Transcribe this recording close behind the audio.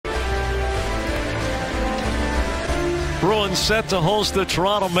Bruins set to host the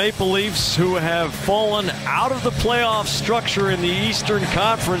Toronto Maple Leafs, who have fallen out of the playoff structure in the Eastern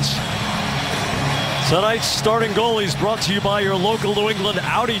Conference. Tonight's starting goalies brought to you by your local New England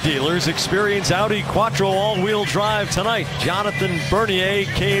Audi dealers. Experience Audi Quattro all-wheel drive tonight. Jonathan Bernier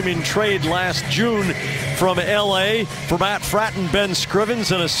came in trade last June from LA for Matt Fratton, Ben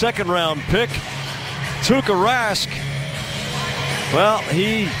Scrivens, and a second-round pick. Tuukka Rask, well,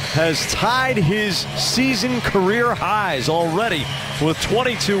 he has tied his season career highs already with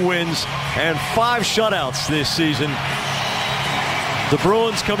 22 wins and 5 shutouts this season. The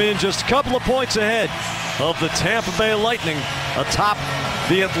Bruins come in just a couple of points ahead of the Tampa Bay Lightning atop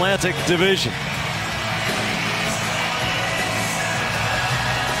the Atlantic Division.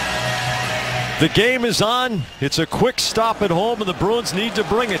 The game is on. It's a quick stop at home, and the Bruins need to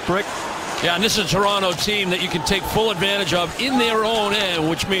bring it, Brick. Yeah, and this is a Toronto team that you can take full advantage of in their own end,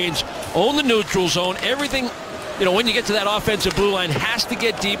 which means own the neutral zone. Everything, you know, when you get to that offensive blue line, has to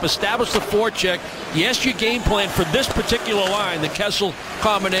get deep, establish the forecheck. Yes, your game plan for this particular line, the Kessel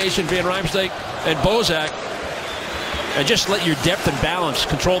combination, Van Riemsdyk and Bozak, and just let your depth and balance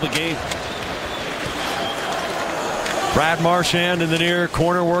control the game. Brad Marchand in the near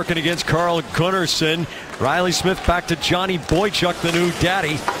corner working against Carl Gunnarsson. Riley Smith back to Johnny Boychuk, the new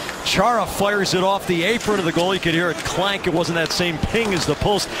daddy. Chara fires it off the apron of the goal. You could hear it clank. It wasn't that same ping as the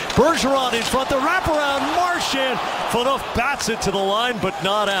post. Bergeron in front. The wraparound. Marchand. Phaneuf bats it to the line, but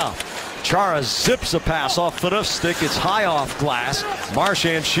not out. Chara zips a pass off Phaneuf's stick. It's high off glass.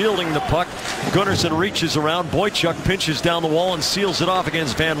 Marchand shielding the puck. Gunnarsson reaches around. Boychuk pinches down the wall and seals it off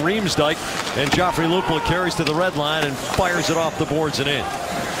against Van Riemsdyk. And Joffrey Lupul carries to the red line and fires it off the boards and in.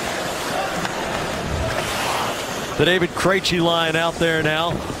 The David Krejci line out there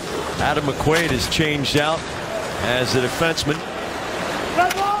now. Adam McQuaid is changed out as a defenseman.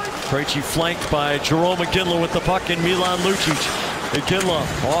 Krejci flanked by Jarome Iginla with the puck and Milan Lucic.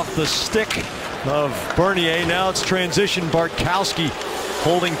 Iginla off the stick of Bernier. Now it's transition. Bartkowski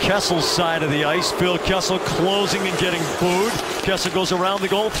holding Kessel's side of the ice. Phil Kessel closing and getting booed. Kessel goes around the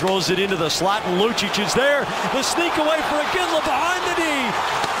goal, throws it into the slot, and Lucic is there. The sneak away for Iginla behind the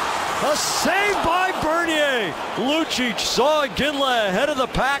knee. A save by Bernier. Lucic saw Iginla ahead of the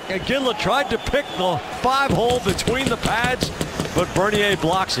pack. Iginla tried to pick the 5-hole between the pads, but Bernier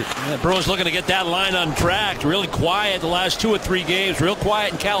blocks it. The Bruins looking to get that line untracked. Really quiet the last 2 or 3 games. Real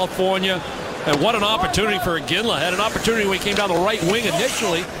quiet in California. And what an opportunity for Iginla. Had an opportunity when he came down the right wing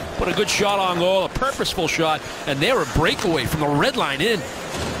initially. Put a good shot on goal, a purposeful shot, and they were a breakaway from the red line in.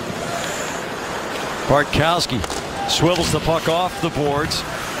 Bartkowski swivels the puck off the boards.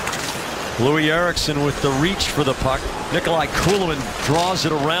 Louis Eriksson with the reach for the puck. Nikolai Kulemin draws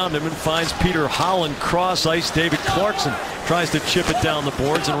it around him and finds Peter Holland cross ice. David Clarkson tries to chip it down the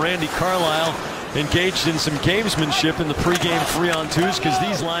boards, and Randy Carlyle engaged in some gamesmanship in the pregame 3-on-2s, because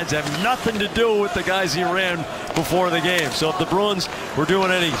these lines have nothing to do with the guys he ran before the game. So if the Bruins were doing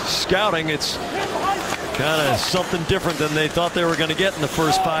any scouting, it's kind of something different than they thought they were going to get in the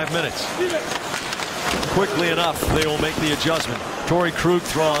first 5 minutes. Quickly enough, they will make the adjustment. Torrey Krug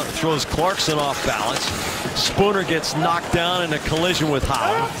throws Clarkson off balance. Spooner gets knocked down in a collision with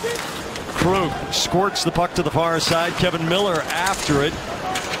Holland. Krug squirts the puck to the far side. Kevin Miller after it.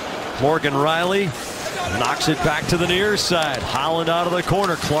 Morgan Riley knocks it back to the near side. Holland out of the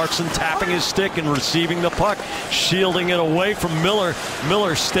corner. Clarkson tapping his stick and receiving the puck. Shielding it away from Miller.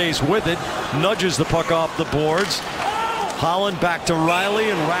 Miller stays with it. Nudges the puck off the boards. Holland back to Riley,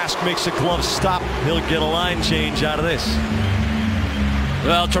 and Rask makes a glove stop. He'll get a line change out of this.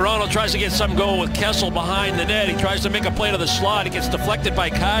 Well, Toronto tries to get some going with Kessel behind the net. He tries to make a play to the slot. It gets deflected by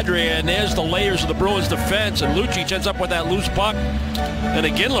Kadri, and there's the layers of the Bruins defense. And Lucic ends up with that loose puck. And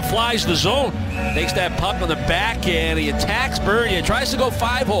Iginla flies the zone. Takes that puck on the backhand. He attacks Bernier. Tries to go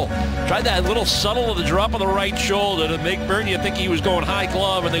 5-hole. Tried that little subtle of the drop on the right shoulder to make Bernier think he was going high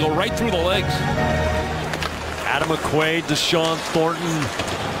glove, and they go right through the legs. Adam McQuaid to Sean Thornton.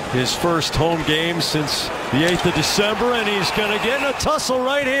 His first home game since the 8th of December, and he's going to get in a tussle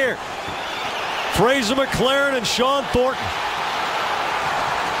right here. Fraser McLaren and Sean Thornton.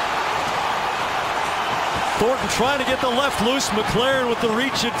 Thornton trying to get the left loose. McLaren with the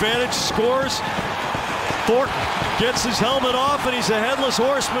reach advantage scores. Thornton gets his helmet off, and he's a headless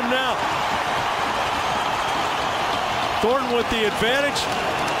horseman now. Thornton with the advantage,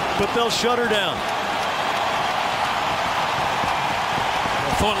 but they'll shut her down.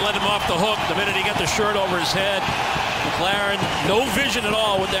 Thornton let him off the hook the minute he got the shirt over his head. McLaren, no vision at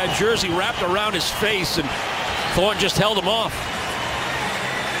all with that jersey wrapped around his face, and Thornton just held him off.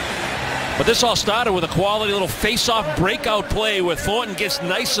 But this all started with a quality little face-off breakout play where Thornton gets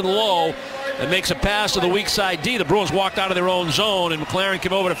nice and low and makes a pass to the weak side D. The Bruins walked out of their own zone, and McLaren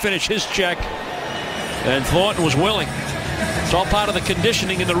came over to finish his check, and Thornton was willing. It's all part of the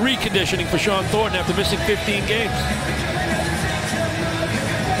conditioning and the reconditioning for Sean Thornton after missing 15 games.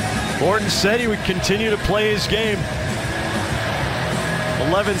 Thornton said he would continue to play his game.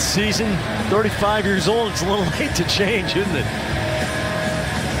 11th season, 35 years old. It's a little late to change, isn't it?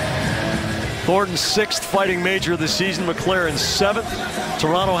 Thornton's 6th Fighting Major of the season, McLaren's 7th.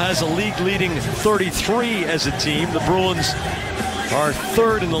 Toronto has a league-leading 33 as a team. The Bruins are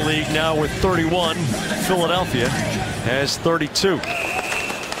 3rd in the league now with 31. Philadelphia has 32.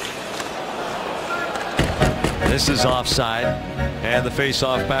 This is offside, and the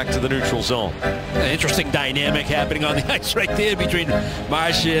face-off back to the neutral zone. An interesting dynamic happening on the ice right there between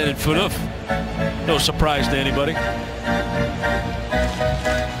Marchand and Phaneuf. No surprise to anybody.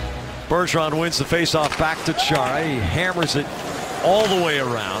 Bergeron wins the face-off back to Chara. He hammers it all the way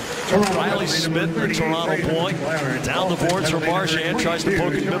around. Riley Smith, the Toronto boy, down the boards for Marchand, tries to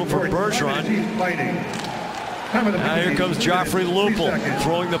poke it middle for Bergeron. Now here comes Joffrey Lupul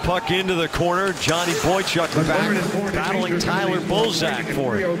throwing the puck into the corner. Johnny Boychuk back, battling Tyler Bozak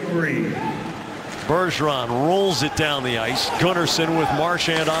for it. Bergeron rolls it down the ice. Gunnarsson with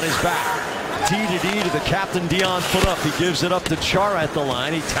Marchand on his back. D to the captain, Dion Phaneuf. He gives it up to Chara at the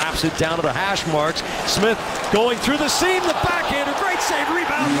line. He taps it down to the hash marks. Smith going through the seam, the backhander, great save,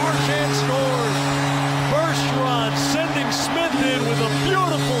 rebound, Marchand scores. Bergeron sending Smith in with a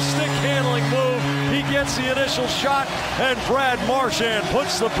beautiful stick handling move. He gets the initial shot, and Brad Marchand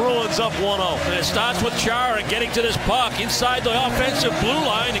puts the Bruins up 1-0. And it starts with Chara getting to this puck inside the offensive blue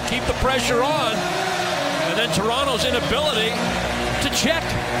line to keep the pressure on. And then Toronto's inability to check.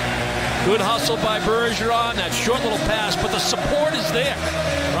 Good hustle by Bergeron, that short little pass, but the support is there.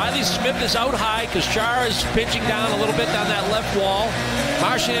 Riley Smith is out high because Chara is pinching down a little bit down that left wall.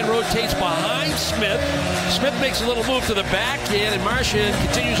 Marchand rotates behind Smith. Smith makes a little move to the backhand, and Marchand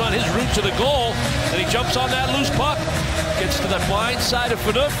continues on his route to the goal. Then he jumps on that loose puck, gets to the blind side of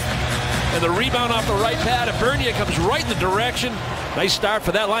Phaneuf, and the rebound off the right pad of Bernier comes right in the direction. Nice start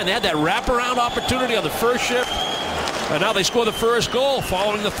for that line. They had that wraparound opportunity on the first shift. And now they score the first goal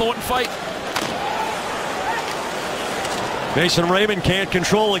following the Thornton fight. Mason Raymond can't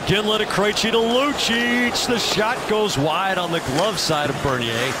control it. Ginla to Krejci to Lucic. The shot goes wide on the glove side of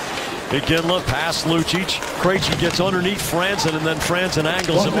Bernier. Ginla past Lucic. Krejci gets underneath Franzen, and then Franzen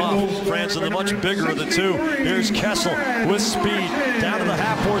angles him off. Franzen, the much bigger of the two. Here's Kessel with speed down to the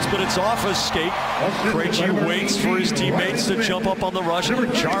half boards, but it's off his skate. Krejci waits for his teammates to jump up on the rush.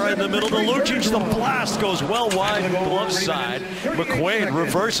 Chara in the middle to Lucic. The blast goes well wide glove side. McQuaid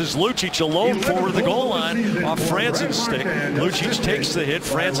reverses Lucic alone forward the goal line off Franzen's stick. Lucic takes the hit.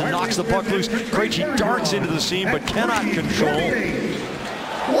 Franzen knocks the puck loose. Krejci darts into the seam but cannot control.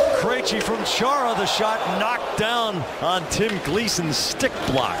 Krejci from Chara, the shot knocked down on Tim Gleason's stick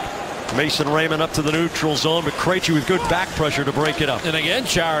block. Mason Raymond up to the neutral zone, but Krejci with good back pressure to break it up. And again,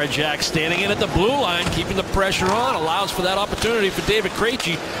 Chara Jack standing in at the blue line, keeping the pressure on, allows for that opportunity for David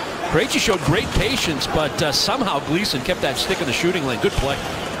Krejci. Krejci showed great patience, but somehow Gleason kept that stick in the shooting lane. Good play.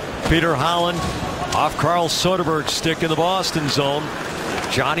 Peter Holland off Carl Soderberg's stick in the Boston zone.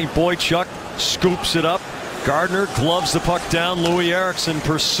 Johnny Boychuk scoops it up. Gardner gloves the puck down. Louis Eriksson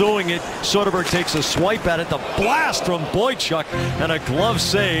pursuing it. Soderberg takes a swipe at it. The blast from Boychuk and a glove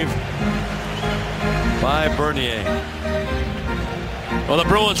save by Bernier. Well, the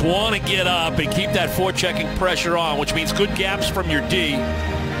Bruins want to get up and keep that forechecking pressure on, which means good gaps from your D.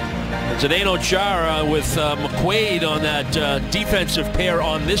 Zdeno Chara with McQuaid on that defensive pair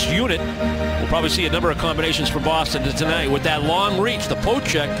on this unit. We'll probably see a number of combinations for Boston tonight with that long reach. The poke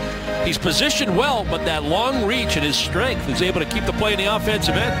check, he's positioned well, but that long reach and his strength is able to keep the play in the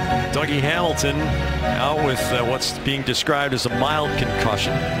offensive end. Dougie Hamilton out with what's being described as a mild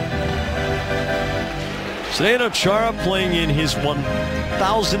concussion. Zdeno Chara playing in his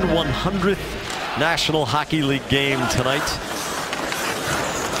 1,100th National Hockey League game tonight.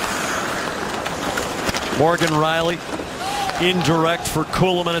 Morgan Riley indirect for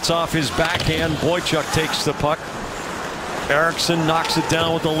Kuhlman. It's off his backhand. Boychuk takes the puck. Eriksson knocks it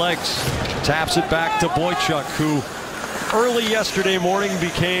down with the legs. Taps it back to Boychuk, who early yesterday morning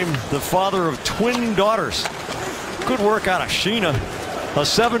became the father of twin daughters. Good work out of Sheena. A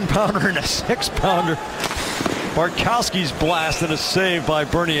 7-pounder and a 6-pounder. Bartkowski's blast and a save by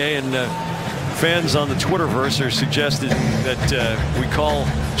Bernier, and fans on the Twitterverse are suggesting that we call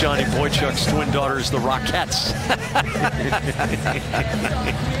Johnny Boychuk's twin daughters the Rockettes.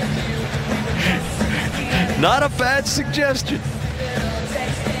 Not a bad suggestion.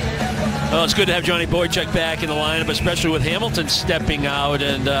 Well, it's good to have Johnny Boychuk back in the lineup, especially with Hamilton stepping out.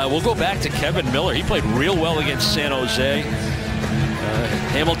 And we'll go back to Kevin Miller. He played real well against San Jose.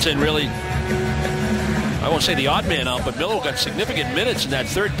 Hamilton really, I won't say the odd man out, but Miller got significant minutes in that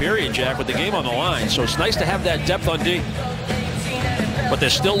third period, Jack, with the game on the line. So it's nice to have that depth on D. But they're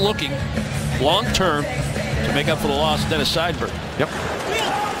still looking long-term to make up for the loss of Dennis Seidberg. Yep.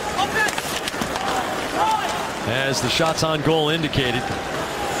 As the shots on goal indicated,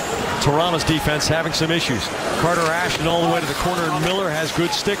 Toronto's defense having some issues. Carter Ashton all the way to the corner, and Miller has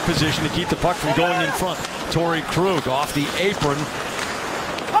good stick position to keep the puck from going in front. Torrey Krug off the apron.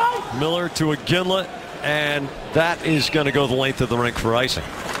 Miller to a Ginla, and that is going to go the length of the rink for icing.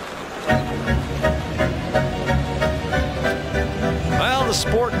 Well, the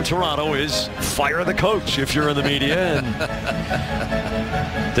sport in Toronto is fire the coach if you're in the media, and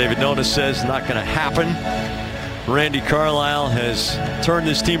David Nonis says not going to happen. Randy Carlyle has turned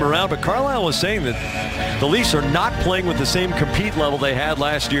this team around, but Carlyle was saying that the Leafs are not playing with the same compete level they had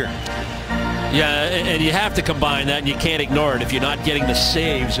last year. Yeah, and you have to combine that, and you can't ignore it if you're not getting the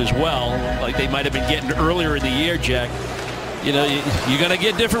saves as well, like they might have been getting earlier in the year, Jack. You know, you're going to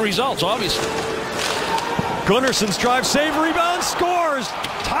get different results, obviously. Gunnarsson's drive, save, rebound, scores!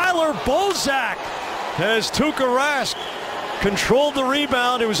 Tyler Bozak has Tuukka Rask controlled the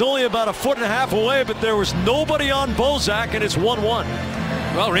rebound. It was only about a foot and a half away, but there was nobody on Bozak, and it's 1-1.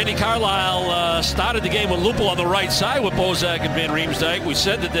 Well, Randy Carlyle started the game with Lupul on the right side with Bozak and Van Riemsdyk. We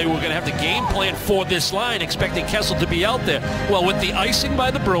said that they were going to have the game plan for this line, expecting Kessel to be out there. Well, with the icing by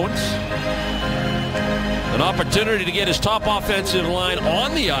the Bruins, an opportunity to get his top offensive line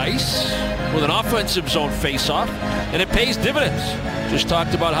on the ice with an offensive zone faceoff, and it pays dividends. Just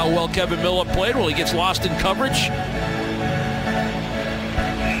talked about how well Kevin Miller played. Well, he gets lost in coverage.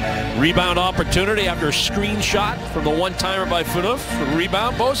 Rebound opportunity after a screen shot from the one-timer by Phaneuf.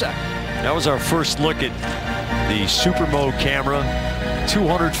 Rebound, Bozak. That was our first look at the Supermo camera.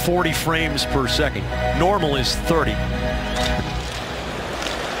 240 frames per second. Normal is 30.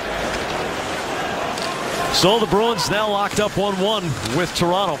 So the Bruins now locked up 1-1 with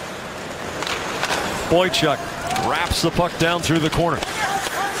Toronto. Boychuk wraps the puck down through the corner.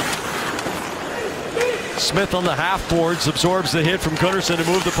 Smith on the half boards absorbs the hit from Gunnarsson to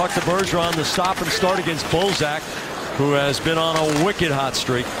move the puck to Bergeron. The stop and start against Bozak, who has been on a wicked hot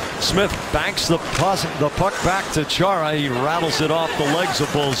streak. Smith banks the puck back to Chara. He rattles it off the legs of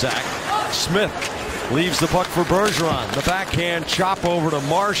Bozak. Smith leaves the puck for Bergeron. The backhand chop over to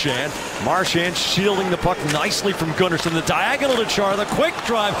Marchand. Marchand shielding the puck nicely from Gunnarsson. The diagonal to Chara. The quick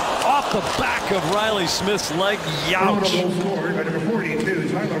drive off the back of Riley Smith's leg. Youch.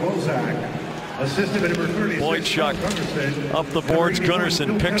 Boychuk up the boards.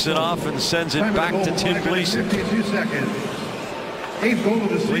 Gunnarsson picks it off and sends it back to Tim Gleason.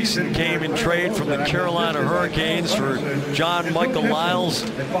 Gleason came in trade from the Carolina Hurricanes for John Michael Lyles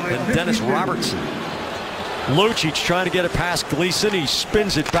and Dennis Robertson. Lucic trying to get it past Gleason. He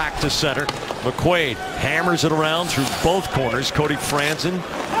spins it back to center. McQuaid hammers it around through both corners. Cody Franzen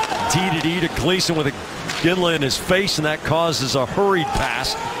D to Gleason with a Ginla in his face, and that causes a hurried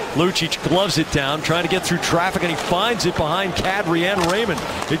pass. Lucic gloves it down, trying to get through traffic, and he finds it behind Kadri and Raymond.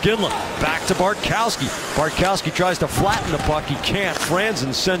 Ginla back to Bartkowski. Bartkowski tries to flatten the puck. He can't.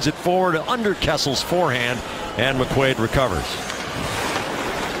 Franzen sends it forward under Kessel's forehand, and McQuaid recovers.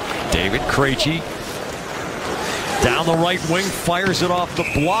 David Krejci down the right wing, fires it off the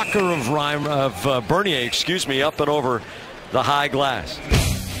blocker of Bernier, up and over the high glass.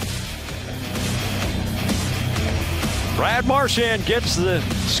 Brad Marchand gets the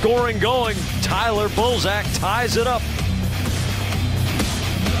scoring going. Tyler Bozak ties it up.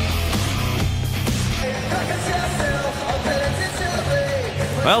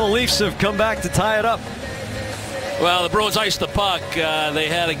 Well, the Leafs have come back to tie it up. Well, the Bruins iced the puck. They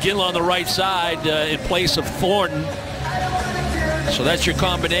had a Ginla on the right side in place of Thornton. So that's your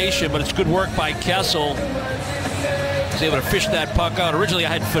combination, but it's good work by Kessel. He's able to fish that puck out. Originally, I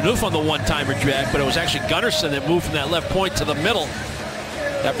had Phaneuf on the one-timer, Jack, but it was actually Gunnarsson that moved from that left point to the middle.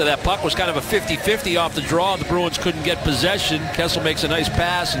 After that puck was kind of a 50-50 off the draw, the Bruins couldn't get possession. Kessel makes a nice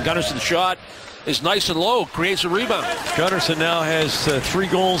pass, and Gunnarsson's shot is nice and low, creates a rebound. Gunnarsson now has 3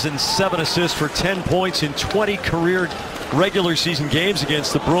 goals and 7 assists for 10 points in 20 career regular season games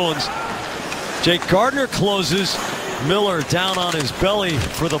against the Bruins. Jake Gardiner closes. Miller down on his belly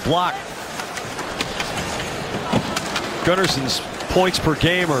for the block. Gunnarsson's points per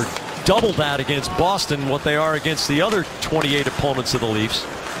game are double that against Boston, what they are against the other 28 opponents of the Leafs.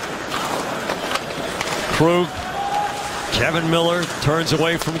 Krug, Kevin Miller turns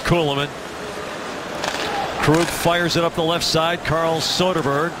away from Kuhlman. Krug fires it up the left side. Carl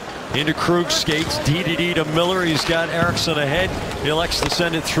Soderberg Into Krug, skates DDD to Miller. He's got Eriksson ahead. He elects to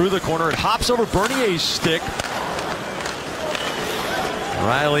send it through the corner. It hops over Bernier's stick.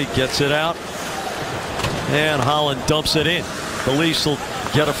 Riley gets it out. And Holland dumps it in. The Leafs will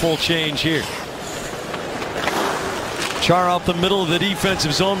get a full change here. Chara up the middle of the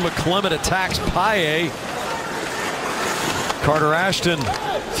defensive zone. McClement attacks Paille. Carter Ashton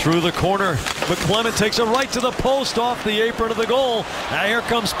through the corner. McClement takes it right to the post off the apron of the goal. Now here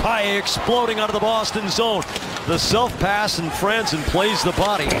comes Paille exploding out of the Boston zone. The self pass, and Franzen plays the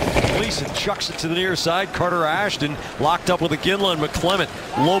body. Gleason chucks it to the near side. Carter Ashton locked up with Iginla, and McClement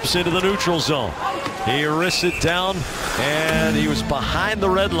lopes into the neutral zone. He wrists it down, and he was behind the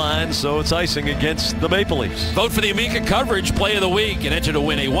red line, so it's icing against the Maple Leafs. Vote for the Amica Coverage Play of the Week and enter to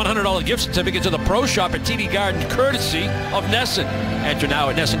win a $100 gift certificate to the Pro Shop at TD Garden, courtesy of Nesson. Enter now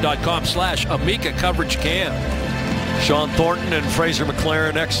at Nesson.com/Amica Coverage Cam. Sean Thornton and Fraser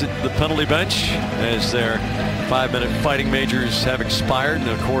McLaren exit the penalty bench as their 5-minute fighting majors have expired. And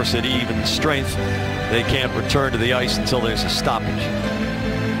of course, at even strength, they can't return to the ice until there's a stoppage.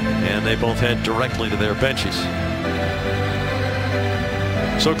 And they both head directly to their benches.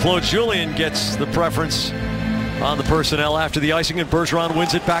 So Claude Julien gets the preference on the personnel after the icing, and Bergeron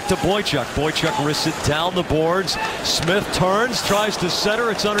wins it back to Boychuk. Boychuk wrists it down the boards. Smith turns, tries to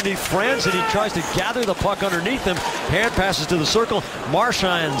center. It's underneath Franzen. He tries to gather the puck underneath him. Hand passes to the circle.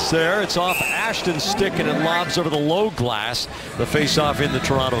 Marchand's there. It's off Ashton's stick, and it lobs over the low glass. The face-off in the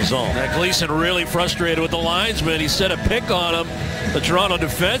Toronto zone. That Gleason really frustrated with the linesman. He set a pick on him, the Toronto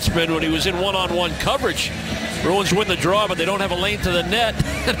defenseman, when he was in one-on-one coverage. Bruins win the draw, but they don't have a lane to the net.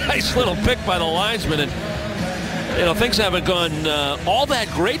 A nice little pick by the linesman. And you know, things haven't gone all that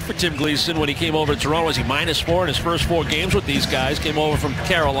great for Tim Gleason when he came over to Toronto. Was he -4 in his first 4 games with these guys? Came over from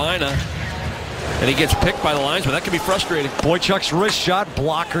Carolina, and he gets picked by the linesman. That can be frustrating. Boychuk's wrist shot,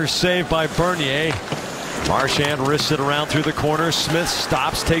 blocker saved by Bernier. Marchand wrists it around through the corner. Smith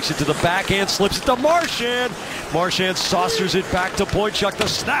stops, takes it to the backhand, slips it to Marchand. Marchand saucers it back to Boychuk. The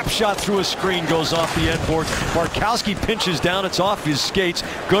snapshot through a screen goes off the end board. Barkowski pinches down. It's off his skates.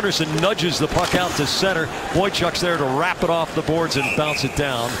 Gunnarsson nudges the puck out to center. Boychuk's there to wrap it off the boards and bounce it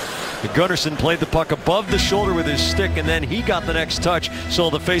down. Gunnarsson played the puck above the shoulder with his stick, and then he got the next touch,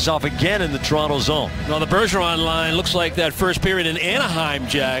 so the face-off again in the Toronto zone. Well, the Bergeron line looks like that first period in Anaheim,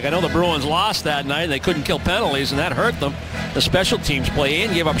 Jack. I know the Bruins lost that night. They couldn't kill penalties, and that hurt them. The special teams play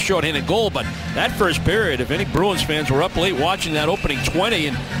and gave up a short-handed goal, but that first period, if any Bruins fans were up late watching that opening 20,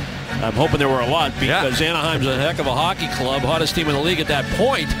 and I'm hoping there were a lot, because Anaheim's a heck of a hockey club, hottest team in the league at that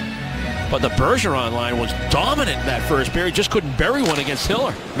point. But the Bergeron line was dominant in that first period. Just couldn't bury one against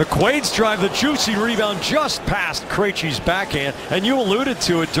Hiller. McQuaid's drive, the juicy rebound just past Krejci's backhand. And you alluded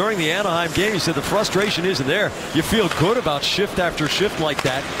to it during the Anaheim game. You said the frustration isn't there. You feel good about shift after shift like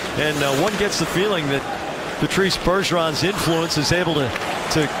that. And one gets the feeling that Patrice Bergeron's influence is able to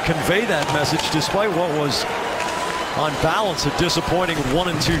convey that message despite what was, on balance, a disappointing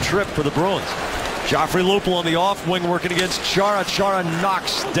 1-2 trip for the Bruins. Joffrey Lupul on the off wing working against Chara. Chara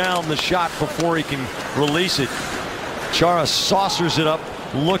knocks down the shot before he can release it. Chara saucers it up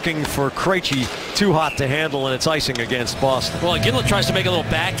looking for Krejci. Too hot to handle, and it's icing against Boston. Well, Iginla tries to make a little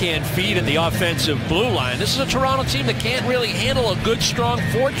backhand feed at the offensive blue line. This is a Toronto team that can't really handle a good, strong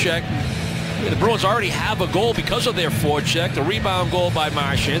forecheck. The Bruins already have a goal because of their forecheck. The rebound goal by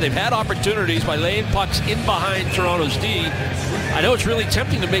Marchand. They've had opportunities by laying pucks in behind Toronto's D. I know it's really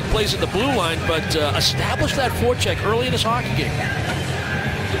tempting to make plays at the blue line, but establish that forecheck early in this hockey game.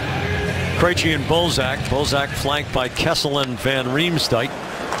 Krejci and Bozak. Bozak flanked by Kessel and Van Riemsdyk.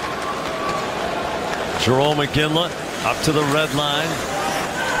 Jerome Iginla up to the red line.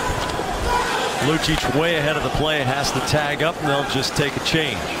 Lucic way ahead of the play, has to tag up, and they'll just take a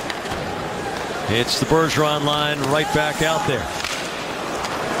change. It's the Bergeron line right back out there.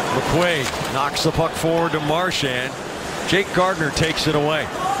 McQuaid knocks the puck forward to Marchand. Jake Gardner takes it away.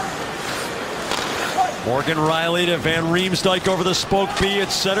 Morgan Riley to Van Riemsdyk over the spoke B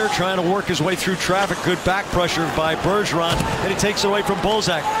at center, trying to work his way through traffic. Good back pressure by Bergeron, and he takes it away from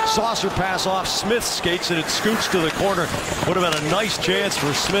Bozak. Saucer pass off Smith skates, and it scoots to the corner. Would have been a nice chance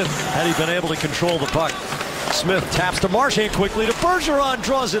for Smith had he been able to control the puck. Smith taps to Marchand quickly to Bergeron,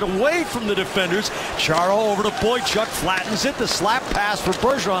 draws it away from the defenders. Chara over to Boychuk, flattens it. The slap pass for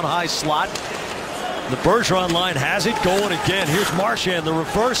Bergeron, high slot. The Bergeron line has it going again. Here's Marchand. The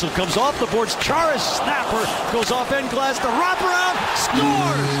reversal comes off the boards. Chara's snapper goes off end glass. The wraparound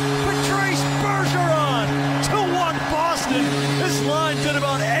scores. Patrice Bergeron. 2-1 Boston. This line did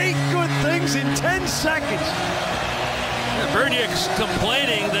about 8 good things in 10 seconds. Bernier's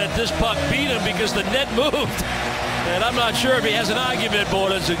complaining that this puck beat him because the net moved. And I'm not sure if he has an argument,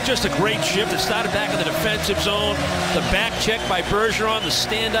 but it's just a great shift. It started back in the defensive zone. The back check by Bergeron, the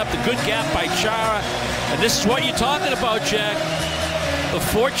stand-up, the good gap by Chara. And this is what you're talking about, Jack. The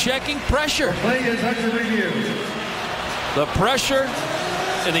forechecking pressure. Play is under review. The pressure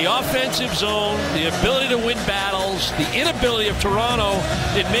in the offensive zone, the ability to win battles, the inability of Toronto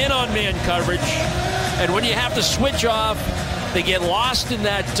in man-on-man coverage. And when you have to switch off, they get lost in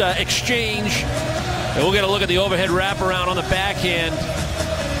that exchange. And we'll get a look at the overhead wraparound on the backhand.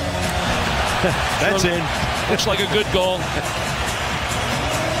 That's in. Looks like a good goal.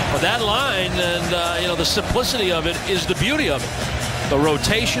 But that line and, you know, the simplicity of it is the beauty of it. The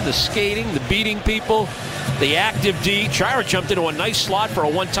rotation, the skating, the beating people, the active D. Chara jumped into a nice slot for a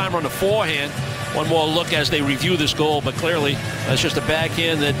one-timer on the forehand. One more look as they review this goal, but clearly that's just a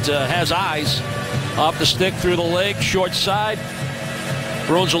backhand that has eyes. Off the stick, through the leg, short side.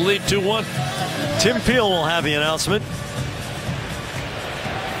 Bruins will lead 2-1. Tim Peel will have the announcement.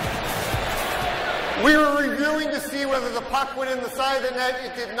 We were reviewing to see whether the puck went in the side of the net.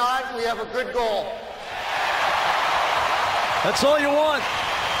 It did not. We have a good goal. That's all you want.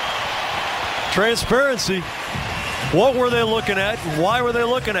 Transparency. What were they looking at and why were they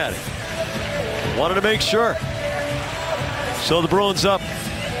looking at it? Wanted to make sure. So the Bruins up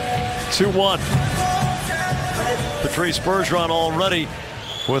 2-1. Patrice Bergeron already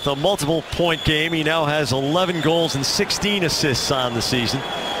with a multiple point game. He now has 11 goals and 16 assists on the season.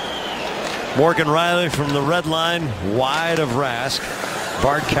 Morgan Rielly from the red line, wide of Rask.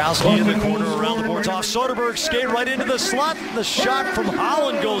 Bartkowski in the corner around the boards off. Soderberg skate right into the slot. The shot from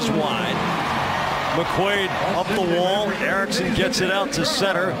Holland goes wide. McQuaid up the wall. Eriksson gets it out to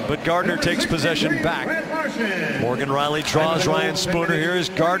center, but Gardner takes possession back. Morgan Rielly draws Ryan Spooner. Here's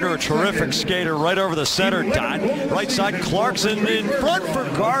Gardner, a terrific skater right over the center dot. Right side, Clarkson in front for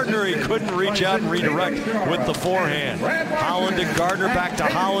Gardner. He couldn't reach out and redirect with the forehand. Holland and Gardner, back to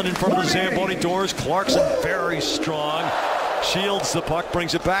Holland in front of the Zamboni doors. Clarkson very strong. Shields the puck,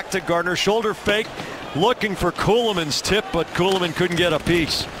 brings it back to Gardner. Shoulder fake, looking for Kuhlman's tip, but Kuhlman couldn't get a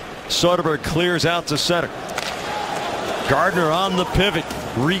piece. Soderberg clears out to center. Gardner on the pivot,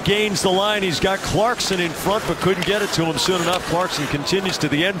 regains the line. He's got Clarkson in front, but couldn't get it to him soon enough. Clarkson continues to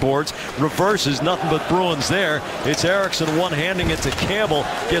the end boards, reverses, nothing but Bruins there. It's Eriksson one-handing it to Campbell,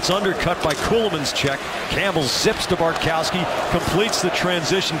 gets undercut by Kuhlman's check. Campbell zips to Bartkowski, completes the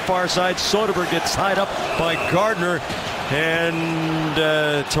transition far side. Soderberg gets tied up by Gardner,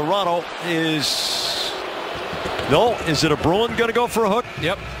 and Toronto is... No, is it a Bruin going to go for a hook?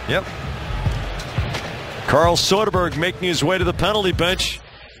 Yep. Carl Soderberg making his way to the penalty bench.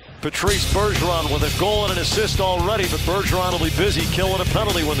 Patrice Bergeron with a goal and an assist already, but Bergeron will be busy killing a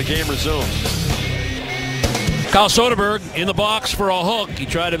penalty when the game resumes. Carl Soderberg in the box for a hook. He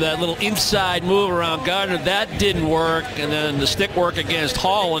tried that little inside move around Gardner. That didn't work, and then the stick work against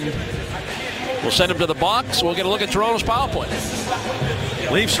Holland will send him to the box. We'll get a look at Toronto's power play.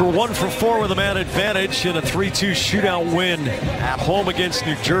 Leafs were 1 for 4 with a man advantage in a 3-2 shootout win at home against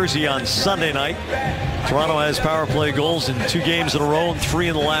New Jersey on Sunday night. Toronto has power play goals in 2 games in a row and 3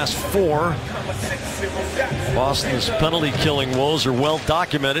 in the last 4. Boston's penalty killing woes are well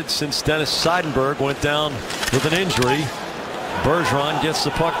documented since Dennis Seidenberg went down with an injury. Bergeron gets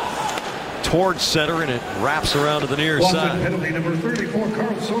the puck towards center and it wraps around to the near side. Penalty number 34,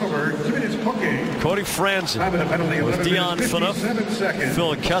 Carl Soderberg, 2 minutes pucking. Cody Franzen with Dion Phaneuf,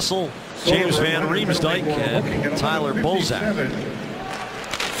 Phil Kessel, James Van Riemsdyk, and Tyler Bozak.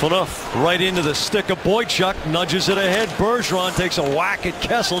 Phaneuf right into the stick of Boychuk, nudges it ahead. Bergeron takes a whack at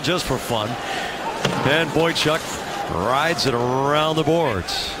Kessel just for fun. And Boychuk rides it around the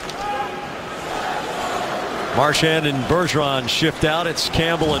boards. Marchand and Bergeron shift out. It's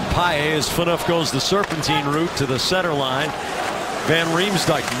Campbell and Paille as Phaneuf goes the serpentine route to the center line. Van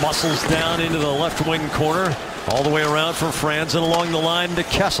Riemsdyk muscles down into the left wing corner, all the way around for Franzen along the line to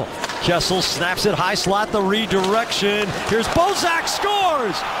Kessel. Kessel snaps it high slot, the redirection. Here's Bozak,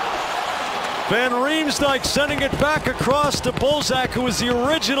 scores! Van Riemsdyk sending it back across to Bozak, who was the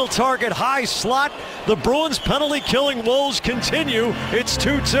original target, high slot. The Bruins penalty killing woes continue. It's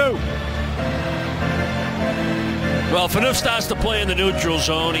 2-2. Well, Phaneuf starts to play in the neutral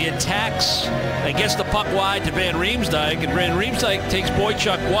zone. He attacks and gets the puck wide to Van Riemsdyk, and Van Riemsdyk takes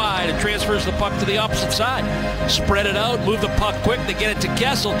Boychuk wide and transfers the puck to the opposite side. Spread it out, move the puck quick to get it to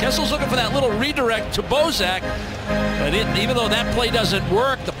Kessel. Kessel's looking for that little redirect to Bozak, and even though that play doesn't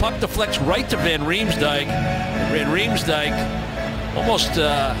work, the puck deflects right to Van Riemsdyk. Van Riemsdyk almost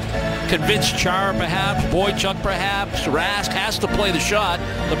convinced Chara perhaps, Boychuk perhaps. Rask has to play the shot,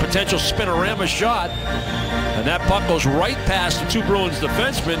 the potential spinorama shot. And that puck goes right past the 2 Bruins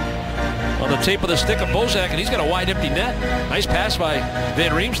defensemen. on the tape of the stick of Bozak, and he's got a wide empty net. Nice pass by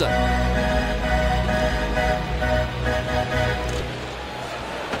Van Riemsdyk.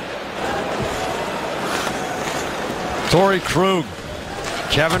 Torrey Krug,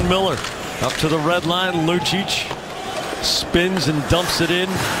 Kevin Miller up to the red line. Lucic spins and dumps it in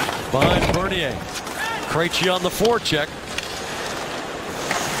behind Bernier. Krejci on the forecheck.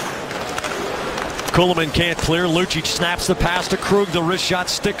 Kuhlman can't clear. Lucic snaps the pass to Krug. The wrist shot,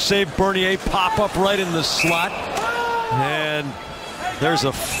 stick save. Bernier pop up right in the slot. And there's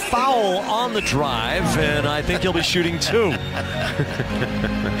a foul on the drive, and I think he'll be shooting 2.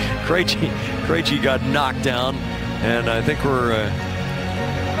 Krejci got knocked down, and I think we're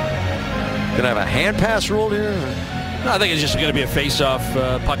going to have a hand pass ruled here. No, I think it's just going to be a face-off.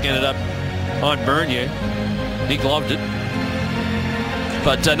 Puck ended up on Bernier. He gloved it.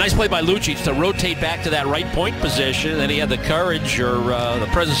 But nice play by Lucic to rotate back to that right point position. Then he had the courage, or the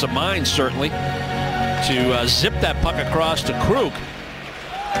presence of mind, certainly, to zip that puck across to Krug.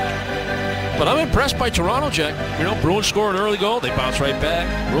 But I'm impressed by Toronto, Jack. You know, Bruins score an early goal. They bounce right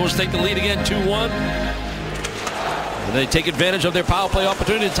back. Bruins take the lead again, 2-1. And they take advantage of their power play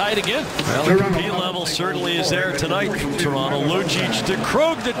opportunity to tie it again. Well, the compete level certainly is there tonight from Toronto. Lucic to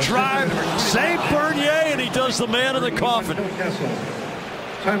Krug, the drive, save Bernier, and he does the man in the coffin.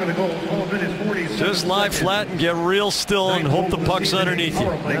 Time of the goal, 12 minutes, 47 Just lie flat and get real still and hope the puck's underneath you.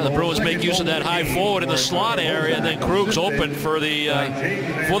 The Bruins make use of that high forward in the slot area, and then Krug's open for the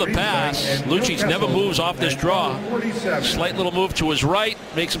pass. Lucic never moves off this draw. Slight little move to his right,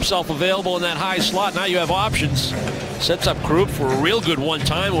 makes himself available in that high slot. Now you have options. Sets up Krug for a real good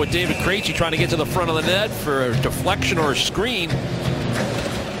one-time with David Krejci trying to get to the front of the net for a deflection or a screen.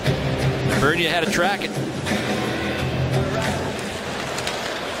 Bernier had to track it.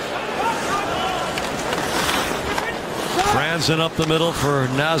 Franzen up the middle for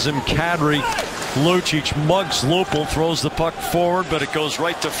Nazem Kadri. Lucic mugs Lupul, throws the puck forward, but it goes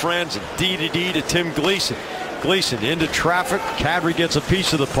right to Franzen. D to Tim Gleason. Gleason into traffic. Kadri gets a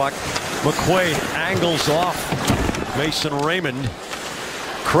piece of the puck. McQuaid angles off Mason Raymond.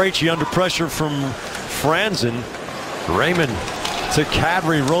 Krejci under pressure from Franzen. Raymond to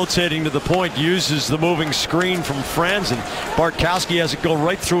Kadri, rotating to the point, uses the moving screen from Franzen. Bartkowski has it go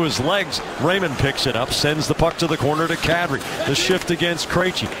right through his legs. Raymond picks it up, sends the puck to the corner to Kadri. The shift against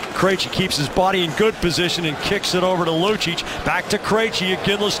Krejci. Krejci keeps his body in good position and kicks it over to Lucic. Back to Krejci.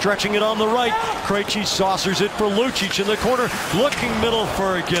 Iginla stretching it on the right. Krejci saucers it for Lucic in the corner. Looking middle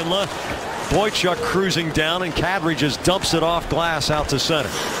for Iginla. Boychuk cruising down, and Kadri just dumps it off glass out to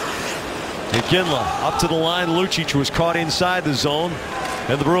center. Iginla up to the line. Lucic was caught inside the zone,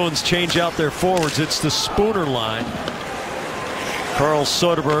 and the Bruins change out their forwards. It's the Spooner line. Carl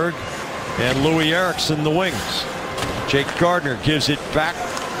Soderberg and Louis Eriksson the wings. Jake Gardner gives it back.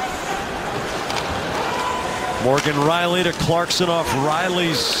 Morgan Riley to Clarkson off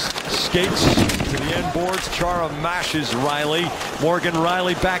Riley's skates to the end boards. Chara mashes Riley. Morgan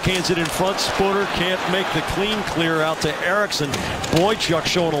Riley backhands it in front. Spooner can't make the clean clear out to Eriksson. Boychuk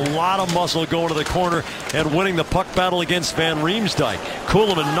showing a lot of muscle going to the corner and winning the puck battle against Van Riemsdyk.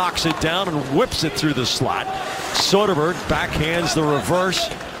 Kuhlman knocks it down and whips it through the slot. Soderberg backhands the reverse.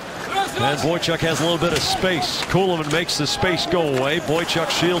 And Boychuk has a little bit of space. Kuhlman makes the space go away. Boychuk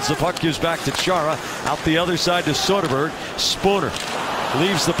shields the puck, gives back to Chara. Out the other side to Soderberg. Spooner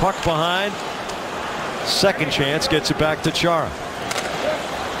leaves the puck behind. Second chance, gets it back to Chara.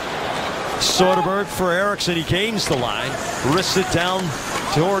 Soderberg for Eriksson. He gains the line. Wrists it down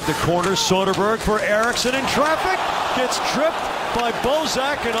toward the corner. Soderberg for Eriksson in traffic. Gets tripped by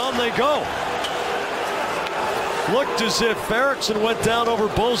Bozak, and on they go. Looked as if Eriksson went down over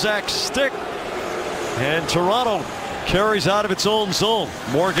Bozak's stick, and Toronto carries out of its own zone.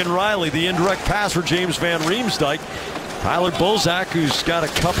 Morgan Riley, the indirect pass for James Van Riemsdyk. Tyler Bozak, who's got a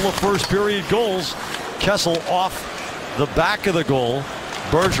couple of first period goals. Kessel off the back of the goal.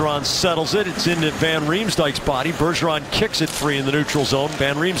 Bergeron settles it. It's into Van Riemsdyk's body. Bergeron kicks it free in the neutral zone.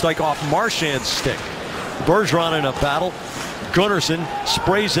 Van Riemsdyk off Marchand's stick. Bergeron in a battle. Gunnarsson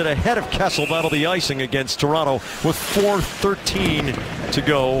sprays it ahead of Kessel. That'll be icing against Toronto with 4:13 to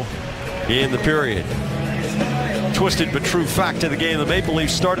go in the period. Twisted but true fact of the game. The Maple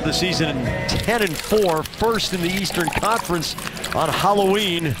Leafs started the season in 10-4, first in the Eastern Conference on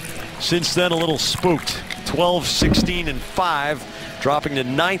Halloween. Since then, a little spooked. 12-16-5, dropping to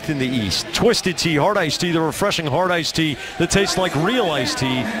 9th in the East. Twisted Tea, hard iced tea, the refreshing hard iced tea that tastes like real iced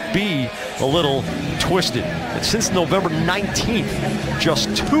tea. Be a little twisted. And since November 19th,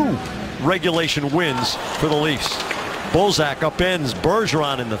 just 2 regulation wins for the Leafs. Bozak upends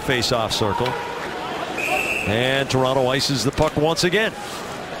Bergeron in the face-off circle. And Toronto ices the puck once again.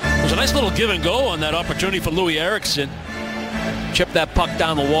 There's a nice little give and go on that opportunity for Louis Eriksson. Chipped that puck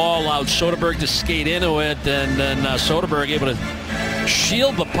down the wall, allowed Soderberg to skate into it, and then Soderberg able to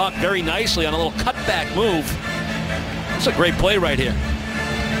shield the puck very nicely on a little cutback move. It's a great play right here.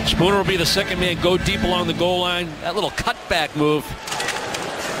 Spooner will be the second man, go deep along the goal line. That little cutback move.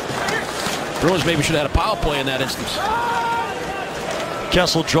 Bruins maybe should have had a power play in that instance.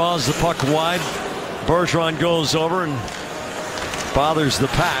 Kessel draws the puck wide. Bergeron goes over and bothers the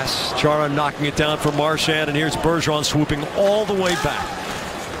pass. Chara knocking it down for Marchand, and here's Bergeron swooping all the way back.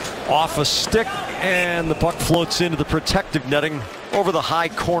 Off a stick, and the puck floats into the protective netting over the high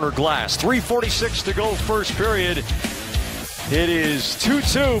corner glass. 3:46 to go, first period. It is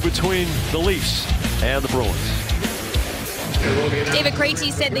 2-2 between the Leafs and the Bruins. David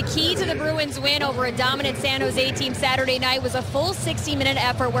Krejci said the key to the Bruins win over a dominant San Jose team Saturday night was a full 60-minute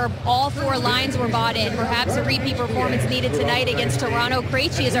effort where all four lines were bought in. Perhaps a repeat performance needed tonight against Toronto.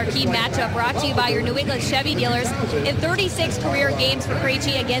 Krejci is our key matchup, brought to you by your New England Chevy dealers. In 36 career games for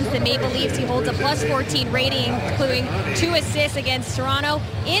Krejci against the Maple Leafs, he holds a +14 rating, including 2 assists against Toronto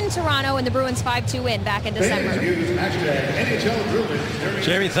in Toronto, and the Bruins 5-2 win back in December.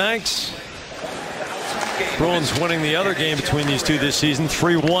 Jamie, thanks. Bruins winning the other game between these two this season,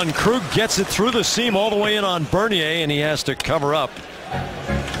 3-1. Krug gets it through the seam all the way in on Bernier, and he has to cover up.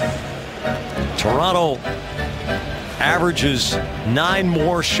 Toronto averages 9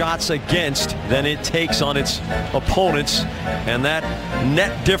 more shots against than it takes on its opponents, and that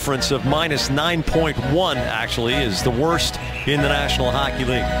net difference of -9.1 actually is the worst in the National Hockey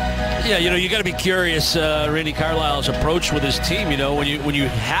League. Yeah, you got to be curious, Randy Carlyle's approach with his team. When you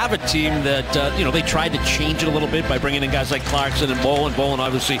have a team that they tried to change it a little bit by bringing in guys like Clarkson and Bolin. Bolin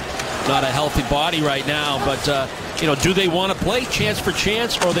obviously not a healthy body right now, but do they want to play chance for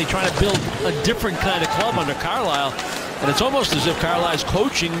chance, or are they trying to build a different kind of club under Carlyle? And it's almost as if Carlyle's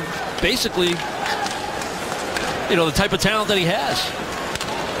coaching basically, the type of talent that he has.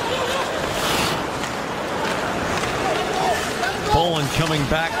 Bolin coming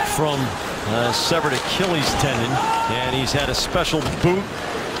back from a severed Achilles tendon, and he's had a special boot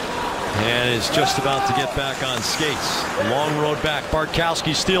and is just about to get back on skates. Long road back.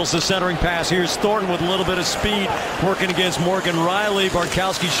 Bartkowski steals the centering pass. Here's Thornton with a little bit of speed, working against Morgan Riley.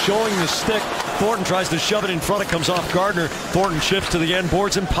 Bartkowski showing the stick. Thornton tries to shove it in front. It comes off Gardner. Thornton shifts to the end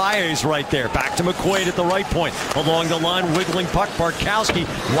boards, and Paille's right there. Back to McQuaid at the right point. Along the line, wiggling puck. Bartkowski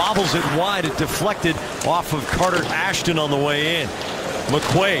wobbles it wide. It deflected off of Carter Ashton on the way in.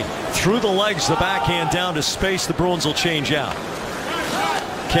 McQuaid through the legs, the backhand down to space. The Bruins will change out.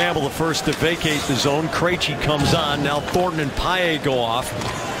 Campbell the first to vacate the zone. Krejci comes on. Now Thornton and Paille go off.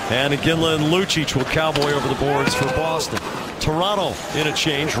 And Iginla and Lucic will cowboy over the boards for Boston. Toronto in a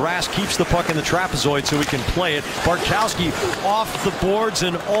change. Rask keeps the puck in the trapezoid so he can play it. Bartkowski off the boards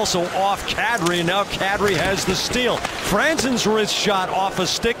and also off Kadri, and now Kadri has the steal. Franzen's wrist shot off a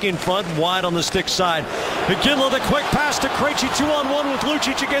stick in front, wide on the stick side. Iginla the quick pass to Krejci, 2-on-1 with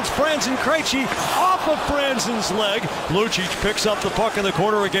Lucic against Franzen. Krejci off of Franzen's leg. Lucic picks up the puck in the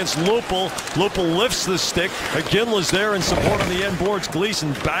corner against Lupul. Lupul lifts the stick. Iginla's there in support on the end boards.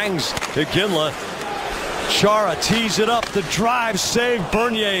 Gleason bangs Iginla. Chara tees it up, the drive save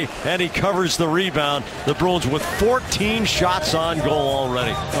Bernier, and he covers the rebound. The Bruins with 14 shots on goal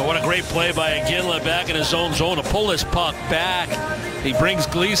already. Oh, what a great play by Iginla back in his own zone to pull this puck back. He brings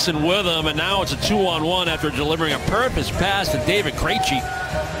Gleason with him, and now it's a 2-on-1 after delivering a perfect pass to David Krejci.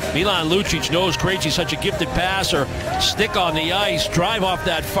 Milan Lucic knows Krejci's such a gifted passer. Stick on the ice, drive off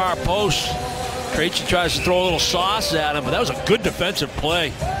that far post. Krejci tries to throw a little sauce at him, but that was a good defensive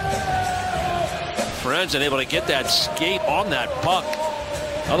play. Franzen able to get that skate on that puck.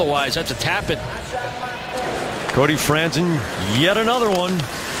 Otherwise, that's a tap-in. Cody Franzen, yet another one.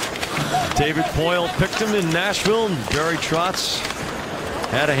 David Poile picked him in Nashville, and Barry Trotz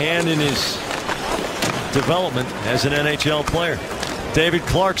had a hand in his development as an NHL player. David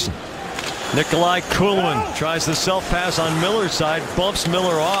Clarkson. Nikolai Kulemin tries the self-pass on Miller's side, bumps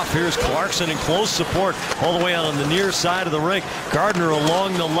Miller off. Here's Clarkson in close support all the way on the near side of the rink. Gardner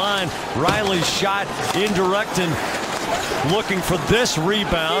along the line. Riley's shot indirect and looking for this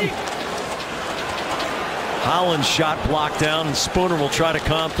rebound. Holland's shot blocked down, and Spooner will try to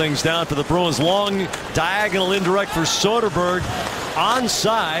calm things down for the Bruins. Long diagonal indirect for Soderberg.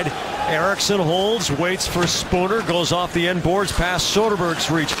 Onside. Eriksson holds, waits for Spooner, goes off the end boards past Soderberg's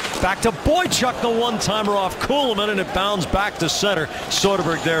reach. Back to Boychuk, the one-timer off Kulemin, and it bounds back to center.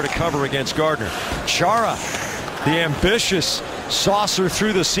 Soderberg there to cover against Gardner. Chara, the ambitious saucer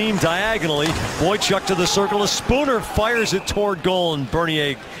through the seam diagonally. Boychuk to the circle. Spooner fires it toward goal, and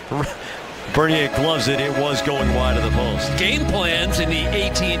Bernier Bernier gloves it. It was going wide of the post. Game plans in the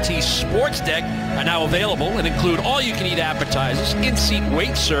AT&T Sports Deck are now available and include all-you-can-eat appetizers, in-seat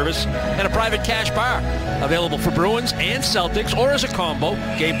wait service, and a private cash bar. Available for Bruins and Celtics or as a combo.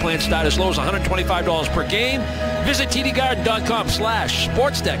 Game plans start as low as $125 per game. Visit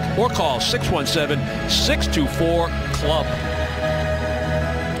tdgarden.com/sportsdeck or call 617-624-CLUB.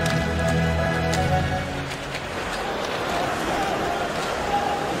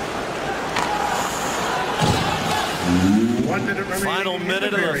 Final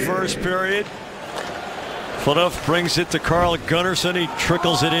minute of the first period. Phaneuf brings it to Carl Gunnarsson. He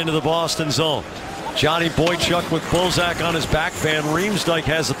trickles it into the Boston zone. Johnny Boychuk with Bozak on his back. Van Riemsdyk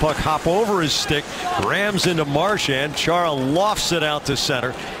has the puck hop over his stick, rams into Marchand. Chara lofts it out to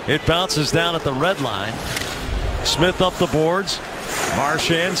center. It bounces down at the red line. Smith up the boards.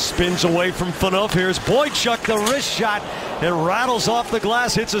 Marchand spins away from Phaneuf. Here's Boychuk, the wrist shot. It rattles off the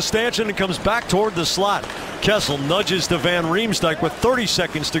glass, hits a stanchion, and comes back toward the slot. Kessel nudges to Van Riemsdyk with 30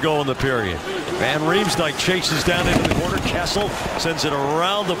 seconds to go in the period. Van Riemsdyk chases down into the corner. Kessel sends it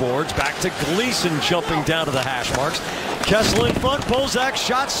around the boards. Back to Gleason jumping down to the hash marks. Kessel in front. Bozak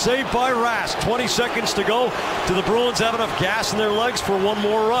shot saved by Rask. 20 seconds to go. Do the Bruins have enough gas in their legs for one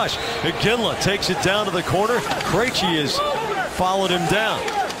more rush? Iginla takes it down to the corner. Krejci has followed him down.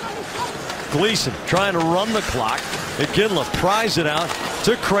 Gleason trying to run the clock. Iginla pries it out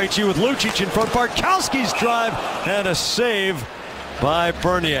to Krejci with Lucic in front. Barkowski's drive and a save by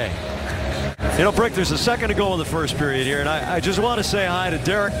Bernier. You know, Brick, there's a second to go in the first period here, and I just want to say hi to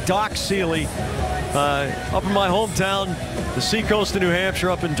Derek Doc Seeley up in my hometown, the seacoast of New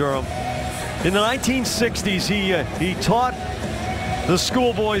Hampshire, up in Durham. In the 1960s, he taught the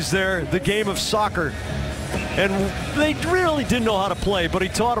schoolboys there the game of soccer. And they really didn't know how to play, but he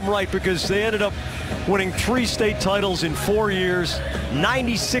taught them right because they ended up winning 3 state titles in 4 years,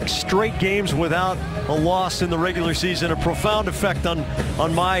 96 straight games without a loss in the regular season. A profound effect on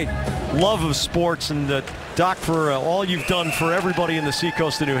my love of sports. And Doc, for all you've done for everybody in the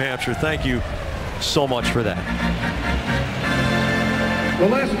seacoast of New Hampshire, thank you so much for that.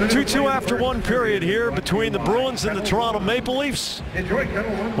 2-2 after one period here between the Bruins and the Toronto Maple Leafs.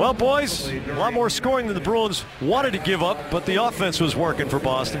 Well, boys, a lot more scoring than the Bruins wanted to give up, but the offense was working for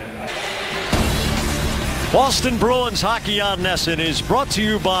Boston. Boston Bruins Hockey on NESN is brought to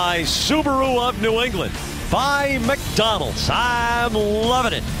you by Subaru of New England, by McDonald's, I'm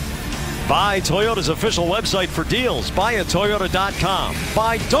loving it, by Toyota's official website for deals, buyatoyota.com,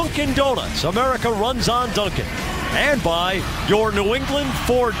 by Dunkin' Donuts, America runs on Dunkin', and by your New England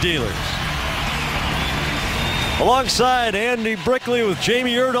Ford dealers. Alongside Andy Brickley with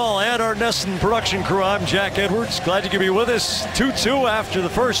Jamie Erdahl and our NESN production crew, I'm Jack Edwards. Glad you could be with us. 2-2 after the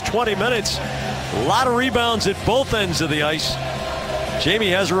first 20 minutes. A lot of rebounds at both ends of the ice.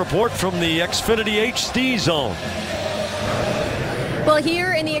 Jamie has a report from the Xfinity HD zone. Well,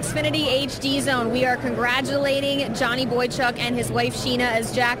 here in the Xfinity HD zone, we are congratulating Johnny Boychuk and his wife Sheena.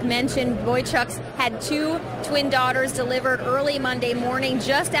 As Jack mentioned, Boychuk's had 2 twin daughters delivered early Monday morning.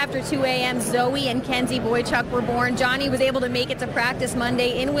 Just after 2 a.m., Zoe and Kenzie Boychuk were born. Johnny was able to make it to practice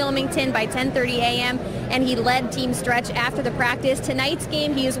Monday in Wilmington by 10:30 a.m., and he led Team Stretch after the practice. Tonight's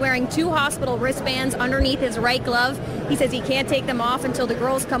game, he is wearing 2 hospital wristbands underneath his right glove. He says he can't take them off until the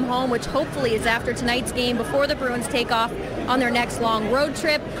girls come home, which hopefully is after tonight's game before the Bruins take off on their next long road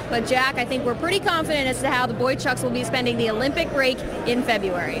trip. But Jack, I think we're pretty confident as to how the Boychuks will be spending the Olympic break in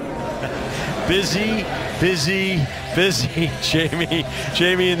February. Busy, busy, busy.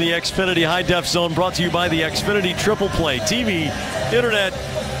 Jamie in the Xfinity High Def Zone, brought to you by the Xfinity Triple Play, TV, Internet,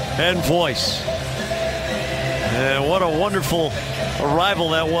 and voice. And what a wonderful arrival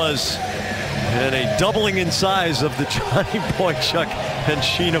that was. And a doubling in size of the Johnny Boychuk and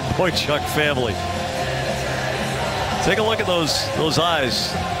Sheena Boychuk family. Take a look at those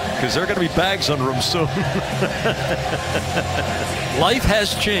eyes, because they're going to be bags under them soon. Life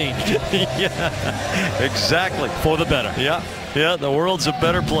has changed. Yeah, exactly. For the better. Yeah, the world's a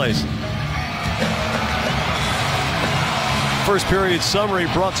better place. First period summary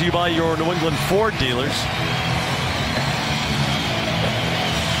brought to you by your New England Ford dealers.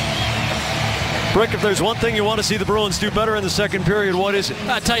 Brick, if there's one thing you want to see the Bruins do better in the second period, what is it?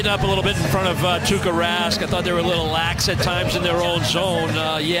 Tighten up a little bit in front of Tuukka Rask. I thought they were a little lax at times in their own zone.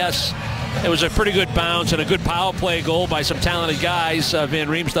 Yes, it was a pretty good bounce and a good power play goal by some talented guys. Van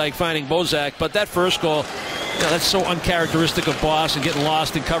Riemsdyk finding Bozak. But that first goal, that's so uncharacteristic of Boston, getting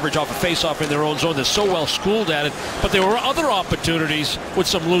lost in coverage off a face-off in their own zone. They're so well schooled at it. But there were other opportunities with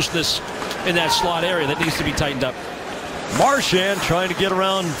some looseness in that slot area that needs to be tightened up. Marchand trying to get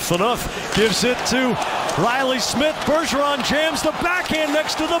around Phaneuf, gives it to Riley Smith, Bergeron jams the backhand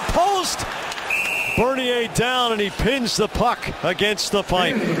next to the post. Bernier down, and he pins the puck against the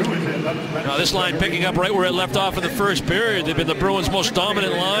pipe. Now this line picking up right where it left off in the first period. They've been the Bruins' most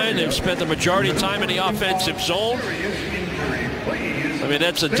dominant line. They've spent the majority of time in the offensive zone. I mean,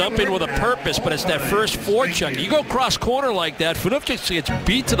 that's a dump in with a purpose, but it's that first forecheck. You go cross corner like that, Fanufchik gets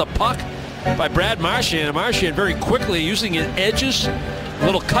beat to the puck by Brad Marchand. And Marchand very quickly using his edges. A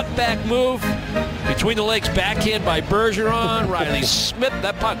little cutback move between the legs, backhand by Bergeron. Riley Smith,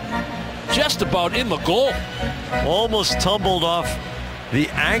 that puck just about in the goal. Almost tumbled off the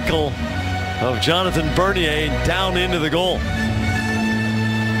ankle of Jonathan Bernier and down into the goal.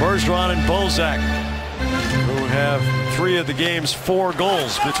 Bergeron and Bozak, who have 3 of the game's 4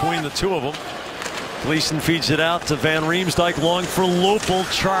 goals between the 2 of them. Gleason feeds it out to Van Riemsdyk, long for Lupul.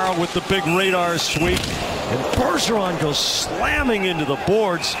 Chara with the big radar sweep. And Bergeron goes slamming into the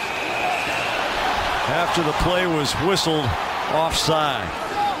boards after the play was whistled offside.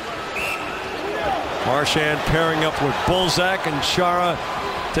 Marchand pairing up with Bozak, and Chara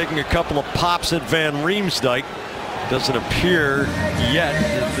taking a couple of pops at Van Riemsdyk. Doesn't appear yet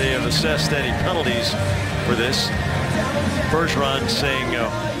that they have assessed any penalties for this. Bergeron saying,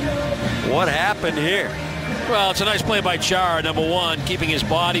 what happened here? Well, it's a nice play by Chara, number 1, keeping his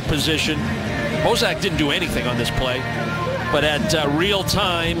body position. Bozak didn't do anything on this play, but at real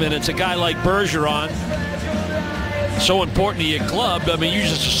time, and it's a guy like Bergeron, so important to your club. I mean, you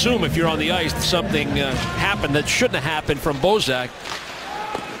just assume if you're on the ice that something happened that shouldn't have happened from Bozak.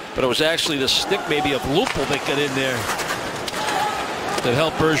 But it was actually the stick maybe of Lupul that got in there that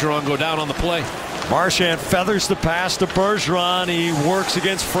helped Bergeron go down on the play. Marchand feathers the pass to Bergeron. He works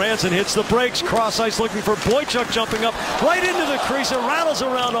against France and hits the brakes. Cross ice looking for Boychuk, jumping up right into the crease. It rattles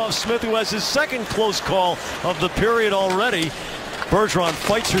around off Smith, who has his second close call of the period already. Bergeron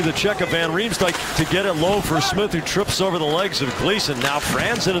fights through the check of Van Riemsdyk to get it low for Smith, who trips over the legs of Gleason. Now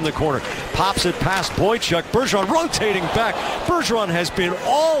Franzen in the corner, pops it past Boychuk. Bergeron rotating back. Bergeron has been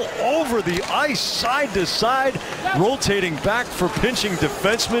all over the ice, side to side, rotating back for pinching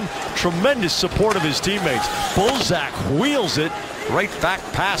defensemen. Tremendous support of his teammates. Bozak wheels it right back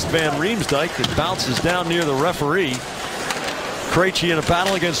past Van Riemsdyk. It bounces down near the referee. Krejci in a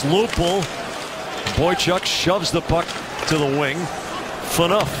battle against Lupul. Boychuk shoves the puck to the wing.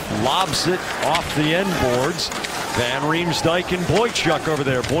 Phaneuf lobs it off the end boards. Van Riemsdyk and Boychuk over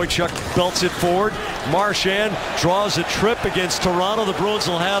there. Boychuk belts it forward. Marchand draws a trip against Toronto. The Bruins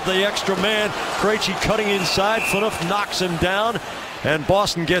will have the extra man. Krejci cutting inside. Phaneuf knocks him down, and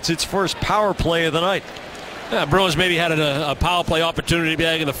Boston gets its first power play of the night. Yeah, Bruins maybe had a power play opportunity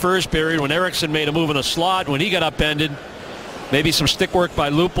back in the first period when Eriksson made a move in the slot when he got upended. Maybe some stick work by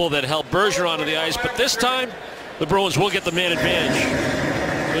Lupul that helped Bergeron to the ice, but this time the Bruins will get the man advantage.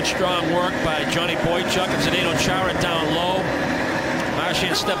 Good strong work by Johnny Boychuk and Zdeno Chara down low.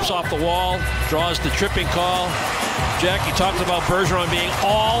 Marchand steps off the wall, draws the tripping call. Jackie talks about Bergeron being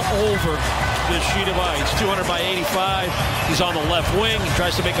all over this sheet of ice. 200 by 85. He's on the left wing. He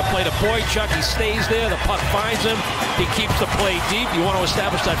tries to make a play to Boychuk. He stays there. The puck finds him. He keeps the play deep. You want to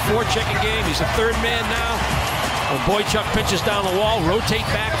establish that forechecking game. He's a third man now. When Boychuk pitches down the wall, rotate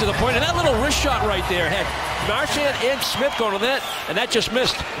back to the point, and that little wrist shot right there had Marchand and Smith going to net, and that just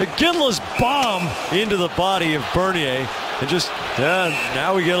missed. McGinley's bomb into the body of Bernier, and just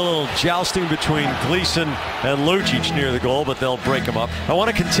now we get a little jousting between Gleason and Lucic near the goal, but they'll break him up. I want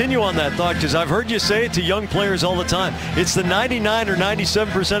to continue on that thought because I've heard you say it to young players all the time. It's the 99 or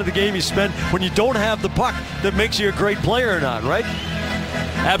 97% of the game you spend when you don't have the puck that makes you a great player or not, right?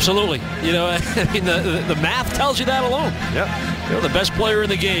 Absolutely. You know, I mean, the math tells you that alone. Yeah. You know, the best player in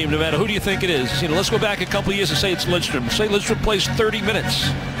the game, no matter who do you think it is. You know, let's go back a couple of years and say it's Lidstrom. Say Lidstrom plays 30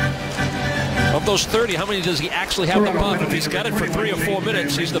 minutes. Of those 30, how many does he actually have the puck? If he's got it for 3 or 4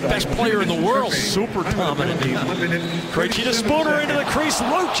 minutes, he's the best player in the world. Super dominant. Krejci to Spooner into the crease.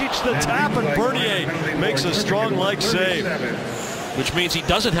 Lucic the tap, and Bernier makes a strong leg save. Which means he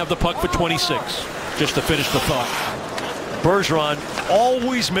doesn't have the puck for 26, just to finish the thought. Bergeron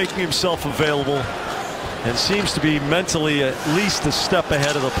always making himself available and seems to be mentally at least a step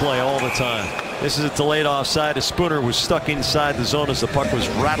ahead of the play all the time. This is a delayed offside as Spooner was stuck inside the zone as the puck was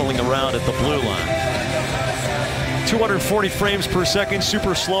rattling around at the blue line. 240 frames per second,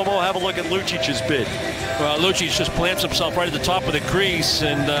 super slow-mo. Have a look at Lucic's bid. Well, Lucic just plants himself right at the top of the crease,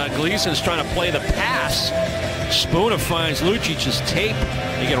 and Gleason's trying to play the pass. Spooner finds Lucic's tape.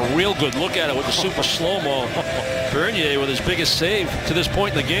 You get a real good look at it with the super slow-mo. Bernier with his biggest save to this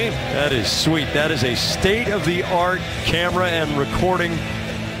point in the game. That is sweet. That is a state-of-the-art camera and recording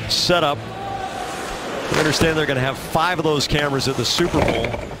setup. I understand they're going to have 5 of those cameras at the Super Bowl.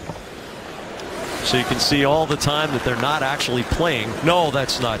 So you can see all the time that they're not actually playing. No,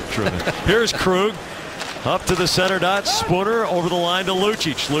 that's not true. Here's Krug. Up to the center dot. Spooner over the line to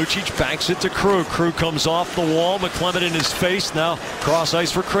Lucic. Lucic banks it to Krug. Krug comes off the wall. McClement in his face. Now cross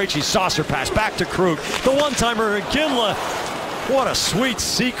ice for Krejci. Saucer pass back to Krug. The one-timer Iginla. What a sweet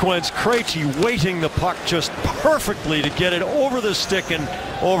sequence. Krejci waiting the puck just perfectly to get it over the stick and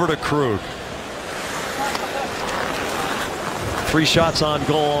over to Krug. 3 shots on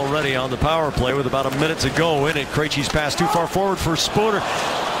goal already on the power play with about a minute to go in it. Krejci's pass too far forward for Spooner.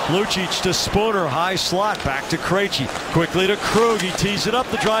 Lucic to Spooner, high slot, back to Krejci. Quickly to Krug, he tees it up,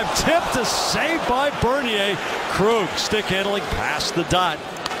 the drive tipped, a save by Bernier. Krug stick handling past the dot.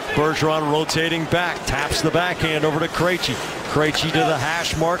 Bergeron rotating back, taps the backhand over to Krejci. Krejci to the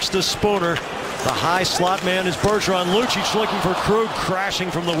hash marks to Spooner. The high slot man is Bergeron. Lucic looking for Krug, crashing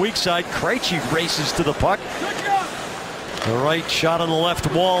from the weak side. Krejci races to the puck. The right shot on the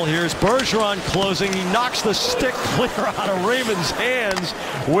left wall. Here's Bergeron closing. He knocks the stick clear out of Raymond's hands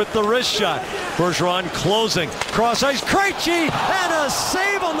with the wrist shot. Bergeron closing. Cross ice. Krejci and a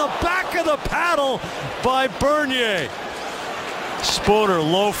save on the back of the paddle by Bernier. Spooner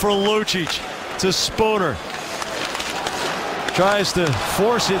low for Lucic to Spooner. Tries to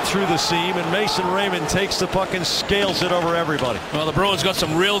force it through the seam, and Mason Raymond takes the puck and scales it over everybody. Well, the Bruins got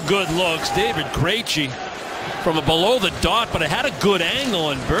some real good looks. David Krejci from below the dot, but it had a good angle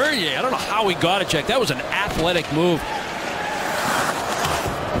on Bernier. I don't know how he got it checked. That was an athletic move.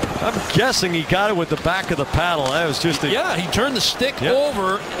 I'm guessing he got it with the back of the paddle. That was just a... Yeah, he turned the stick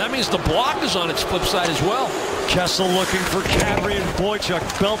over. That means the block is on its flip side as well. Kessel looking for Kadri, and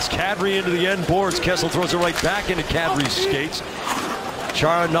Boychuk belts Kadri into the end boards. Kessel throws it right back into Kadri's skates.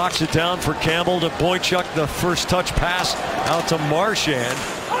 Chara knocks it down for Campbell to Boychuk. The first touch pass out to Marchand.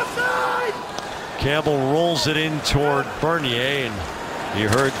 Campbell rolls it in toward Bernier, and you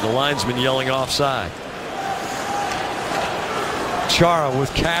heard the linesman yelling offside. Chara with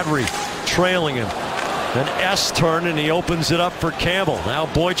Kadri trailing him. An S turn, and he opens it up for Campbell. Now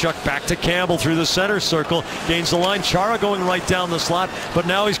Boychuk back to Campbell through the center circle. Gains the line. Chara going right down the slot, but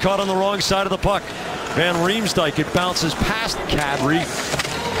now he's caught on the wrong side of the puck. Van Riemsdyk, it bounces past Kadri.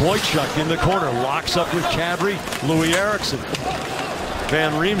 Boychuk in the corner. Locks up with Kadri. Louis Eriksson.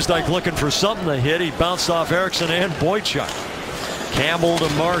 Van Riemsdyk looking for something to hit. He bounced off Eriksson and Boychuk. Campbell to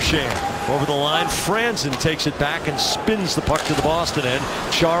Marchand. Over the line, Franzen takes it back and spins the puck to the Boston end.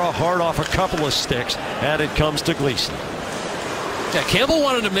 Chara hard off a couple of sticks, and it comes to Gleason. Yeah, Campbell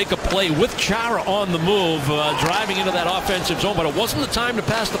wanted to make a play with Chara on the move, driving into that offensive zone, but it wasn't the time to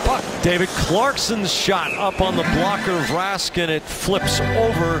pass the puck. David Clarkson's shot up on the blocker of Rask, and it flips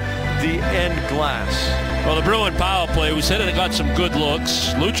over the end glass. Well, the Bruin power play, we said it got some good looks.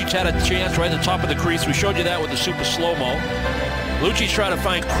 Lucic had a chance right at the top of the crease. We showed you that with the super slow-mo. Lucic trying to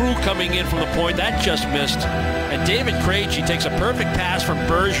find Krug coming in from the point. That just missed. And David Krejci takes a perfect pass from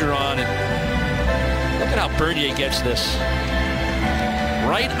Bergeron. And look at how Bernier gets this.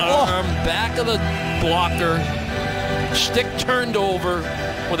 Right arm, back of the blocker, stick turned over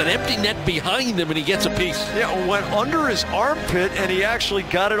with an empty net behind him, and he gets a piece. Yeah, went under his armpit, and he actually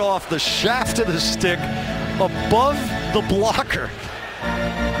got it off the shaft of the stick above the blocker.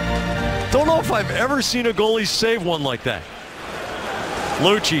 Don't know if I've ever seen a goalie save one like that.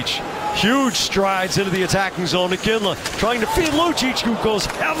 Lucic, huge strides into the attacking zone. Iginla trying to feed Lucic, who goes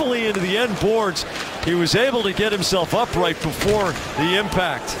heavily into the end boards. He was able to get himself upright before the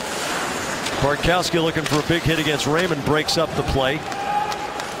impact. Bartkowski looking for a big hit against Raymond, breaks up the play.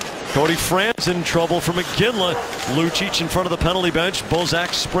 Cody Franzen in trouble from Iginla. Lucic in front of the penalty bench.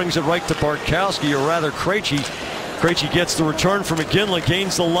 Bozak springs it right to Bartkowski, or rather Krejci. Krejci gets the return from Iginla,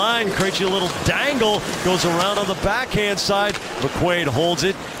 gains the line. Krejci a little dangle, goes around on the backhand side. McQuaid holds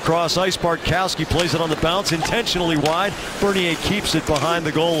it. Cross ice, Bartkowski plays it on the bounce, intentionally wide. Bernier keeps it behind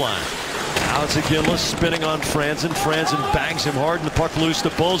the goal line. Now it's Iginla spinning on Franzen. Franzen bangs him hard, and the puck loose to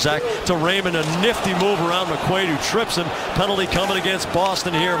Bozak. To Raymond, a nifty move around McQuaid, who trips him. Penalty coming against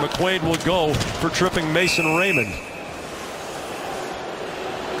Boston here. McQuaid will go for tripping Mason Raymond.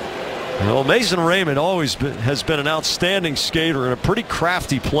 Well, Mason Raymond has been an outstanding skater and a pretty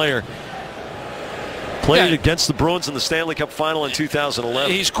crafty player. Played against the Bruins in the Stanley Cup final in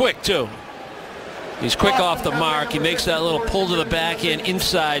 2011. He's quick, too. He's quick off the mark. He makes that little pull to the backhand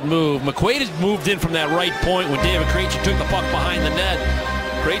inside move. McQuaid has moved in from that right point when David Krejci took the puck behind the net.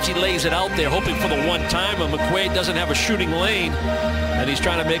 Krejci lays it out there hoping for the one-timer. McQuaid doesn't have a shooting lane, and he's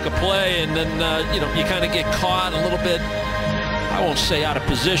trying to make a play, and then you kind of get caught a little bit. I won't say out of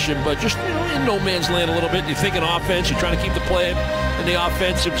position, but just in no man's land a little bit. You're thinking offense. You're trying to keep the play in the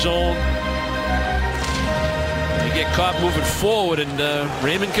offensive zone. You get caught moving forward, and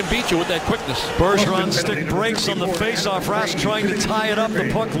Raymond can beat you with that quickness. Bergeron's stick breaks on the faceoff. Rask trying to tie it up. The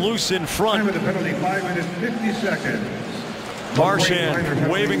puck loose in front. Time of the penalty, 5 minutes, 50 seconds.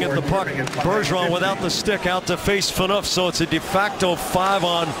 Marchand waving at the puck. Bergeron without the stick out to face Phaneuf, so it's a de facto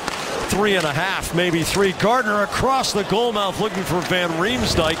 5-on-3.5, maybe 3. Gardner across the goal mouth looking for Van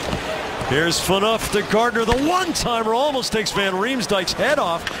Riemsdyk. Here's Phaneuf to Gardner. The one-timer almost takes Van Riemsdyk's head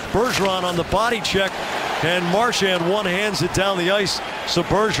off. Bergeron on the body check, and Marchand one-hands it down the ice so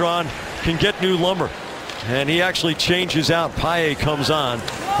Bergeron can get new lumber. And he actually changes out. Paille comes on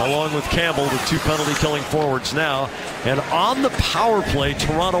along with Campbell, the 2 penalty-killing forwards now. And on the power play,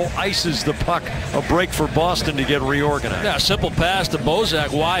 Toronto ices the puck. A break for Boston to get reorganized. Yeah, simple pass to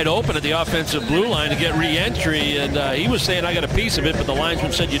Bozak, wide open at the offensive blue line to get re-entry. And he was saying, I got a piece of it, but the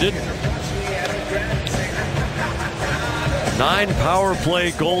linesman said you didn't. 9 power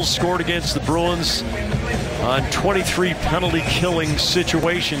play goals scored against the Bruins on 23 penalty killing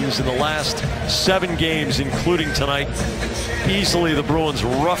situations in the last 7 games, including tonight. Easily the Bruins'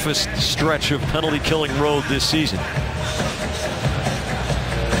 roughest stretch of penalty killing road this season.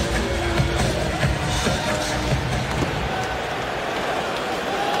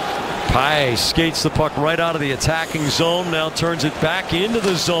 Paille skates the puck right out of the attacking zone, now turns it back into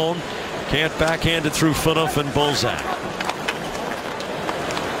the zone. Can't backhand it through Phaneuf and Bozak.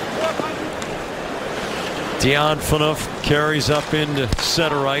 Jan Phaneuf carries up into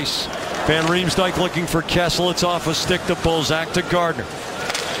center ice. Van Riemsdyk looking for Kessel. It's off a stick to Bozak to Gardner.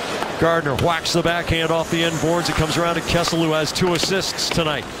 Gardner whacks the backhand off the end boards. It comes around to Kessel, who has 2 assists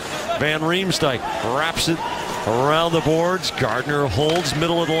tonight. Van Riemsdyk wraps it around the boards. Gardner holds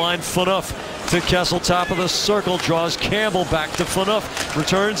middle of the line. Phaneuf to Kessel, top of the circle, draws Campbell back to Phaneuf,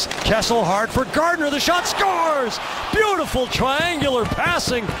 returns Kessel hard for Gardner. The shot, scores! Beautiful triangular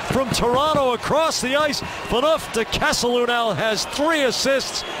passing from Toronto across the ice. Phaneuf to Kessel, who now has 3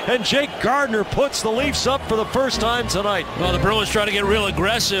 assists, and Jake Gardner puts the Leafs up for the first time tonight. Well, the Bruins trying to get real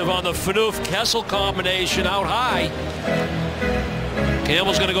aggressive on the Phaneuf-Kessel combination out high.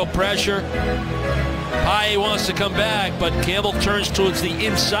 Campbell's going to go pressure. Paille wants to come back, but Campbell turns towards the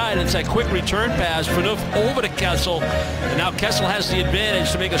inside. It's that quick return pass. Phaneuf over to Kessel, and now Kessel has the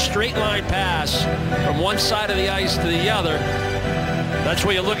advantage to make a straight line pass from one side of the ice to the other. That's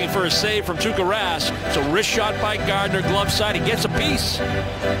where you're looking for a save from Tuukka Rask. It's a wrist shot by Gardner, glove side. He gets a piece.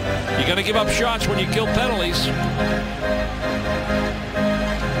 You're going to give up shots when you kill penalties.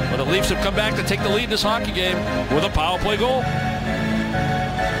 But the Leafs have come back to take the lead in this hockey game with a power play goal.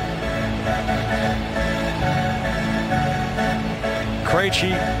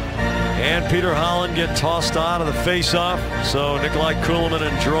 Krejci and Peter Holland get tossed out of the face-off, so Nikolai Kulemin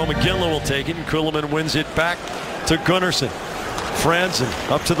and Jerome McGinley will take it, and Kulemin wins it back to Gunnarsson. Franzen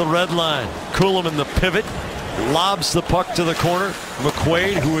up to the red line. Kulemin, the pivot, lobs the puck to the corner.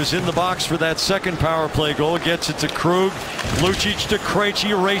 McQuaid, who is in the box for that second power play goal, gets it to Krug. Lucic to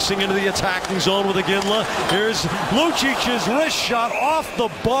Krejci, racing into the attacking zone with Iginla. Here's Lucic's wrist shot off the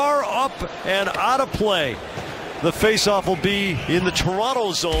bar, up and out of play. The faceoff will be in the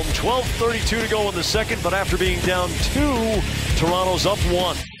Toronto zone. 12:32 to go in the second, but after being down 2, Toronto's up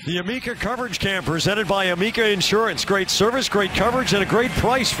 1. The Amica Coverage Cam presented by Amica Insurance. Great service, great coverage, and a great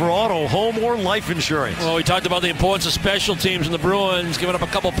price for auto, home, or life insurance. Well, we talked about the importance of special teams in the Bruins, giving up a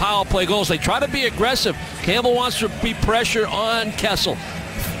couple power play goals. They try to be aggressive. Campbell wants to be pressure on Kessel.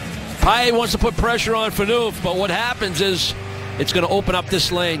 Paille wants to put pressure on Phaneuf, but what happens is it's going to open up this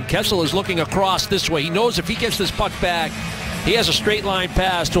lane. Kessel is looking across this way. He knows if he gets this puck back, he has a straight line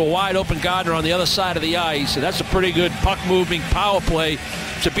pass to a wide open Gardner on the other side of the ice. And that's a pretty good puck moving power play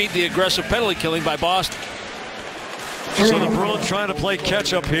to beat the aggressive penalty killing by Boston. So the Bruins trying to play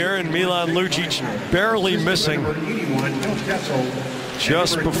catch up here, and Milan Lucic barely missing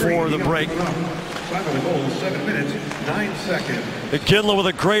just before the break. 7 minutes, 9 seconds. Iginla with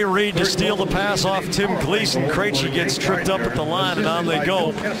a great read to steal the pass off Tim Gleason. Krejci gets tripped up at the line, and on they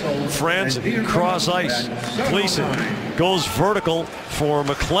go. Franzen, cross ice. Gleason goes vertical for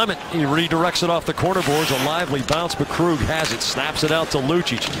McClement. He redirects it off the corner boards. A lively bounce, but Krug has it. Snaps it out to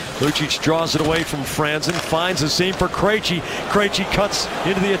Lucic. Lucic draws it away from Franzen. Finds a seam for Krejci. Krejci cuts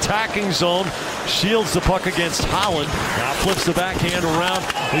into the attacking zone. Shields the puck against Holland. Now flips the backhand around.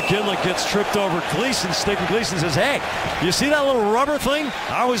 Iginla gets tripped over Gleason's stick, and Gleason says, "Hey, you see that little rubber thing?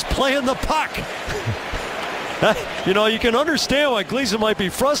 I was playing the puck." You know, you can understand why Gleason might be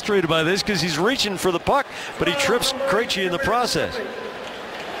frustrated by this, because he's reaching for the puck, but he trips Krejci in the process.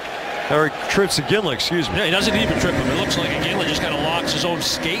 Or trips Ginla, excuse me. Yeah, he doesn't even trip him. It looks like Ginla just kind of locks his own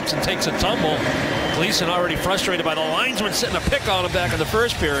skates and takes a tumble. Gleason already frustrated by the linesman setting a pick on him back in the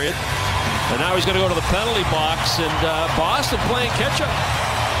first period. And now he's going to go to the penalty box, and Boston playing catch-up.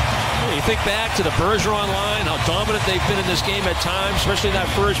 You think back to the Bergeron line, how dominant they've been in this game at times, especially in that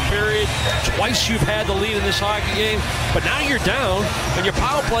first period. Twice you've had the lead in this hockey game, but now you're down, and your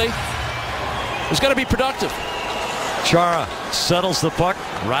power play is going to be productive. Chara settles the puck.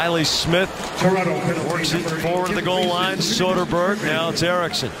 Riley Smith works it forward to the goal line. Soderberg. Now it's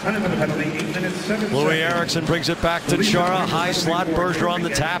Eriksson. Louis Eriksson brings it back to Chara. High slot. Bergeron the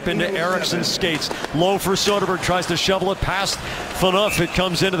tap into Eriksson's skates. Low for Soderberg. Tries to shovel it past Phaneuf. It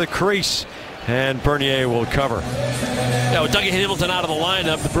comes into the crease. And Bernier will cover. Yeah, with Dougie Hamilton out of the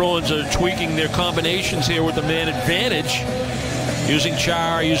lineup, the Bruins are tweaking their combinations here with the man advantage. Using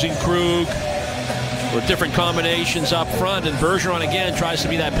Chara, using Krug, with different combinations up front, and Bergeron again tries to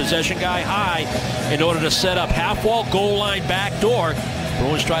be that possession guy high in order to set up half wall, goal line, back door.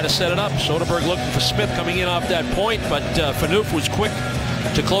 Bruins try to set it up. Soderberg looking for Smith coming in off that point, but Phaneuf was quick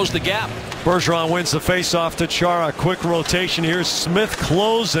to close the gap. Bergeron wins the faceoff to Chara. Quick rotation here. Smith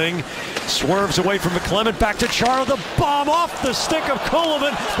closing. Swerves away from McClement. Back to Chara. The bomb off the stick of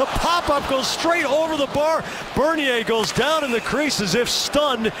Kulemin. The pop-up goes straight over the bar. Bernier goes down in the crease as if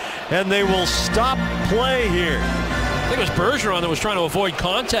stunned, and they will stop play here. I think it was Bergeron that was trying to avoid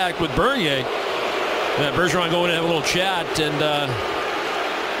contact with Bernier. Yeah, Bergeron going to have a little chat, and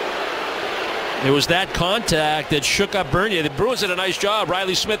it was that contact that shook up Bernier. The Bruins did a nice job.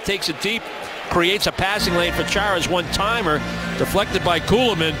 Riley Smith takes it deep, creates a passing lane for Chara's one-timer, deflected by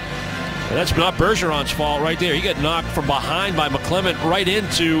Kulemin. And that's not Bergeron's fault right there. He got knocked from behind by McClement right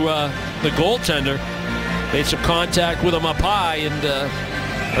into the goaltender. Made some contact with him up high, and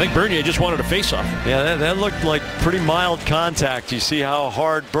I think Bernier just wanted a face-off. Yeah, that looked like pretty mild contact. You see how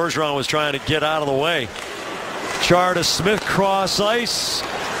hard Bergeron was trying to get out of the way. Chara to Smith, cross ice.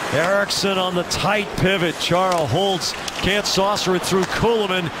 Eriksson on the tight pivot. Chara holds, can't saucer it through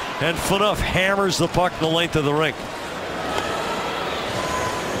Kulemin, and Phaneuf hammers the puck the length of the rink.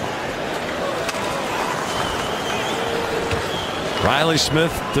 Riley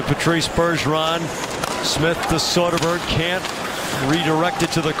Smith to Patrice Bergeron. Smith to Soderberg, can't redirect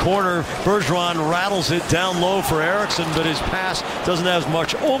it to the corner. Bergeron rattles it down low for Eriksson, but his pass doesn't have as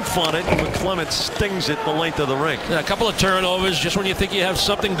much oomph on it. McClement stings it the length of the rink. Yeah, a couple of turnovers just when you think you have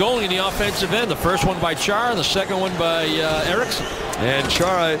something going in the offensive end. The first one by Chara, the second one by Eriksson. And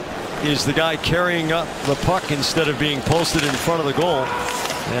Chara is the guy carrying up the puck instead of being posted in front of the goal.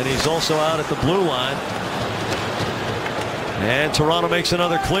 And he's also out at the blue line. And Toronto makes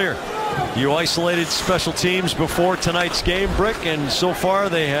another clear. You isolated special teams before tonight's game, Brick, and so far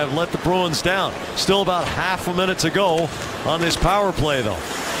they have let the Bruins down. Still about half a minute to go on this power play, though.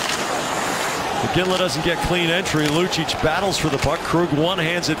 Ginla doesn't get clean entry. Lucic battles for the puck. Krug one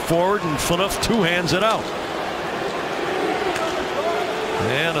hands it forward, and Phaneuf two hands it out.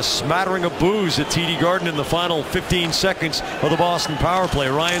 And a smattering of boos at TD Garden in the final 15 seconds of the Boston power play.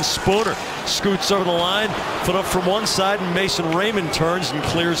 Ryan Spooner scoots over the line. Phaneuf from one side, and Mason Raymond turns and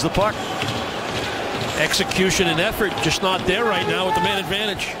clears the puck. Execution and effort just not there right now with the man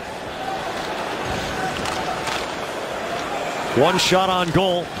advantage. One shot on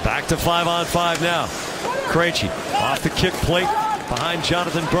goal. Back to 5-on-5 now. Krejci off the kick plate behind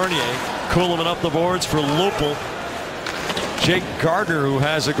Jonathan Bernier. Kulemin up the boards for Lupul. Jake Gardner, who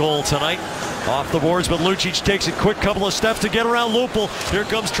has a goal tonight, off the boards, but Lucic takes a quick couple of steps to get around Lupul. Here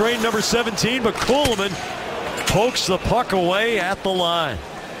comes train number 17, but Kulemin pokes the puck away at the line.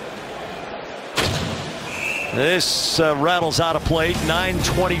 This rattles out of play.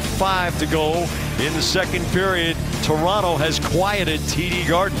 9:25 to go in the second period. Toronto has quieted TD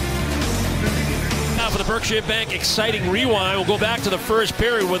Garden. Now for the Berkshire Bank exciting rewind. We'll go back to the first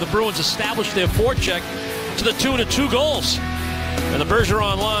period where the Bruins established their forecheck to the tune of 2 goals. And the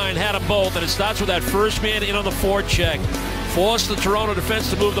Bergeron line had them both, and it starts with that first man in on the forecheck. Forced the Toronto defense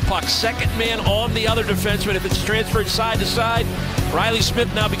to move the puck. Second man on the other defenseman. If it's transferred side to side, Riley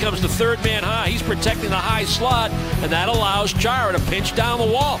Smith now becomes the third man high. He's protecting the high slot, and that allows Chara to pinch down the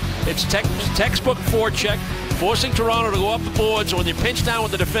wall. It's textbook forecheck, forcing Toronto to go up the boards. So when you pinch down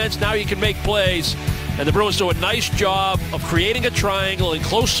with the defense, now you can make plays. And the Bruins do a nice job of creating a triangle in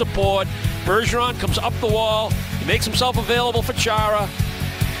close support. Bergeron comes up the wall. He makes himself available for Chara.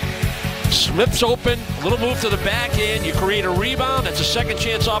 Smith's open. A little move to the backhand. You create a rebound. That's a second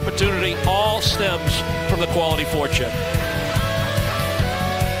chance opportunity. All stems from the quality forecheck.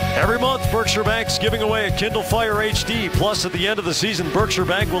 Every month, Berkshire Bank's giving away a Kindle Fire HD. Plus, at the end of the season, Berkshire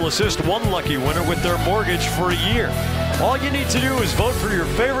Bank will assist one lucky winner with their mortgage for a year. All you need to do is vote for your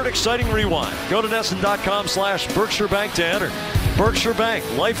favorite exciting rewind. Go to NESN.com/Berkshire Bank to enter. Berkshire Bank,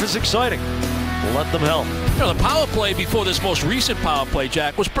 life is exciting. Let them help. You know, the power play before this most recent power play,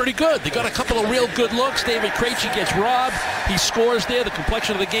 Jack, was pretty good. They got a couple of real good looks. David Krejci gets robbed. He scores there. The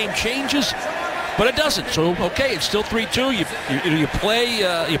complexion of the game changes. But it doesn't. So, okay, it's still 3-2. You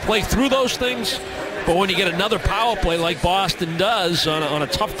play through those things. But when you get another power play like Boston does on a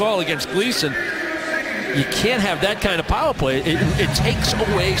tough call against Gleason, you can't have that kind of power play. It takes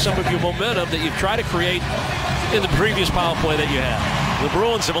away some of your momentum that you try to create in the previous power play that you had. The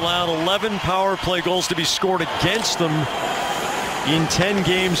Bruins have allowed 11 power play goals to be scored against them in 10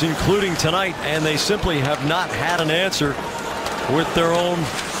 games, including tonight, and they simply have not had an answer with their own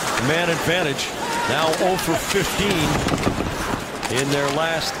man advantage. Now 0 for 15 in their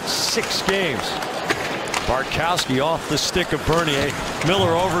last 6 games. Bartkowski off the stick of Bernier.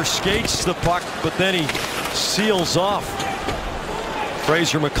 Miller overskates the puck, but then he seals off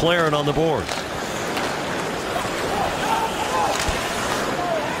Fraser McLaren on the board.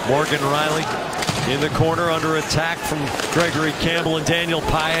 Morgan Rielly in the corner under attack from Gregory Campbell and Daniel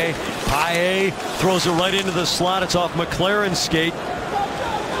Paille. Paille throws it right into the slot. It's off McLaren's skate.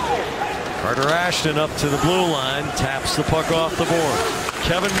 Carter Ashton up to the blue line, taps the puck off the board.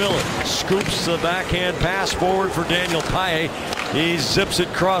 Kevin Miller scoops the backhand pass forward for Daniel Paille. He zips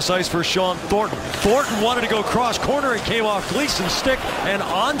it cross ice for Sean Thornton. Thornton wanted to go cross corner and came off Gleason's stick and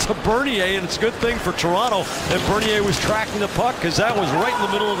onto Bernier, and it's a good thing for Toronto that Bernier was tracking the puck because that was right in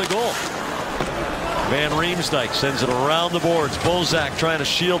the middle of the goal. Van Riemsdyk sends it around the boards. Bozak trying to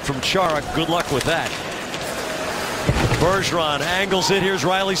shield from Chara. Good luck with that. Bergeron angles it. Here's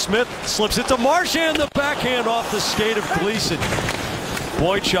Riley Smith. Slips it to Marchand. The backhand off the skate of Gleason.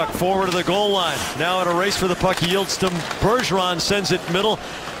 Boychuk forward of the goal line. Now in a race for the puck. He yields to Bergeron. Sends it middle.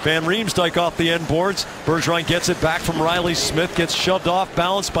 Van Riemsdyk off the end boards. Bergeron gets it back from Riley Smith. Gets shoved off.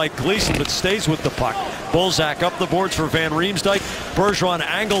 Balanced by Gleason, but stays with the puck. Bozak up the boards for Van Riemsdyk. Bergeron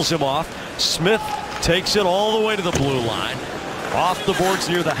angles him off. Smith takes it all the way to the blue line. Off the boards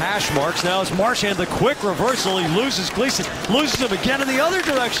near the hash marks. Now it's Marchand, the quick reversal. He loses Gleason. Loses him again in the other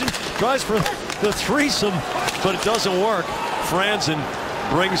direction. Tries for the threesome, but it doesn't work. Franzen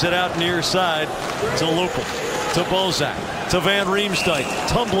brings it out near side to Lupul. To Bozak. To Van Riemsdyk.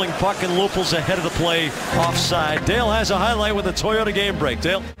 Tumbling puck, and Lupul's ahead of the play offside. Dale has a highlight with a Toyota game break.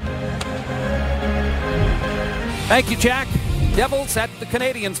 Dale. Thank you, Jack. Devils at the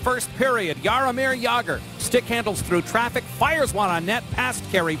Canadiens' first period. Jaromir Jagr stick handles through traffic, fires one on net past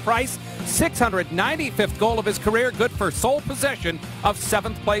Carey Price. 695th goal of his career, good for sole possession of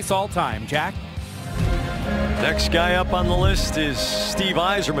 7th place all time. Jack? Next guy up on the list is Steve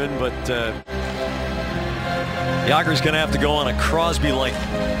Yzerman, but Jagr's going to have to go on a Crosby-like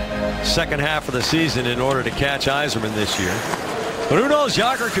second half of the season in order to catch Yzerman this year. But who knows?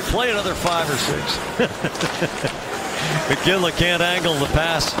 Jagr could play another 5 or 6. McGinley can't angle the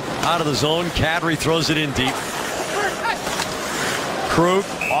pass out of the zone. Kadri throws it in deep. Krug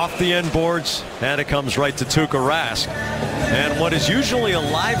off the end boards, and it comes right to Tuukka Rask. And what is usually a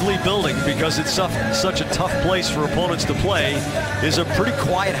lively building, because it's such a tough place for opponents to play, is a pretty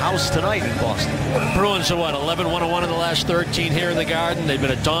quiet house tonight in Boston. Bruins are what, 11-1-1 in the last 13 here in the Garden. They've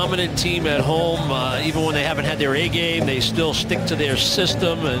been a dominant team at home. Even when they haven't had their A game, they still stick to their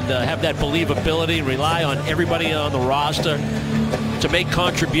system and have that believability and rely on everybody on the roster to make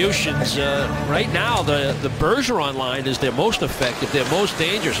contributions. Right now, the Bergeron line is their most effective, their most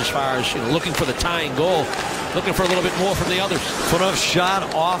dangerous as far as looking for the tying goal, looking for a little bit more from the others. Foot shot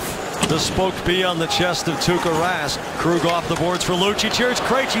off the spoked B on the chest of Tuukka Rask. Krug off the boards for Lucic. Here's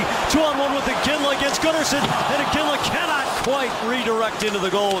Krejci, 2-on-1 with Iginla against Gunnarsson, and Iginla cannot quite redirect into the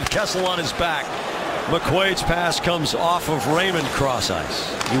goal with Kessel on his back. McQuaid's pass comes off of Raymond cross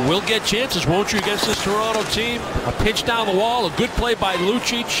ice. You will get chances, won't you, against this Toronto team? A pitch down the wall, a good play by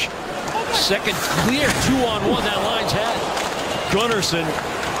Lucic. Second clear 2-on-1 that line's had. Gunnarsson,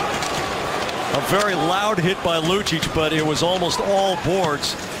 a very loud hit by Lucic, but it was almost all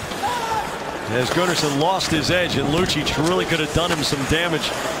boards. As Gunnarsson lost his edge, and Lucic really could have done him some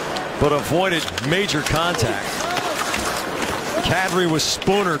damage, but avoided major contact. Kadri with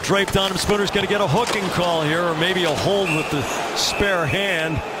Spooner draped on him. Spooner's going to get a hooking call here, or maybe a hold with the spare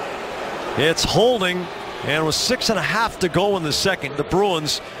hand. It's holding, and with 6.5 to go in the second, the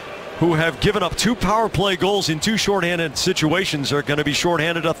Bruins who have given up 2 power play goals in 2 shorthanded situations, are going to be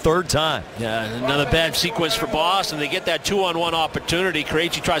shorthanded a 3rd time. Yeah, another bad sequence for Boston. They get that 2-on-1 opportunity.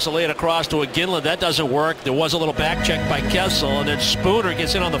 Krejci tries to lay it across to Ginla. That doesn't work. There was a little back check by Kessel, and then Spooner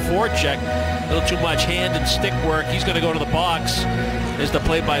gets in on the forecheck. A little too much hand and stick work. He's going to go to the box. There's the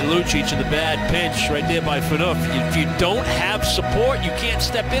play by Lucic and the bad pinch right there by Phaneuf. If you don't have support, you can't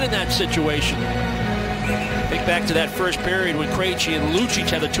step in that situation. Think back to that first period when Krejci and Lucic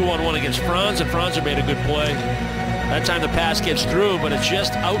had the 2-on-1 against Franz, and Franz made a good play. That time the pass gets through, but it's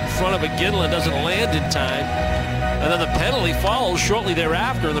just out in front of Ginla and doesn't land in time. And then the penalty follows shortly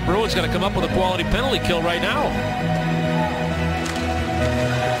thereafter, and the Bruins going to come up with a quality penalty kill right now.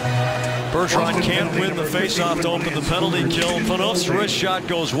 Bergeron can't win the faceoff to open the penalty kill. Phaneuf's wrist shot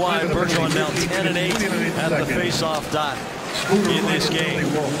goes wide. Bergeron now 10-8 at the faceoff dot in this game.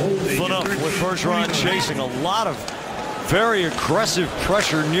 Phaneuf with Bergeron chasing a lot of very aggressive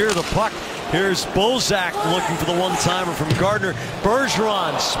pressure near the puck. Here's Bozak looking for the one-timer from Gardner.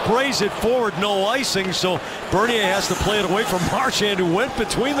 Bergeron sprays it forward, no icing, so Bernier has to play it away from Marchand, who went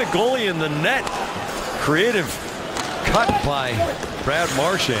between the goalie and the net. Creative cut by Brad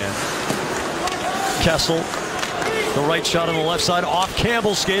Marchand. Kessel, the right shot on the left side, off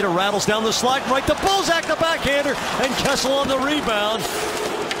Campbell's skater, rattles down the slide, right to Bozak, the backhander, and Kessel on the rebound.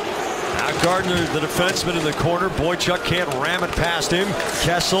 Now Gardner, the defenseman in the corner. Boychuk can't ram it past him.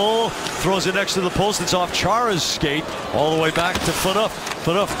 Kessel throws it next to the post. It's off Chara's skate, all the way back to Phaneuf.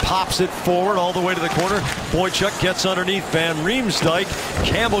 Phaneuf pops it forward all the way to the corner. Boychuk gets underneath Van Riemsdyk.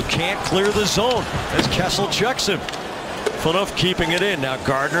 Campbell can't clear the zone as Kessel checks him. Phaneuf keeping it in. Now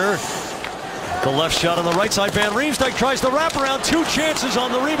Gardner, the left shot on the right side. Van Riemsdyk tries to wrap around. 2 chances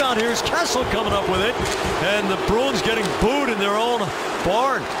on the rebound. Here's Kessel coming up with it. And the Bruins getting booed in their own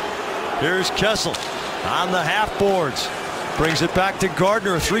barn. Here's Kessel on the half boards. Brings it back to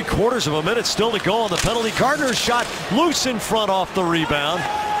Gardner. 3/4 of a minute still to go on the penalty. Gardner's shot loose in front off the rebound.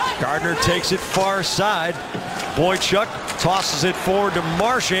 Gardner takes it far side. Boychuk tosses it forward to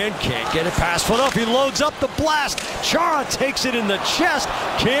Marchand. Can't get it past Phaneuf. He loads up the blast. Chara takes it in the chest.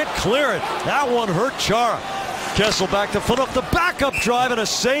 Can't clear it. That one hurt Chara. Kessel back to Phaneuf. The backup drive and a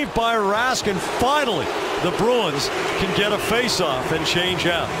save by Rask. And finally, the Bruins can get a face-off and change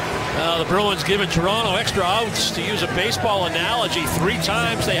out. The Bruins giving Toronto extra outs. To use a baseball analogy, 3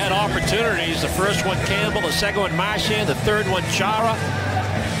 times they had opportunities. The first one Campbell, the second one Marchand, the third one Chara.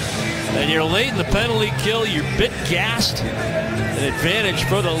 And you're late in the penalty kill. You're a bit gassed. An advantage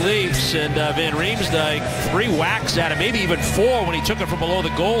for the Leafs. And Van Riemsdyk, 3 whacks at him, maybe even 4 when he took it from below the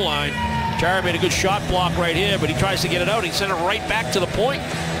goal line. Chara made a good shot block right here, but he tries to get it out. He sent it right back to the point.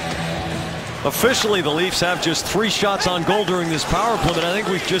 Officially, the Leafs have just 3 shots on goal during this power play, but I think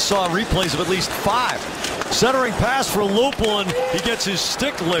we just saw replays of at least 5. Centering pass for Lupulin. He gets his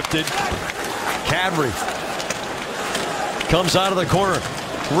stick lifted. Kadri comes out of the corner.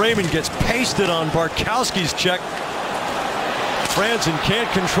 Raymond gets pasted on Bartkowski's check. Franzen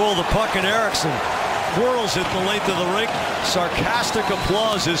can't control the puck, and Eriksson whirls it the length of the rink. Sarcastic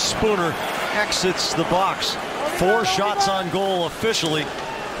applause as Spooner exits the box. 4 shots on goal officially,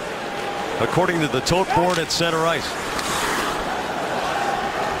 according to the tote board at center ice.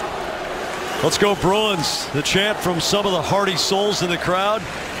 Let's go Bruins. The chant from some of the hardy souls in the crowd.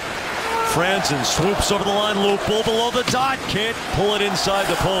 Franzen swoops over the line. Lupul below the dot. Can't pull it inside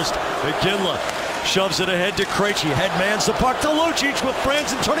the post. Ginla shoves it ahead to Krejci. Headmans the puck to Lucic with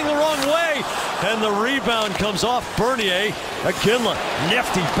Franzen turning the wrong way. And the rebound comes off Bernier. Ginla,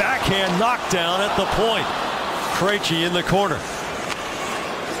 nifty backhand knockdown at the point. Krejci in the corner.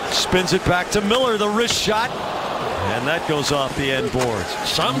 Spins it back to Miller, the wrist shot, and that goes off the end boards.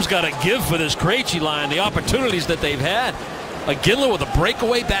 Some's got to give for this Krejci line, the opportunities that they've had. Ginla with a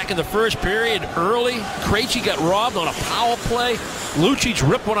breakaway back in the first period early. Krejci got robbed on a power play. Lucic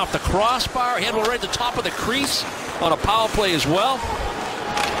ripped one off the crossbar. He had one right at the top of the crease on a power play as well.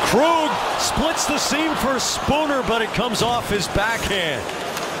 Krug splits the seam for Spooner, but it comes off his backhand.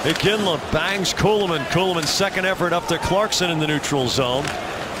 Ginla bangs Kuhlman. Kuhlman's second effort up to Clarkson in the neutral zone.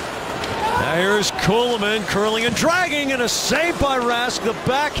 Now here's Kuhlman curling and dragging, and a save by Rask. The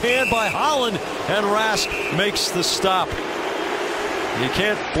backhand by Holland, and Rask makes the stop. You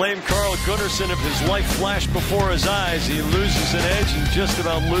can't blame Carl Gunnarsson if his life flashed before his eyes. He loses an edge and just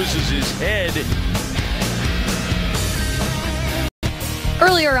about loses his head.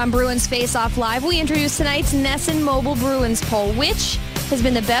 Earlier on Bruins Face Off Live, we introduced tonight's Nesson Mobile Bruins poll. Which has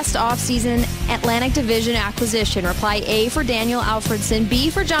been the best off-season Atlantic Division acquisition? Reply A for Daniel Alfredson, B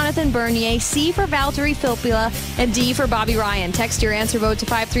for Jonathan Bernier, C for Valtteri Filppula, and D for Bobby Ryan. Text your answer vote to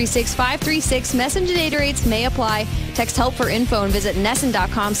 536-536. Messenger data rates may apply. Text help for info and visit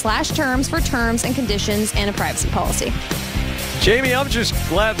NESN.com/terms for terms and conditions and a privacy policy. Jamie, I'm just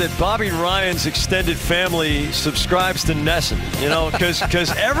glad that Bobby Ryan's extended family subscribes to NESN, you know,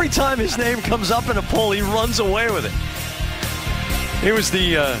 because every time his name comes up in a poll, he runs away with it. He was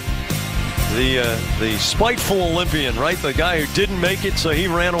the spiteful Olympian, right? The guy who didn't make it, so he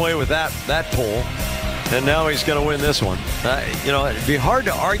ran away with that poll, and now he's going to win this one. You know, it'd be hard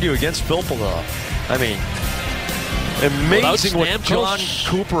to argue against Filppula. I mean, amazing what John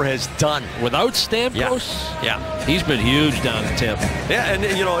Cooper has done. Without Stamkos? Yeah. He's been huge down in Tampa. Yeah, and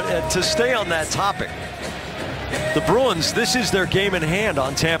you know, to stay on that topic, the Bruins, this is their game in hand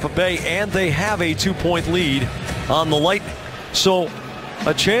on Tampa Bay, and they have a 2-point lead on the Lightning. So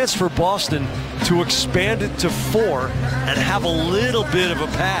a chance for Boston to expand it to 4 and have a little bit of a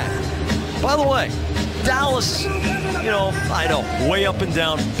pad. By the way, Dallas, you know, I know, way up and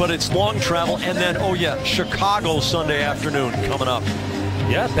down, but it's long travel. And then, oh yeah, Chicago Sunday afternoon coming up.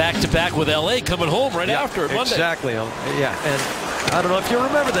 Yeah, back-to-back with L.A. coming home right after Monday. Exactly. Yeah, and I don't know if you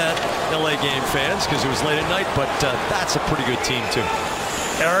remember that, L.A. game fans, because it was late at night, but that's a pretty good team, too.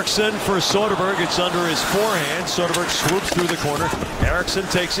 Eriksson for Soderberg. It's under his forehand. Soderberg swoops through the corner. Eriksson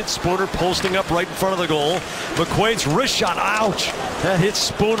takes it. Spooner posting up right in front of the goal. McQuaid's wrist shot. Ouch! That hits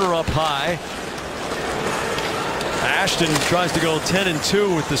Spooner up high. Ashton tries to go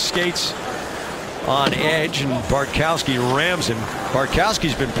 10-2 with the skates on edge, and Bartkowski rams him.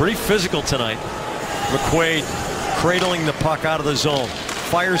 Bartkowski's been pretty physical tonight. McQuaid cradling the puck out of the zone.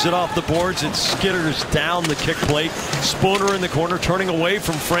 Fires it off the boards. It skitters down the kick plate. Spooner in the corner, turning away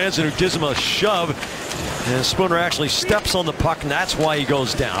from Franzen, who gives him a shove. And Spooner actually steps on the puck, and that's why he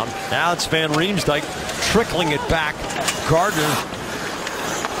goes down. Now it's Van Riemsdyk trickling it back. Gardner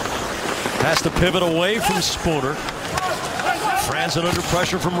has to pivot away from Spooner. Franzen under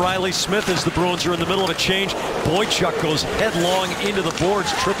pressure from Riley Smith as the Bruins are in the middle of a change. Boychuk goes headlong into the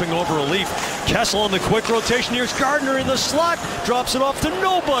boards, tripping over a leaf. Kessel on the quick rotation. Here's Gardner in the slot. Drops it off to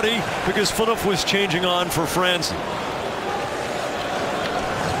nobody because Phaneuf was changing on for Franzen.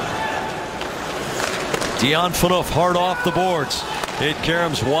 Dion Phaneuf hard off the boards. It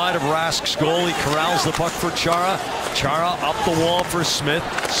caroms wide of Rask's goal. He corrals the puck for Chara. Chara up the wall for Smith.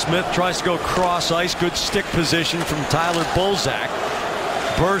 Smith tries to go cross ice. Good stick position from Tyler Bozak.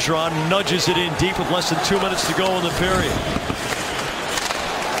 Bergeron nudges it in deep with less than 2 minutes to go in the period.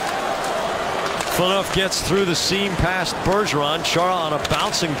 Phaneuf gets through the seam past Bergeron. Chara on a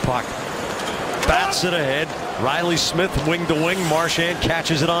bouncing puck. Bats it ahead. Riley Smith wing to wing. Marchand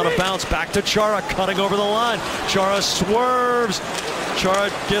catches it on a bounce. Back to Chara, cutting over the line. Chara swerves. Chara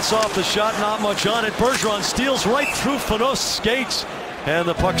gets off the shot, not much on it. Bergeron steals right through Phaneuf's skates, and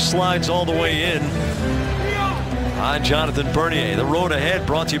the puck slides all the way in on Jonathan Bernier. The road ahead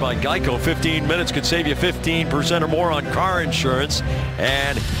brought to you by Geico. 15 minutes could save you 15% or more on car insurance.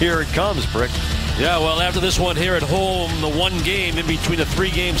 And here it comes, Brick. Yeah, well, after this one here at home, the one game in between the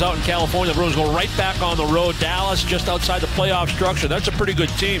 3 games out in California, the Bruins go right back on the road. Dallas just outside the playoff structure. That's a pretty good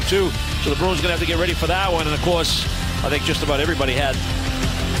team, too. So the Bruins are going to have to get ready for that one. And, of course, I think just about everybody had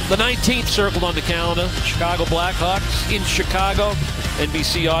the 19th circled on the calendar. Chicago Blackhawks in Chicago,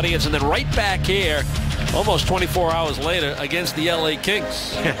 NBC audience. And then right back here, almost 24 hours later, against the LA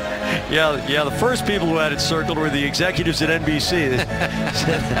Kings. Yeah, the first people who had it circled were the executives at NBC. They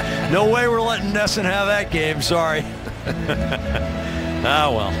said, no way we're letting NESN have that game, sorry. Ah,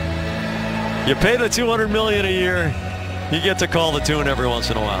 well. You pay the $200 million a year, you get to call the tune every once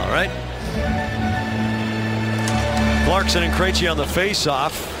in a while, right? Clarkson and Krejci on the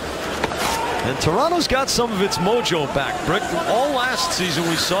face-off. And Toronto's got some of its mojo back, Brick. All last season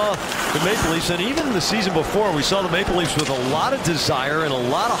we saw the Maple Leafs, and even the season before, we saw the Maple Leafs with a lot of desire and a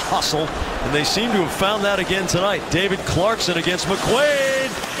lot of hustle, and they seem to have found that again tonight. David Clarkson against McQuaid.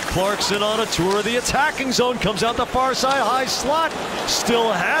 Clarkson on a tour of the attacking zone, comes out the far side, high slot,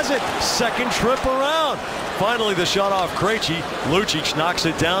 still has it. Second trip around. Finally the shot off Krejci. Lucic knocks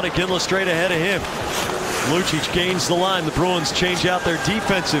it down. Iginla straight ahead of him. Lucic gains the line. The Bruins change out their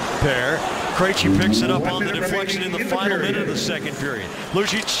defensive pair. Krejci picks it up on the deflection in the final minute of the second period.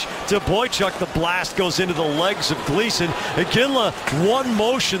 Lucic to Boychuk. The blast goes into the legs of Gleason. Iginla, one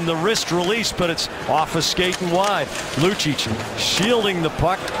motion, the wrist release, but it's off a skate and wide. Lucic shielding the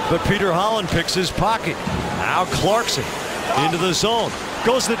puck, but Peter Holland picks his pocket. Now Clarkson into the zone.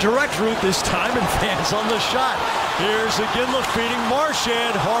 goes the direct route this time and fans on the shot. Here's Iginla feeding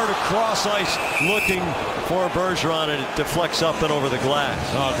Marchand hard across ice, looking for Bergeron, and it deflects up and over the glass.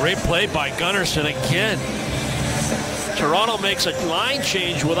 Oh, great play by Gunnarsson again. Toronto makes a line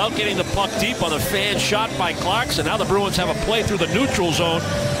change without getting the puck deep on a fan shot by Clarkson. Now the Bruins have a play through the neutral zone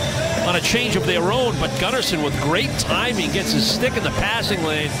on a change of their own, but Gunnarsson with great timing gets his stick in the passing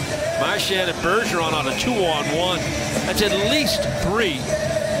lane. Marchand and Bergeron on a 2-on-1. That's at least 3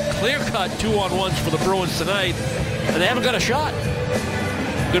 clear-cut 2-on-1s for the Bruins tonight, and they haven't got a shot.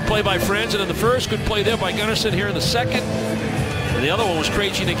 Good play by Franzen in the first, good play there by Gunnarsson here in the second. And the other one was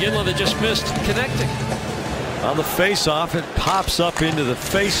Krejci and Iginla that just missed connecting. On the face-off, it pops up into the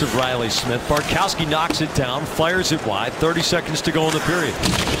face of Riley Smith. Bartkowski knocks it down, fires it wide. 30 seconds to go in the period.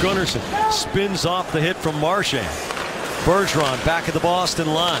 Gunnarsson spins off the hit from Marchand. Bergeron back at the Boston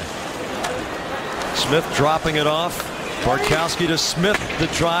line. Smith dropping it off. Bartkowski to Smith. The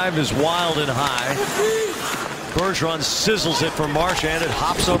drive is wild and high. Bergeron sizzles it from Marchand. It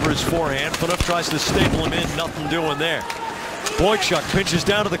hops over his forehand. Phaneuf tries to staple him in. Nothing doing there. Boychuk pinches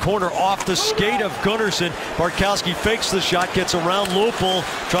down to the corner off the skate of Gunnarsson. Bartkowski fakes the shot, gets around Lupul,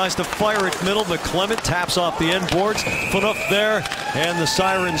 tries to fire it middle. McClement taps off the end boards. Phaneuf there, and the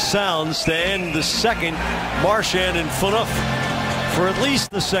siren sounds to end the second. Marchand and Phaneuf, for at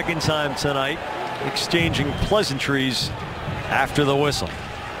least the second time tonight, exchanging pleasantries after the whistle.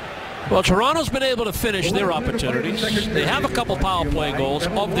 Well, Toronto's been able to finish their opportunities. They have a couple power play goals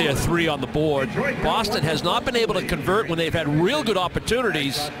of their 3 on the board. Boston has not been able to convert when they've had real good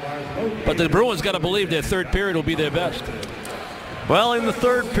opportunities, but the Bruins got to believe their third period will be their best. Well, in the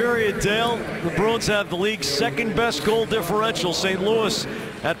third period, Dale, the Bruins have the league's second best goal differential. St. Louis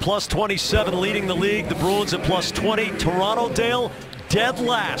at plus 27 leading the league. The Bruins at plus 20. Toronto, Dale, dead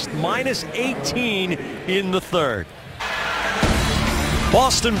last, minus 18 in the third.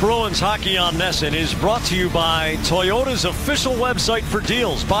 Boston Bruins Hockey on NESN is brought to you by Toyota's official website for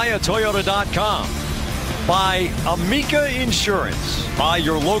deals, buyatoyota.com. By Amica Insurance. By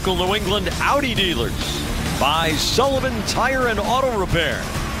your local New England Audi dealers. By Sullivan Tire and Auto Repair.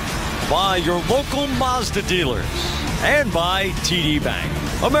 By your local Mazda dealers. And by TD Bank,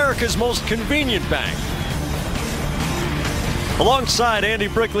 America's most convenient bank. Alongside Andy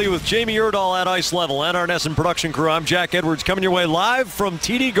Brickley with Jamie Erdahl at ice level and our NESN production crew, I'm Jack Edwards coming your way live from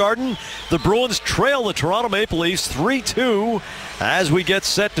TD Garden. The Bruins trail the Toronto Maple Leafs 3-2 as we get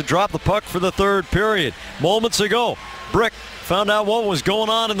set to drop the puck for the third period. Moments ago, Brick found out what was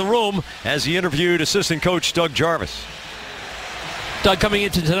going on in the room as he interviewed assistant coach Doug Jarvis. Doug, coming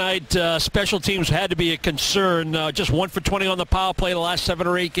into tonight, special teams had to be a concern. Just 1 for 20 on the power play the last 7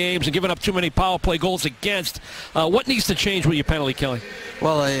 or 8 games and giving up too many power play goals against. What needs to change with your penalty killing?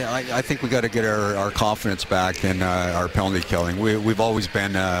 Well, I think we got to get our confidence back in our penalty killing. We've always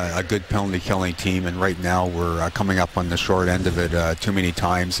been a good penalty killing team, and right now we're coming up on the short end of it too many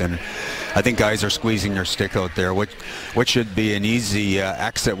times. And I think guys are squeezing their stick out there. What should be an easy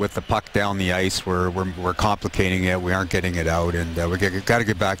exit with the puck down the ice, we're complicating it. We aren't getting it out, and we got to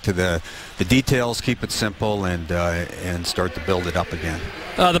get back to the details, keep it simple, and start to build it up again.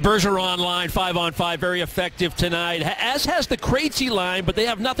 The Bergeron line, 5-on-5, very effective tonight, as has the Krejci line, but they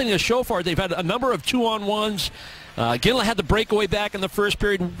have nothing to show for it. They've had a number of 2-on-1s. Ginla had the breakaway back in the first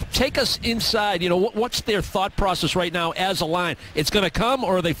period. Take us inside. You know, what's their thought process right now as a line? It's going to come,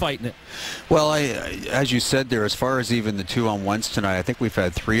 or are they fighting it? Well, as you said there, as far as even the 2-on-1s tonight, I think we've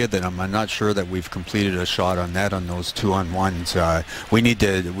had 3 of them. I'm not sure that we've completed a shot on net on those 2-on-1s. We need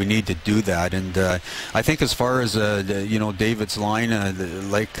to do that. And I think as far as David's line,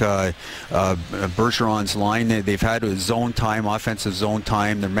 like Bergeron's line, they've had a zone time, offensive zone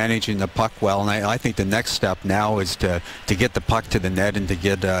time. They're managing the puck well, and I think the next step now is to get the puck to the net and to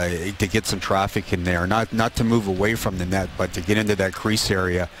get some traffic in there. Not to move away from the net, but to get into that crease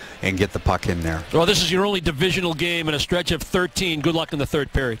area and get the puck in there. Well, this is your only divisional game in a stretch of 13. Good luck in the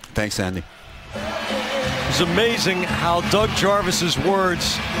third period. Thanks, Andy. It's amazing how Doug Jarvis's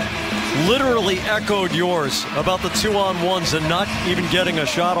words literally echoed yours about the 2-on-1s and not even getting a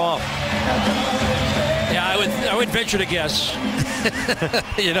shot off. Yeah, I would venture to guess,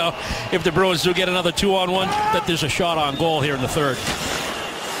 if the Bruins do get another 2-on-1, that there's a shot on goal here in the third.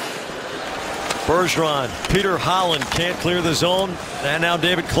 Bergeron, Peter Holland can't clear the zone, and now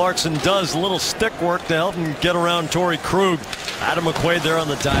David Clarkson does a little stick work to help him get around Torrey Krug. Adam McQuaid there on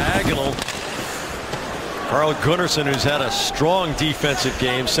the diagonal. Carl Gunnarsson, who's had a strong defensive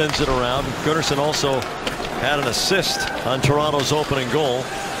game, sends it around. Gunnarsson also had an assist on Toronto's opening goal.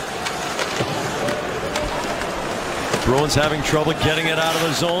 Bruins having trouble getting it out of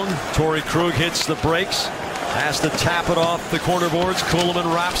the zone. Torrey Krug hits the brakes. Has to tap it off the corner boards.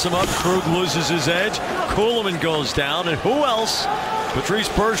 Kuhlman wraps him up. Krug loses his edge. Kuhlman goes down. And who else? Patrice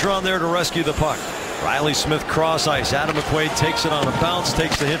Bergeron there to rescue the puck. Riley Smith cross ice. Adam McQuaid takes it on a bounce.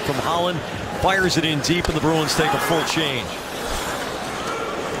 Takes the hit from Holland. Fires it in deep, and the Bruins take a full change.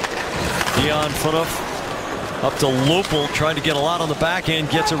 Jan.14 up to Lupel, trying to get a lot on the back end,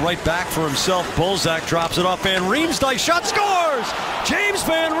 gets it right back for himself. Bolzak drops it off. Van Riemsdyk shot, scores! James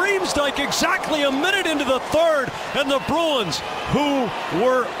Van Riemsdyk exactly a minute into the third, and the Bruins, who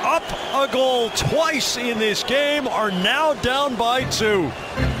were up a goal twice in this game, are now down by 2.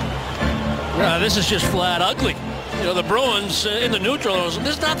 This is just flat ugly. You know, the Bruins in the neutral,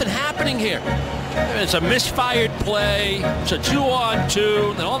 there's nothing happening here. It's a misfired play. It's a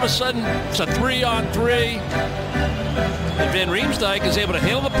 2-on-2. Then all of a sudden, it's a 3-on-3. And Van Riemsdyk is able to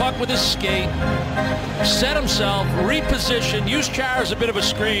handle the puck with his skate, set himself, reposition, use Char as a bit of a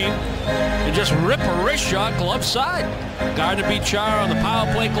screen, and just rip a wrist shot glove side. Gardner beat Char on the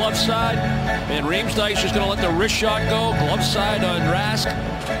power play glove side. Van Riemsdyk's just going to let the wrist shot go, glove side on Rask.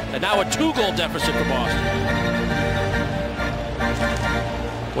 And now a 2-goal deficit for Boston.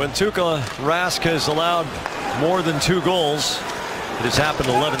 When Tuukka Rask has allowed more than 2 goals, it has happened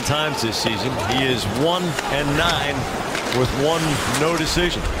 11 times this season. He is 1-9 with 1 no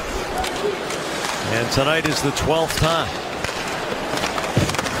decision. And tonight is the 12th time.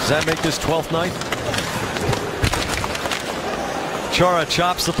 Does that make this 12th night? Chara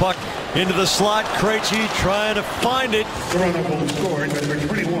chops the puck into the slot. Krejci trying to find it.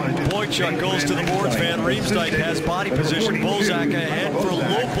 Boychuk goes to the boards. Van Riemsdyk has body position. Bolzak ahead for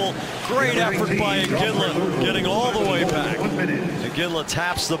Lupel. Great effort by Iginla, getting all the way back. Iginla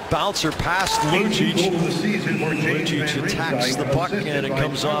taps the bouncer past Lucic. Lucic attacks the puck, and it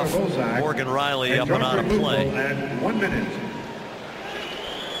comes off Morgan Riley up and out of play.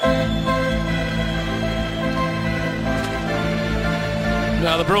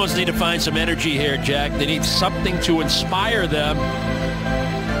 Now the Bruins need to find some energy here, Jack. They need something to inspire them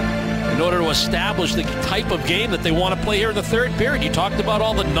in order to establish the type of game that they want to play here in the third period. You talked about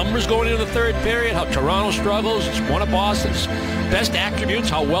all the numbers going into the third period, how Toronto struggles. It's one of Boston's best attributes,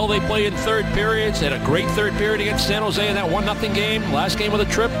 how well they play in third periods. They had a great third period against San Jose in that 1-0 game, last game of the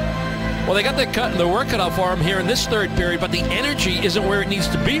trip. Well, they got their work cut out for them here in this third period, but the energy isn't where it needs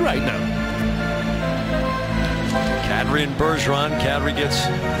to be right now. Kadri and Bergeron. Kadri gets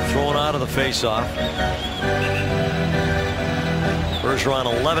thrown out of the faceoff. Bergeron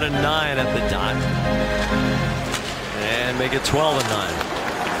 11-9 at the dot, and make it 12-9.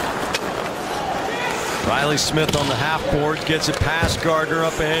 Riley Smith on the half board gets it past Gardner,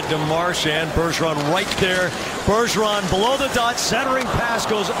 up ahead to Marchand. Bergeron right there. Bergeron below the dot, centering pass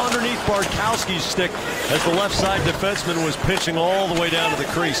goes underneath Bartkowski's stick as the left side defenseman was pitching all the way down to the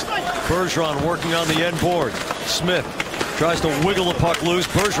crease. Bergeron working on the end board. Smith tries to wiggle the puck loose.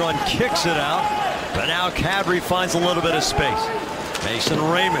 Bergeron kicks it out, but now Kadri finds a little bit of space. Mason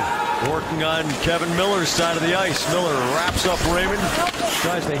Raymond working on Kevin Miller's side of the ice. Miller wraps up Raymond,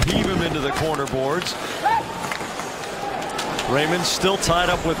 tries to heave him into the corner boards. Raymond still tied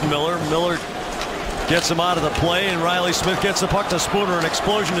up with Miller. Miller gets him out of the play, and Riley Smith gets the puck to Spooner. An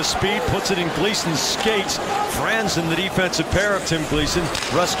explosion of speed, puts it in Gleason's skates. Franzen, the defensive pair of Tim Gleason,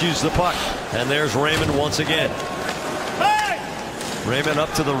 rescues the puck. And there's Raymond once again. Raymond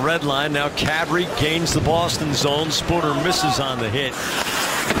up to the red line. Now Kadri gains the Boston zone. Spooner misses on the hit.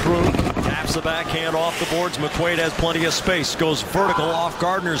 Krug taps the backhand off the boards. McQuaid has plenty of space. Goes vertical off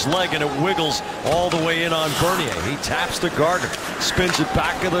Gardner's leg, and it wiggles all the way in on Bernier. He taps to Gardner. Spins it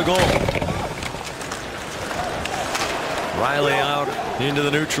back of the goal. Riley out into the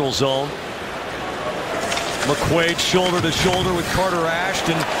neutral zone. McQuaid shoulder to shoulder with Carter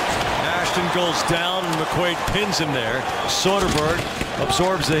Ashton. Ashton goes down, and McQuaid pins him there. Soderberg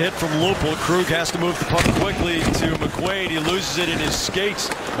absorbs the hit from Lupel. Krug has to move the puck quickly to McQuaid. He loses it in his skates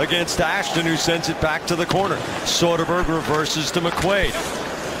against Ashton, who sends it back to the corner. Soderberg reverses to McQuaid.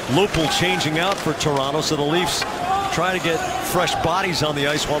 Lupel changing out for Toronto, so the Leafs try to get fresh bodies on the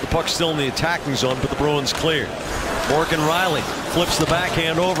ice while the puck's still in the attacking zone, but the Bruins clear. Morgan Riley flips the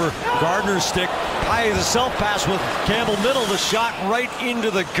backhand over Gardner's stick. Pye the self pass with Campbell middle. The shot right into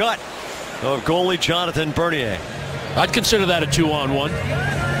the gut of goalie Jonathan Bernier. I'd consider that a 2-on-1.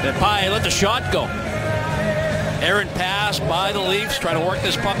 And Pye let the shot go. Errant pass by the Leafs, trying to work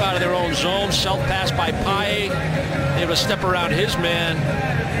this puck out of their own zone. Self pass by Pye, able to step around his man.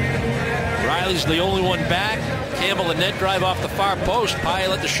 Riley's the only one back. Campbell the net drive off the far post. Pye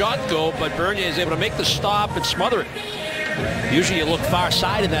let the shot go, but Bernier is able to make the stop and smother it. Usually you look far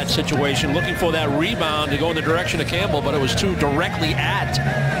side in that situation, looking for that rebound to go in the direction of Campbell, but it was too directly at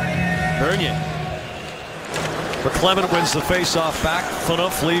Bernier. McClement wins the face-off back.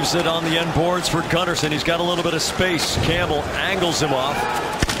 Phaneuf leaves it on the end boards for Gunnarsson. He's got a little bit of space. Campbell angles him off.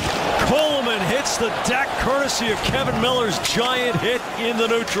 Coleman hits the deck courtesy of Kevin Miller's giant hit in the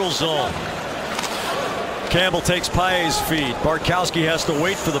neutral zone. Campbell takes Paille's feed. Bartkowski has to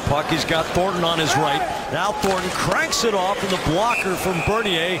wait for the puck. He's got Thornton on his right. Now Thornton cranks it off in the blocker from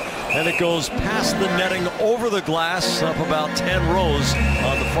Bernier, and it goes past the netting over the glass up about 10 rows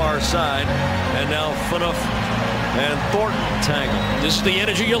on the far side. And now Phaneuf and Thornton tangle. This is the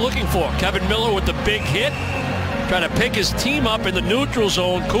energy you're looking for. Kevin Miller with the big hit, trying to pick his team up in the neutral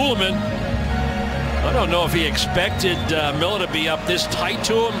zone. Kuhlman, I don't know if he expected Miller to be up this tight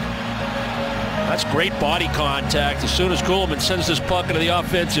to him. That's great body contact. As soon as Kuhlman sends this puck into the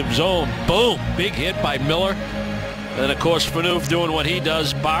offensive zone, boom, big hit by Miller. And of course Phaneuf doing what he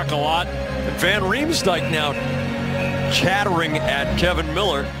does, bark a lot. And Van Riemsdyk now chattering at Kevin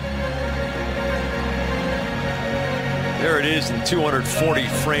Miller. There it is in 240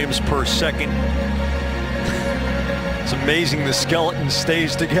 frames per second. It's amazing the skeleton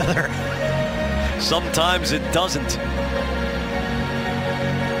stays together. Sometimes it doesn't.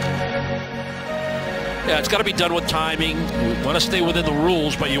 Yeah, it's got to be done with timing. You want to stay within the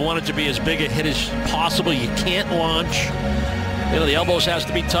rules, but you want it to be as big a hit as possible. You can't launch. You know, the elbows has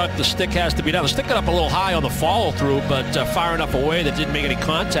to be tucked. The stick has to be down. The stick got up a little high on the follow-through, but far enough away that didn't make any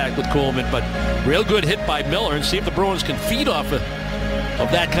contact with Kuhlman. But real good hit by Miller, and see if the Bruins can feed off of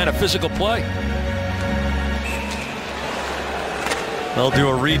that kind of physical play. They'll do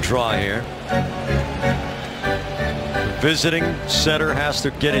a redraw here. Visiting setter has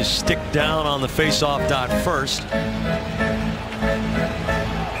to get his stick down on the face-off dot first.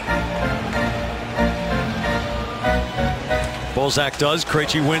 Bozak does.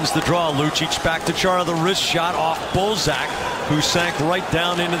 Krejci wins the draw. Lucic back to Chara. The wrist shot off Bozak, who sank right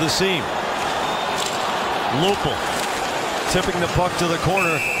down into the seam. Lupul tipping the puck to the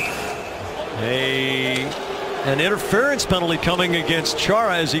corner. An interference penalty coming against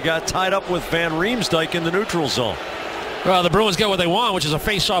Chara as he got tied up with Van Riemsdyk in the neutral zone. Well, the Bruins get what they want, which is a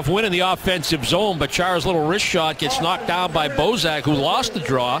face-off win in the offensive zone, but Chara's little wrist shot gets knocked down by Bozak, who lost the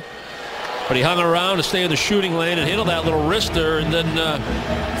draw. But he hung around to stay in the shooting lane and handle that little wrister, and then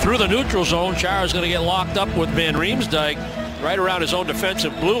through the neutral zone, Chara's going to get locked up with Van Riemsdyk right around his own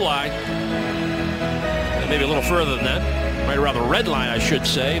defensive blue line. And maybe a little further than that, right around the red line, I should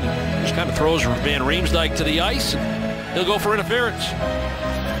say. Just kind of throws Van Riemsdyk to the ice, and he'll go for interference.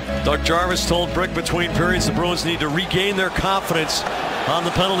 Doug Jarvis told Brick between periods the Bruins need to regain their confidence on the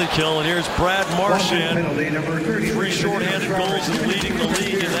penalty kill. And here's Brad Marchand. 3 shorthanded goals and leading the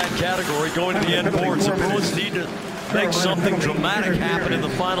league in that category, going to the end boards. The Bruins need to make something dramatic happen in the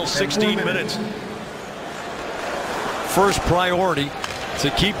final 16 minutes. First priority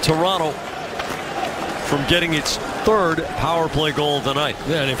to keep Toronto from getting its 3rd power play goal of the night.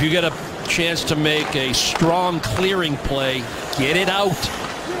 Yeah, and if you get a chance to make a strong clearing play, get it out.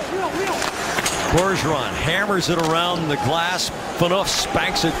 Bergeron hammers it around the glass. Phaneuf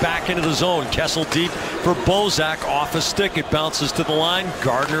spanks it back into the zone. Kessel deep for Bozak off a stick. It bounces to the line.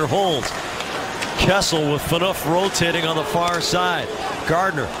 Gardner holds. Kessel with Phaneuf rotating on the far side.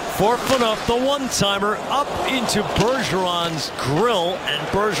 Gardner for Phaneuf, the one-timer up into Bergeron's grill, and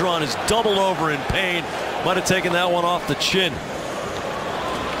Bergeron is doubled over in pain. Might have taken that one off the chin.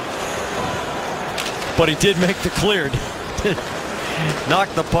 But he did make the clear.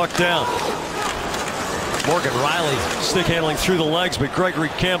 Knocked the puck down. Morgan Riley stick handling through the legs, but Gregory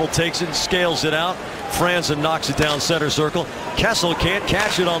Campbell takes it and scales it out. Franzen knocks it down center circle. Kessel can't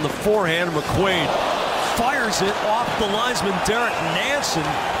catch it on the forehand. McQuaid fires it off the linesman Derek Nansen,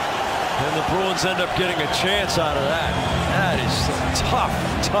 and the Bruins end up getting a chance out of that. That is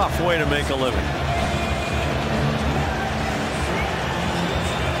a tough way to make a living.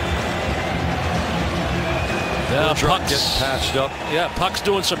 Yeah, Puck gets patched up. Yeah, Puck's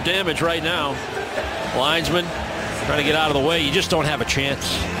doing some damage right now. Linesman trying to get out of the way. You just don't have a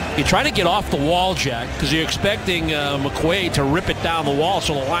chance. You try to get off the wall, Jack, because you're expecting McQuaid to rip it down the wall,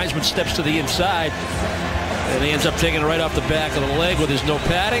 so the linesman steps to the inside, and he ends up taking it right off the back of the leg with his no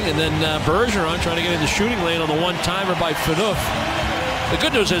padding. And then Bergeron trying to get in the shooting lane on the one-timer by Phaneuf. The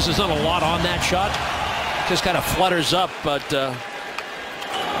good news is there's not a lot on that shot. It just kind of flutters up, but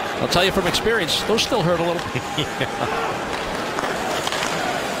I'll tell you from experience, those still hurt a little.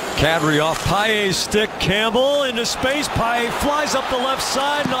 Kadri off Paille's stick. Campbell into space. Paille flies up the left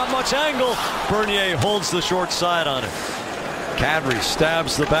side. Not much angle. Bernier holds the short side on it. Kadri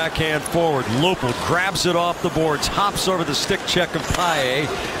stabs the backhand forward. Lupul grabs it off the boards. Hops over the stick check of Paille.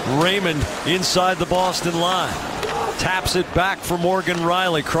 Raymond inside the Boston line. taps it back for Morgan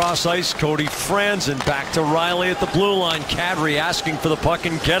Riley. Cross ice, Cody Franzen back to Riley at the blue line. Kadri asking for the puck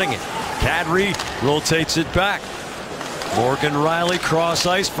and getting it. Kadri rotates it back. Morgan Riley cross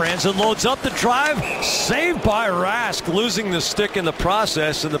ice. Franzen loads up the drive. Saved by Rask, losing the stick in the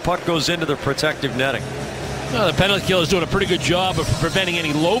process, and the puck goes into the protective netting. Well, the penalty kill is doing a pretty good job of preventing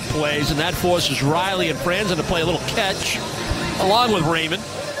any low plays, and that forces Riley and Franzen to play a little catch along with Raymond.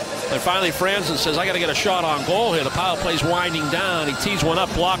 And finally, Franzen says, I got to get a shot on goal here. The power play's winding down. He tees one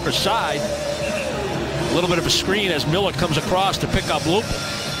up, blocker side. A little bit of a screen as Miller comes across to pick up Loop.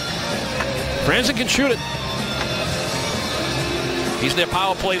 Franzen can shoot it. He's their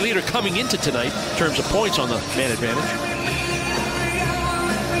power play leader coming into tonight in terms of points on the man advantage.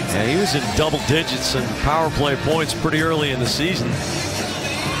 Yeah, he was in double digits in power play points pretty early in the season.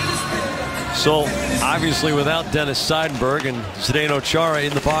 So, obviously, without Dennis Seidenberg and Zdeno Chara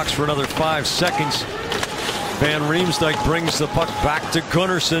in the box for another 5 seconds, Van Riemsdyk brings the puck back to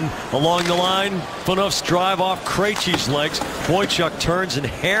Gunnarsson along the line. Phaneuf's drive off Krejci's legs. Boychuk turns and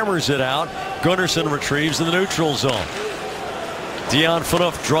hammers it out. Gunnarsson retrieves in the neutral zone. Dion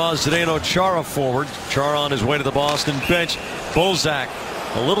Phaneuf draws Zdeno Chara forward. Chara on his way to the Boston bench. Bozak,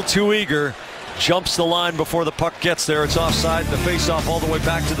 a little too eager, jumps the line before the puck gets there. It's offside. The faceoff all the way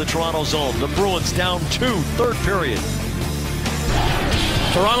back to the Toronto zone. The Bruins down 2, third period.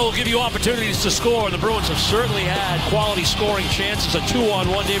 Toronto will give you opportunities to score, and the Bruins have certainly had quality scoring chances. A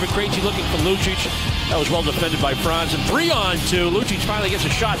 2-on-1, David Krejci looking for Lucic. That was well defended by Franz. And 3-on-2, Lucic finally gets a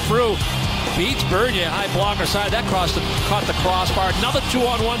shot through. Beats Bernier, high blocker side. That caught the crossbar. Another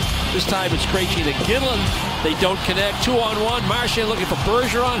 2-on-1. This time it's Krejci to Ginland. They don't connect. 2-on-1. Marchand looking for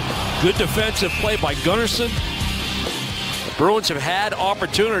Bergeron. Good defensive play by Gunnarsson. The Bruins have had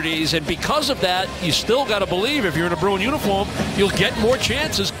opportunities, and because of that, you still got to believe if you're in a Bruin uniform, you'll get more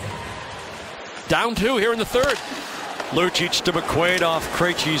chances. Down 2 here in the third. Lucic to McQuaid off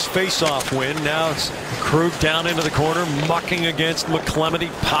Krejci's face-off win. Now it's Krug down into the corner, mucking against McClement. He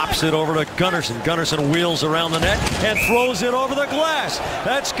pops it over to Gunnarsson. Gunnarsson wheels around the net and throws it over the glass.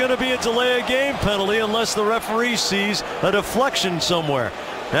 That's going to be a delay of game penalty unless the referee sees a deflection somewhere.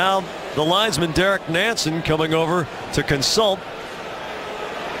 Now the linesman Derek Nansen coming over to consult.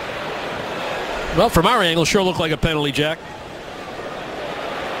 Well, from our angle, sure looked like a penalty, Jack.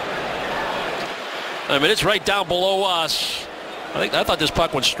 I mean, it's right down below us. I thought this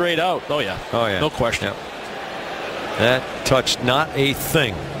puck went straight out. Oh yeah. Oh yeah. No question. Yep. That touched not a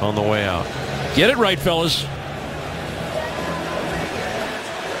thing on the way out. Get it right, fellas.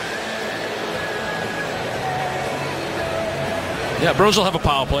 Yeah, Bruins will have a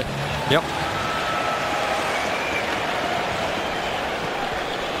power play. Yep.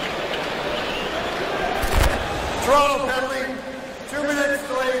 Toronto penalty, 2 minutes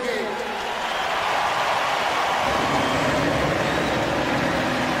delay game.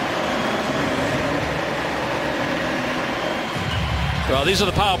 Well, these are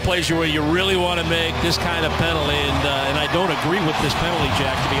the power plays where you really want to make this kind of penalty, and I don't agree with this penalty,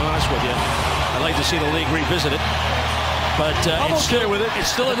 Jack, to be honest with you. I'd like to see the league revisit it. But it's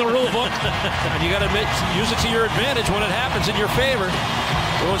still in the rule book, and you got to use it to your advantage when it happens in your favor.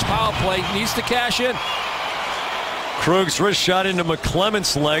 Bruins power play needs to cash in. Krug's wrist shot into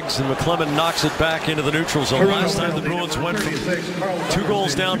McClement's legs, and McClement knocks it back into the neutral zone. Last time the Bruins went from 2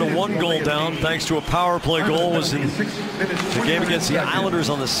 goals down to 1 goal down thanks to a power play goal was in the game against the Islanders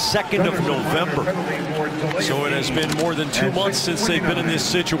on the 2nd of November. So it has been more than 2 months since they've been in this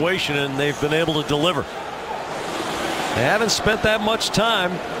situation, and they've been able to deliver. They haven't spent that much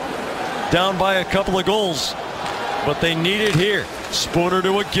time down by a couple of goals, but they need it here. Spooner to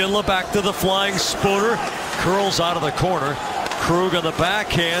Iginla, back to the flying Spooner. Curls out of the corner. Krug on the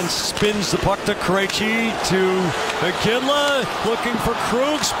backhand, spins the puck to Krejci, to Iginla, looking for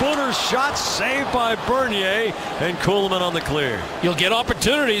Krug. Spooner's shot saved by Bernier, and Kuhlman on the clear. You'll get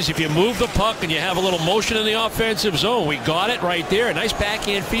opportunities if you move the puck and you have a little motion in the offensive zone. We got it right there. A nice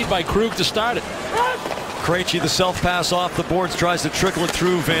backhand feed by Krug to start it. Krejci, the self-pass off the boards, tries to trickle it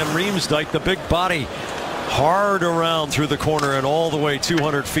through Van Riemsdyk. The big body hard around through the corner and all the way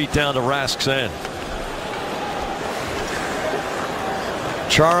 200 feet down to Rask's end.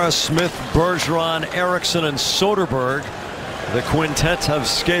 Chara, Smith, Bergeron, Eriksson, and Soderberg, the quintet of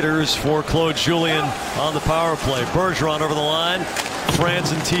skaters for Claude Julien on the power play. Bergeron over the line.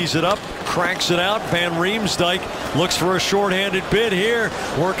 Franzen tees it up, cranks it out. Van Riemsdyk looks for a shorthanded bid here,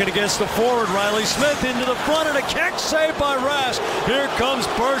 working against the forward. Riley Smith into the front, and a kick saved by Rask. Here comes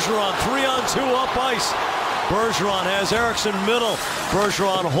Bergeron, 3-on-2 up ice. Bergeron has Eriksson middle.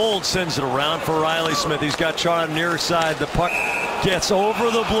 Bergeron holds, sends it around for Riley Smith. He's got Chara near side. The puck gets over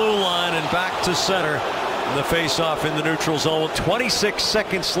the blue line and back to center. The face-off in the neutral zone. 26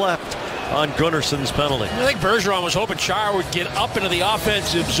 seconds left on Gunnarsson's penalty. I think Bergeron was hoping Char would get up into the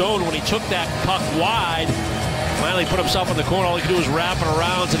offensive zone when he took that puck wide. Finally put himself in the corner. All he could do was wrap it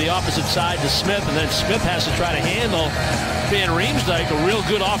around to the opposite side to Smith, and then Smith has to try to handle Van Riemsdyk, a real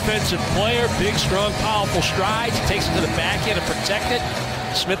good offensive player, big, strong, powerful strides. He takes it to the backhand to protect it.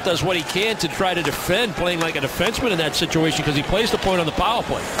 Smith does what he can to try to defend, playing like a defenseman in that situation because he plays the point on the power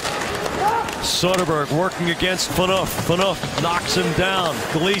play. Soderberg working against Phaneuf. Phaneuf knocks him down.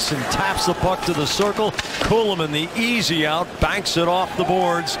 Gleason taps the puck to the circle. Kuhlman, the easy out, banks it off the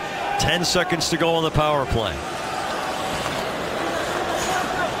boards. 10 seconds to go on the power play.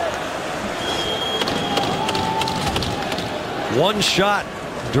 One shot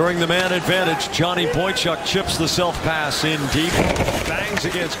during the man advantage. Johnny Boychuk chips the self-pass in deep. Bangs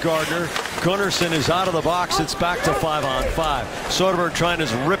against Gardner. Gunnarsson is out of the box. It's back to 5-on-5. Soderberg trying to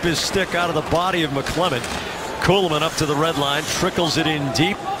rip his stick out of the body of McClement. Kuhlman up to the red line. Trickles it in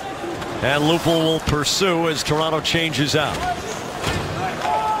deep. And Lupul will pursue as Toronto changes out.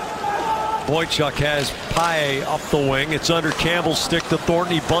 Boychuk has Paille up the wing. It's under Campbell's stick to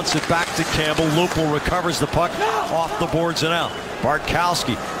Thornton. He bunts it back to Campbell. Lupul recovers the puck off the boards and out.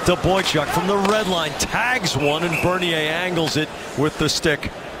 Bartkowski to Boychuk from the red line. Tags one, and Bernier angles it with the stick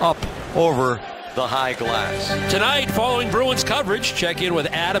up over the high glass. Tonight, following Bruins coverage, check in with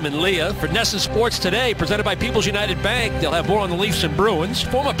Adam and Leah for NESN Sports Today, presented by People's United Bank. They'll have more on the Leafs and Bruins.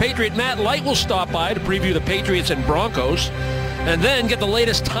 Former Patriot Matt Light will stop by to preview the Patriots and Broncos, and then get the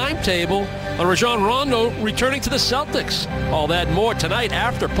latest timetable on Rajon Rondo returning to the Celtics. All that and more tonight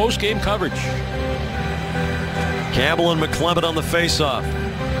after post-game coverage. Campbell and McClement on the face-off.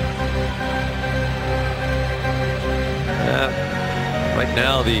 Right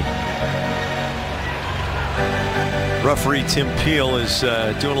now, the referee Tim Peel is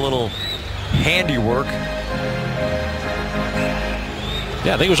doing a little handiwork.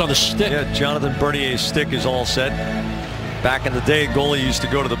 Yeah, I think it was on the stick. Yeah, Jonathan Bernier's stick is all set. Back in the day, goalie used to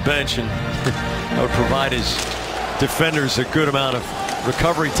go to the bench and that would provide his defenders a good amount of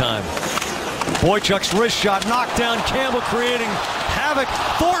recovery time. Boychuk's wrist shot knocked down. Campbell creating havoc.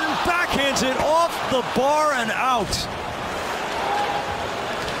 Thornton backhands it off the bar and out.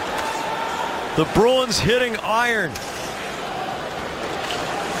 The Bruins hitting iron.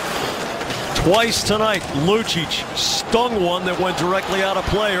 Twice tonight, Lucic stung one that went directly out of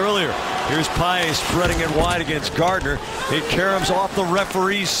play earlier. Here's Paille spreading it wide against Gardner. It caroms off the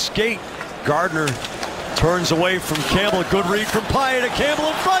referee's skate. Gardner turns away from Campbell. Good read from Paille to Campbell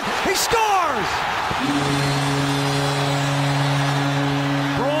in front. He scores!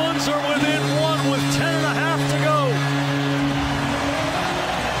 Bruins are within one with 10.5 to go.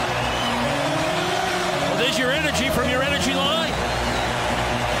 Well, there's your energy from your energy line.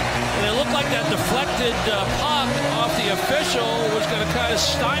 And it looked like that deflected puck off the official was going to kind of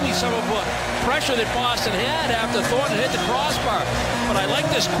stymie some of the pressure that Boston had after Thornton hit the crossbar. But I like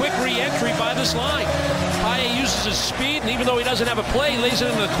this quick re-entry by this line. Paille uses his speed, and even though he doesn't have a play, he lays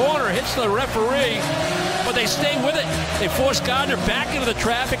it in the corner, hits the referee, but they stay with it. They force Gardner back into the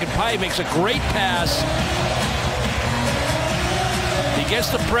traffic, and Paille makes a great pass. He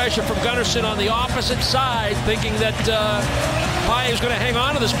gets the pressure from Gunnarsson on the opposite side, thinking that Paille is going to hang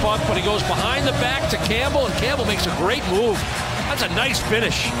on to this puck, but he goes behind the back to Campbell, and Campbell makes a great move. That's a nice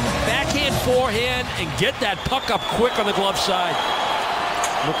finish. Backhand, forehand, and get that puck up quick on the glove side.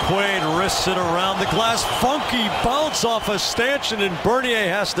 McQuaid wrists it around the glass. Funky bounce off a stanchion, and Bernier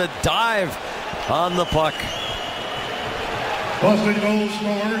has to dive on the puck. Boston goal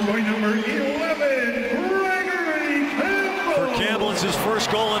scorer, going number 11, Gregory Campbell. For Campbell, it's his first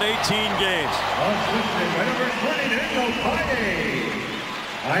goal in 18 games. Assisted by number 20, Daniel Paille.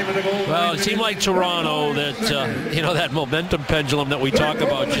 Well, a team like Toronto, that that momentum pendulum that we talk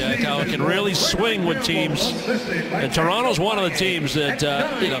about, Jack, how it can really swing with teams. And Toronto's one of the teams that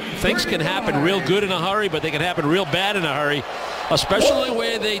things can happen real good in a hurry, but they can happen real bad in a hurry, especially the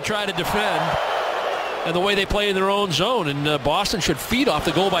way they try to defend and the way they play in their own zone. And Boston should feed off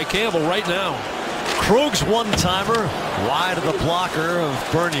the goal by Campbell right now. Krug's one-timer wide of the blocker of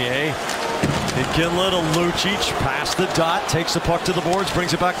Bernier. Iginla to Lucic, past the dot, takes the puck to the boards,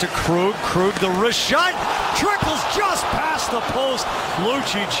 brings it back to Krug. Krug, the wrist shot, trickles just past the post.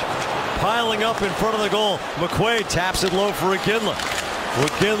 Lucic piling up in front of the goal. McQuaid taps it low for Iginla.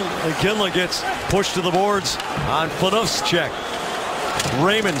 Iginla gets pushed to the boards on Phaneuf's check.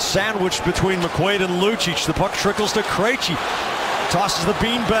 Raymond sandwiched between McQuaid and Lucic. The puck trickles to Krejci. Tosses the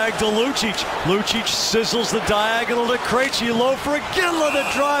beanbag to Lucic. Lucic sizzles the diagonal to Krejci. Low for Iginla. The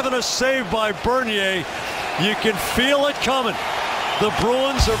drive and a save by Bernier. You can feel it coming. The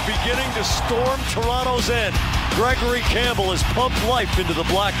Bruins are beginning to storm Toronto's end. Gregory Campbell has pumped life into the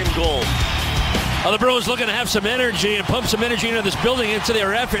black and gold. Well, the Bruins looking to have some energy and pump some energy into this building, into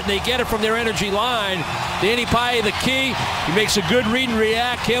their effort, and they get it from their energy line. Danny Pye, the key. He makes a good read and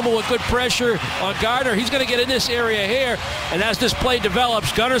react. Campbell with good pressure on Gardner. He's going to get in this area here, and as this play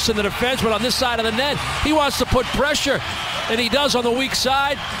develops, Gunnarsson, the defenseman on this side of the net, he wants to put pressure, and he does on the weak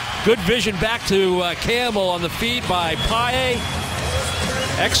side. Good vision back to Campbell on the feed by Pye.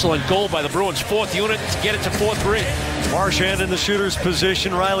 Excellent goal by the Bruins' fourth unit to get it to 4-3. Marchand in the shooter's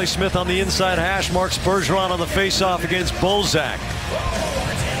position. Riley Smith on the inside hash marks Bergeron on the faceoff against Bozak.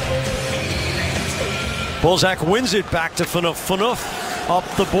 Bozak wins it back to Phaneuf. Phaneuf up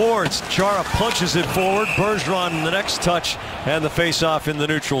the boards. Chara punches it forward. Bergeron in the next touch, and the faceoff in the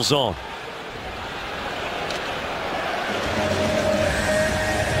neutral zone.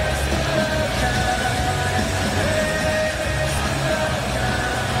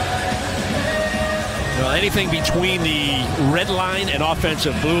 Anything between the red line and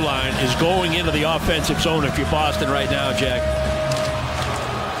offensive blue line is going into the offensive zone if you're Boston right now, Jack.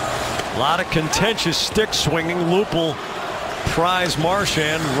 A lot of contentious stick swinging. Lupul pries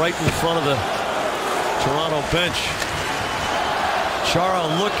Marchand right in front of the Toronto bench. Chara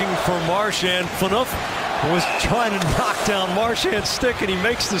looking for Marchand. Phaneuf was trying to knock down Marchand's stick, and he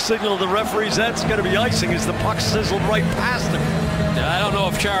makes the signal to the referees that's going to be icing as the puck sizzled right past him. I don't know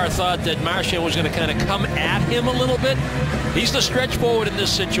if Chara thought that Marchand was going to kind of come at him a little bit. He's the stretch forward in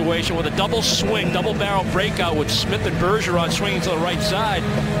this situation with a double swing, double barrel breakout with Smith and Bergeron swinging to the right side.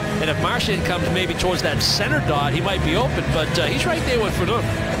 And if Marchand comes maybe towards that center dot, he might be open, but he's right there with Phaneuf.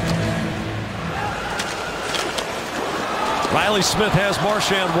 Riley Smith has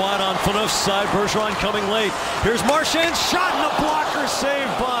Marchand wide on Phaneuf's side. Bergeron coming late. Here's Marchand's shot, and a blocker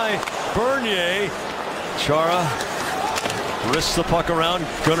saved by Bernier. Chara wrists the puck around.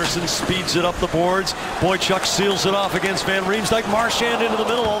 Gunnarsson speeds it up the boards. Boychuk seals it off against Van Riemsdyk. Marchand into the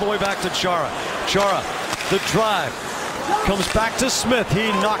middle all the way back to Chara. Chara, the drive. Comes back to Smith. He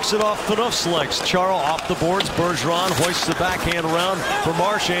knocks it off Phaneuf's legs. Chara off the boards. Bergeron hoists the backhand around for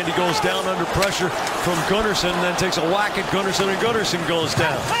Marchand. He goes down under pressure from Gunnarsson, and then takes a whack at Gunnarsson, and Gunnarsson goes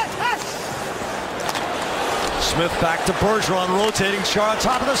down. Smith back to Bergeron, rotating. Chara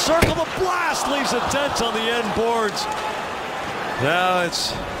top of the circle. The blast leaves a dent on the end boards. Now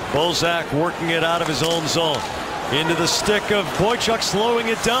it's Bozak working it out of his own zone. Into the stick of Boychuk, slowing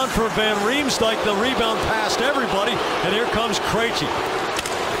it down for Van Riemsdyk. The rebound past everybody, and here comes Krejci.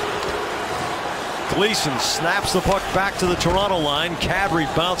 Gleason snaps the puck back to the Toronto line.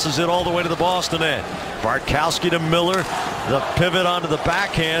 Kadri bounces it all the way to the Boston end. Bartkowski to Miller. The pivot onto the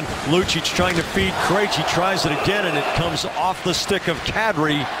backhand. Lucic trying to feed Krejci. Tries it again, and it comes off the stick of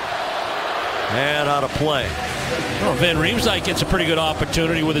Kadri and out of play. Well, Van Riemsdyk gets a pretty good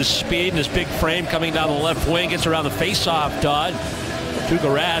opportunity with his speed and his big frame coming down the left wing. Gets around the face-off dot. Tuukka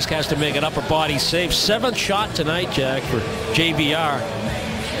Rask has to make an upper body save. 7th shot tonight, Jack, for JVR.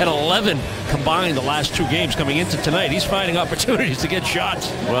 Had 11 combined the last 2 games coming into tonight. He's finding opportunities to get shots.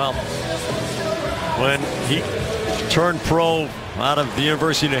 Well, when he turned pro out of the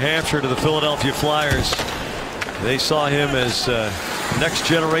University of New Hampshire to the Philadelphia Flyers, they saw him as next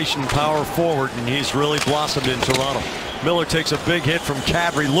generation power forward, and he's really blossomed in Toronto. Miller takes a big hit from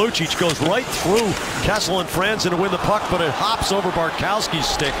Kadri. Lucic goes right through Kessel and Franzen to win the puck, but it hops over Bartkowski's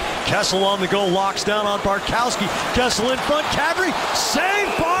stick. Kessel on the go, locks down on Bartkowski. Kessel in front. Kadri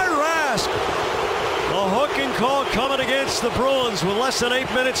saved by Rask. A hook and call coming against the Bruins with less than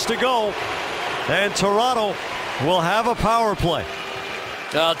 8 minutes to go, and Toronto will have a power play.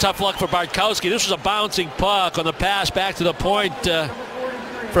 Tough luck for Bartkowski. This was a bouncing puck on the pass back to the point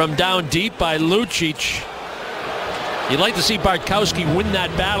from down deep by Lucic. You'd like to see Bartkowski win that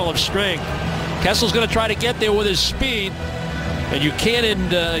battle of strength. Kessel's going to try to get there with his speed, and you can't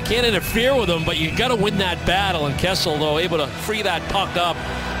interfere with him, but you got to win that battle. And Kessel, though, able to free that puck up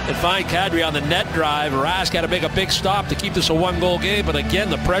and find Kadri on the net drive. Rask had to make a big stop to keep this a 1-goal game, but again,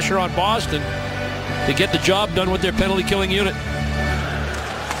 the pressure on Boston to get the job done with their penalty-killing unit.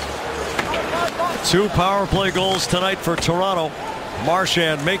 2 power play goals tonight for Toronto.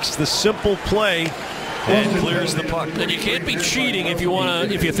 Marchand makes the simple play and clears the puck. And you can't be cheating if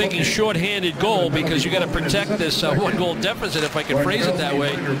you're thinking short-handed goal, because you got to protect this 1-goal deficit, if I can phrase it that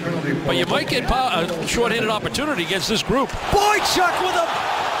way. But you might get a short-handed opportunity against this group. Boychuk with a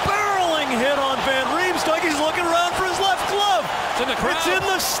barreling hit on Van Riemsdyk. He's looking around for his left glove. It's in the crowd. It's in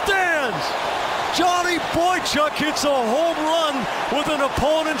the stands. Johnny Boychuk hits a home run with an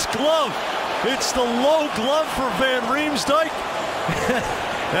opponent's glove. It's the low glove for Van Riemsdyk.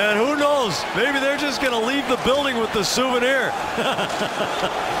 And who knows, maybe they're just going to leave the building with the souvenir.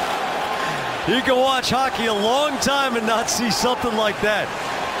 You can watch hockey a long time and not see something like that.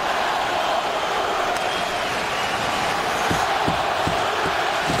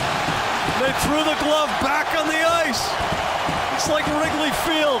 They threw the glove back on the ice. It's like Wrigley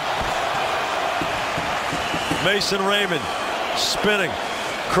Field. Mason Raymond spinning.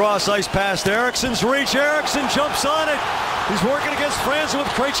 Cross ice past Eriksson's reach. Eriksson jumps on it. He's working against Franzen with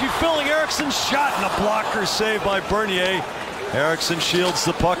Krejci filling. Eriksson's shot and a blocker save by Bernier. Eriksson shields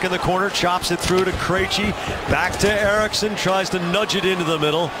the puck in the corner, chops it through to Krejci. Back to Eriksson, tries to nudge it into the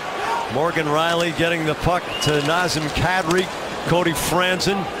middle. Morgan Rielly getting the puck to Nazem Kadri. Cody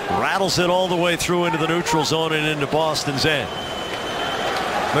Franzen rattles it all the way through into the neutral zone and into Boston's end.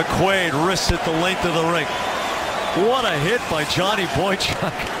 McQuaid risks it the length of the rink. What a hit by Johnny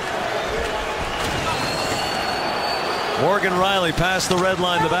Boychuk. Morgan Rielly past the red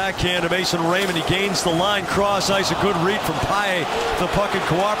line, the backhand to Mason Raymond. He gains the line, cross ice, a good read from Paille. The puck had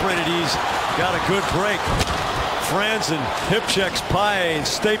cooperated. He's got a good break. Franzen hip checks Paille and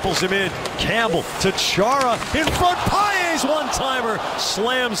staples him in. Campbell to Chara in front. Paille's one-timer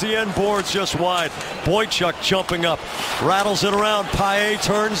slams the end boards just wide. Boychuk jumping up, rattles it around. Paille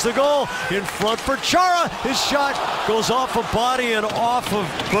turns the goal in front for Chara. His shot goes off a body and off of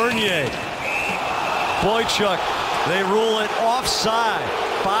Bernier. Boychuk, they rule it offside.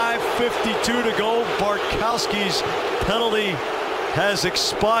 5:52 to go. Bartkowski's penalty has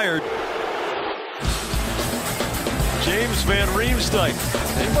expired. James Van Riemsdyk.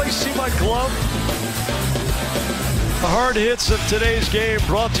 Anybody see my glove? The hard hits of today's game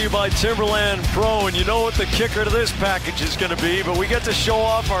brought to you by Timberland Pro, and you know what the kicker to this package is going to be, but we get to show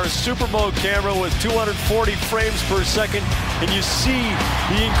off our Super Mode camera with 240 frames per second, and you see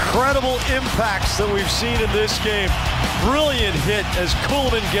the incredible impacts that we've seen in this game. Brilliant hit as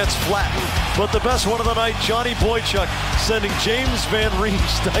Kuhlman gets flattened, but the best one of the night, Johnny Boychuk sending James Van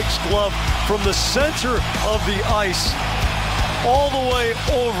Riemsdyk's glove from the center of the ice all the way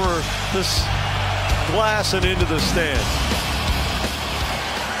over this glass and into the stand.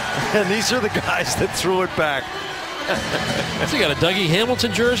 And these are the guys that threw it back. Has he got a Dougie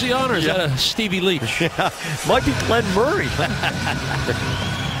Hamilton jersey on, or is that a Stevie Leach? Yeah, might be Glenn Murray.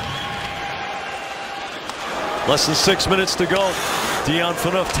 Less than 6 minutes to go. Dion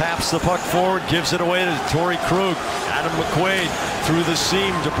Phaneuf taps the puck forward, gives it away to Torrey Krug. Adam McQuaid through the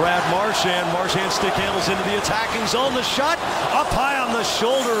seam to Brad Marchand. Marchand stick handles into the attacking zone. The shot up high on the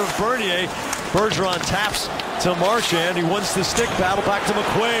shoulder of Bernier. Bergeron taps to Marchand. He wins the stick battle back to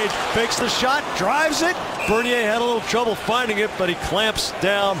McQuaid. Fakes the shot, drives it. Bernier had a little trouble finding it, but he clamps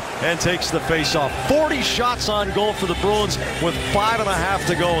down and takes the face-off. 40 shots on goal for the Bruins with 5.5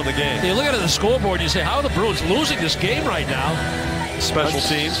 to go in the game. You look at the scoreboard and you say, how are the Bruins losing this game right now? Special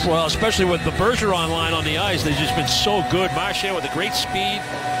teams. Well, especially with the Bergeron line on the ice. They've just been so good. Marchand with a great speed.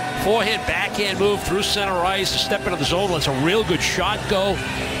 Forehand, backhand move through center ice to step into the zone. Lets a real good shot go.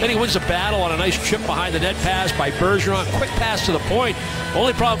 Then he wins the battle on a nice chip behind the net pass by Bergeron. Quick pass to the point.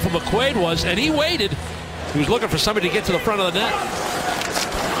 Only problem for McQuaid was, and he waited, he was looking for somebody to get to the front of the net.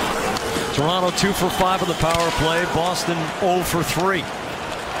 Toronto 2 for 5 on the power play. Boston 0 for 3.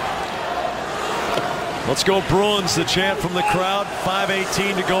 Let's go Bruins, the chant from the crowd.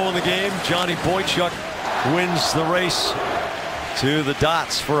 5:18 to go in the game. Johnny Boychuk wins the race to the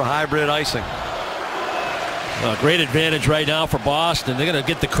dots for hybrid icing. Great advantage right now for Boston. They're going to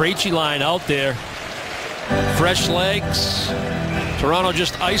get the Krejci line out there. Fresh legs. Toronto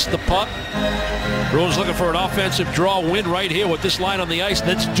just iced the puck. Bruins looking for an offensive draw win right here with this line on the ice.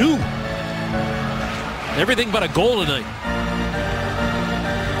 That's due. Everything but a goal tonight.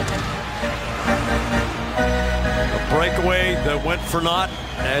 A breakaway that went for naught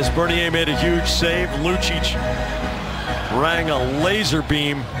as Bernier made a huge save. Lucic rang a laser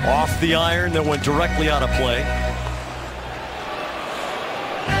beam off the iron that went directly out of play.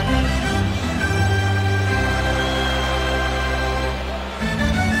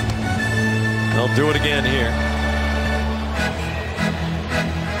 They'll do it again here.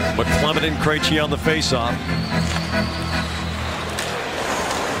 McClement and Krejci on the faceoff.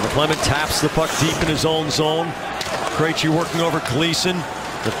 McClement taps the puck deep in his own zone. Krejci working over Gleason.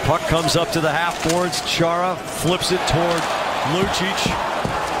 The puck comes up to the half boards. Chara flips it toward Lucic.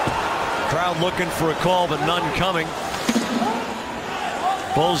 Crowd looking for a call, but none coming.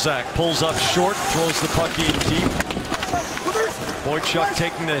 Bozak pulls up short, throws the puck in deep. Boychuk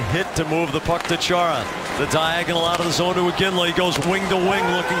taking the hit to move the puck to Chara. The diagonal out of the zone to McGinley. He goes wing to wing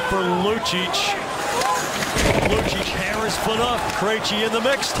looking for Lucic. Lucic hammers Phaneuf. Krejci in the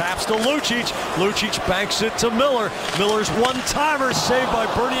mix. Taps to Lucic. Lucic banks it to Miller. Miller's one-timer saved by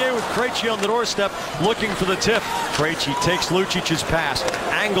Bernier with Krejci on the doorstep looking for the tip. Krejci takes Lucic's pass.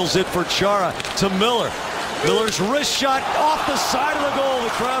 Angles it for Chara to Miller. Miller's wrist shot off the side of the goal. The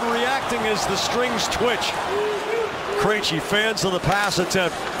crowd reacting as the strings twitch. Krejci fans on the pass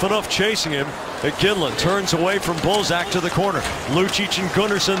attempt. Phaneuf chasing him. Iginla turns away from Bozak to the corner. Lucic and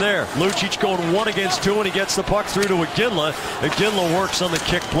Gunnarsson there. Lucic going 1 against 2 and he gets the puck through to Iginla. Iginla works on the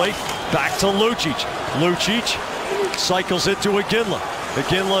kick plate. Back to Lucic. Lucic cycles it to Iginla.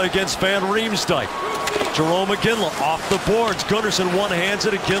 Iginla against Van Riemsdyk. Jerome Iginla off the boards. Gunnarsson one-hands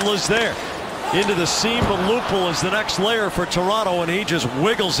it. Iginla's there. Into the seam, but Lupul is the next layer for Toronto, and he just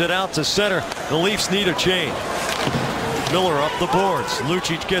wiggles it out to center. The Leafs need a change. Miller up the boards.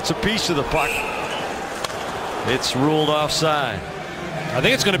 Lucic gets a piece of the puck. It's ruled offside. I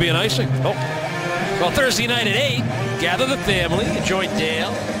think it's going to be an icing. Oh. Well, Thursday night at 8, gather the family, join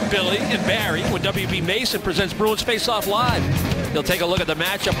Dale, Billy, and Barry when WB Mason presents Bruins Face Off Live. They'll take a look at the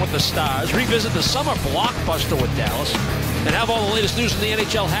matchup with the Stars, revisit the summer blockbuster with Dallas, and have all the latest news in the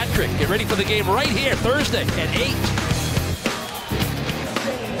NHL hat trick. Get ready for the game right here Thursday at 8.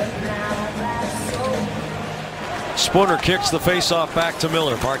 Spooner kicks the faceoff back to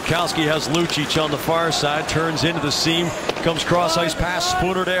Miller. Bartkowski has Lucic on the far side, turns into the seam, comes cross ice pass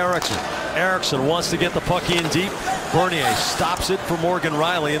Spooner to Eriksson. Eriksson wants to get the puck in deep. Bernier stops it for Morgan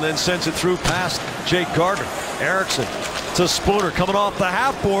Riley and then sends it through past Jake Gardner. Eriksson to Spooner coming off the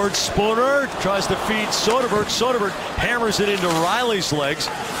half board. Spooner tries to feed Soderberg. Soderberg hammers it into Riley's legs.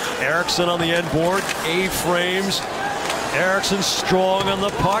 Eriksson on the end board. A-frames. Eriksson strong on the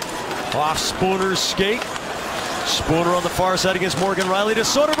puck. Off Spooner's skate. Spooner on the far side against Morgan Riley to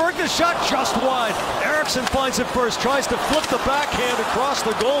Soderberg. The shot just wide. Eriksson finds it first. Tries to flip the backhand across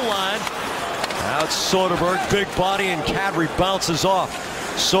the goal line. Now it's Soderberg. Big body and Kadri bounces off.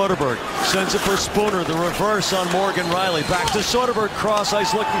 Soderberg sends it for Spooner. The reverse on Morgan Riley. Back to Soderberg. Cross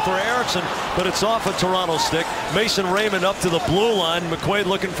ice looking for Eriksson, but it's off a Toronto stick. Mason Raymond up to the blue line. McQuaid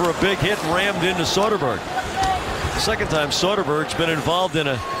looking for a big hit, rammed into Soderberg. Second time Soderberg's been involved in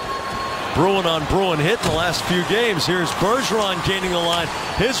a Bruin on Bruin hit in the last few games. Here's Bergeron gaining the line.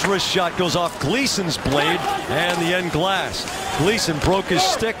 His wrist shot goes off Gleason's blade and the end glass. Gleason broke his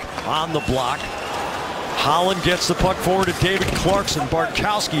stick on the block. Holland gets the puck forward to David Clarkson.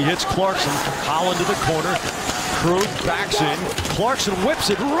 Bartkowski hits Clarkson. Holland to the corner. Krug backs in. Clarkson whips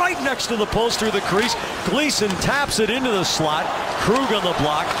it right next to the post through the crease. Gleason taps it into the slot. Krug on the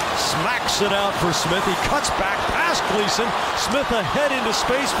block. Smacks it out for Smith. He cuts back past Gleason. Smith ahead into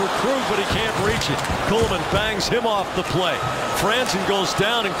space for Krug, but he can't reach it. Kuhlman bangs him off the play. Franzen goes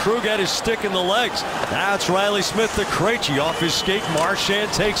down, and Krug had his stick in the legs. That's Riley Smith to Krejci off his skate.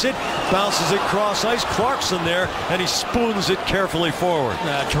 Marchand takes it, bounces it cross ice. Clarkson there, and he spoons it carefully forward.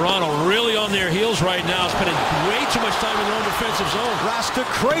 Toronto really on their heels right now, spending way too much time in their own defensive zone. Rasta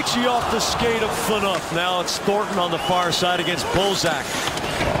Krejci off the skate of Phaneuf. Now it's Thornton on the far side against Bozak.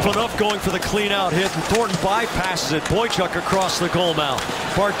 Phaneuf going for the clean out hit, and Thornton bypasses it. Boychuk across the goal mouth.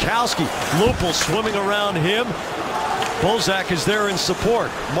 Bartkowski, Lupul swimming around him. Bozak is there in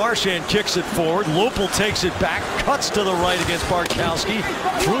support. Marchand kicks it forward. Lupul takes it back, cuts to the right against Bartkowski.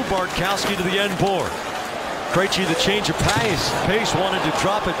 Through Bartkowski to the end board. Krejci, the change of pace, wanted to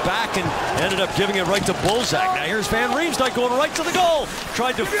drop it back and ended up giving it right to Bozak. Now here's Van Riemsdyk going right to the goal.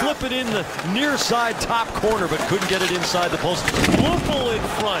 Tried to flip it in the near side top corner, but couldn't get it inside the post. Lupul in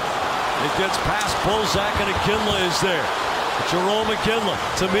front. It gets past Bozak, and Iginla is there. Jerome Iginla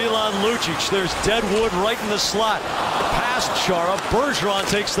to Milan Lucic. There's Deadwood right in the slot. Past Chara. Bergeron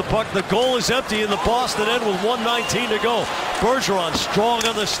takes the puck. The goal is empty in the Boston end with 1:19 to go. Bergeron strong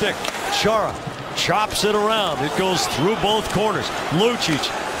on the stick. Chara chops it around. It goes through both corners. Lucic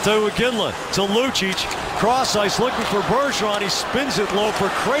to Iginla to Lucic. Cross ice looking for Bergeron. He spins it low for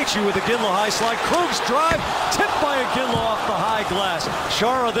Krejci with Iginla high slide. Krug's drive tipped by Iginla off the high glass.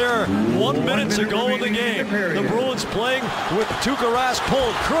 Chara there 1 minute to go in the game. The Bruins playing with Tuukka Rask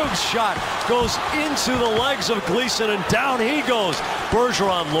pulled. Krug's shot goes into the legs of Gleason and down he goes.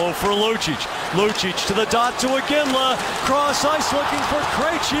 Bergeron low for Lucic. Lucic to the dot to Iginla. Cross ice looking for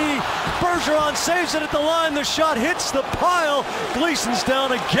Krejci. Bergeron saves it at the line. The shot hits the pile. Gleason's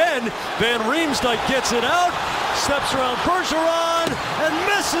down again. Van Riemsdyk gets it out. Steps around Bergeron and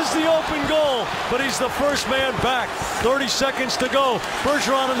misses the open goal. But he's the first man back. 30 seconds to go.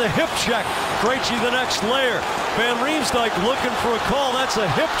 Bergeron in the hip check. Krejci the next layer. Van Riemsdyk looking for a call. That's a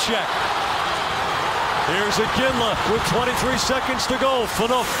hip check. Here's Iginla with 23 seconds to go.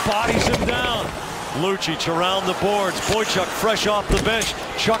 Phaneuf bodies him down. Lucic around the boards. Boychuk fresh off the bench.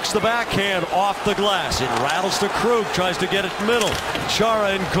 Chucks the backhand off the glass. It rattles to Krug. Tries to get it middle. Chara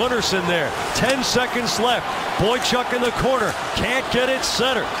and Gunnarsson there. 10 seconds left. Boychuk in the corner. Can't get it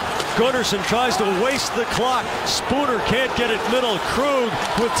center. Gunnarsson tries to waste the clock. Spooner can't get it middle. Krug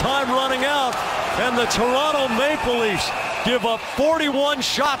with time running out. And the Toronto Maple Leafs give up 41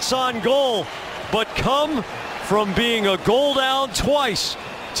 shots on goal, but come from being a goal down twice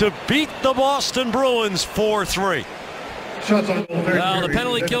to beat the Boston Bruins 4-3. Well, the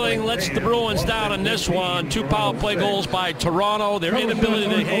penalty killing lets the Bruins down in this one. 2 power play goals by Toronto. Their inability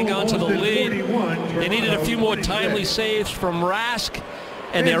to hang on to the lead. They needed a few more timely saves from Rask.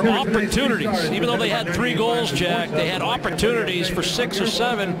 And their opportunities, even though they had 3 goals, Jack, they had opportunities for 6 or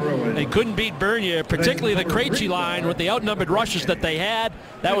 7. They couldn't beat Bernier, particularly the Krejci line with the outnumbered rushes that they had.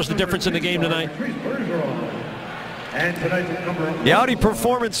 That was the difference in the game tonight. The Audi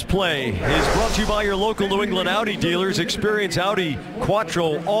Performance Play is brought to you by your local New England Audi dealers. Experience Audi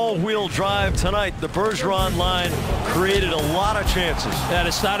Quattro all-wheel drive tonight. The Bergeron line created a lot of chances. And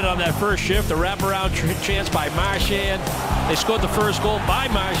it started on that first shift, the wraparound chance by Marchand. They scored the first goal by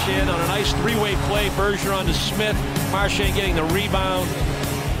Marchand on a nice 3-way play. Bergeron to Smith. Marchand getting the rebound.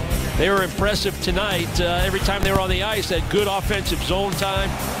 They were impressive tonight. Every time they were on the ice, they had good offensive zone time.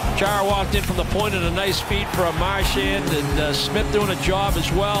 Chara walked in from the point and a nice feed from Marchand, and Smith doing a job as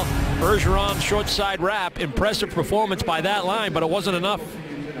well. Bergeron short side wrap. Impressive performance by that line, but it wasn't enough.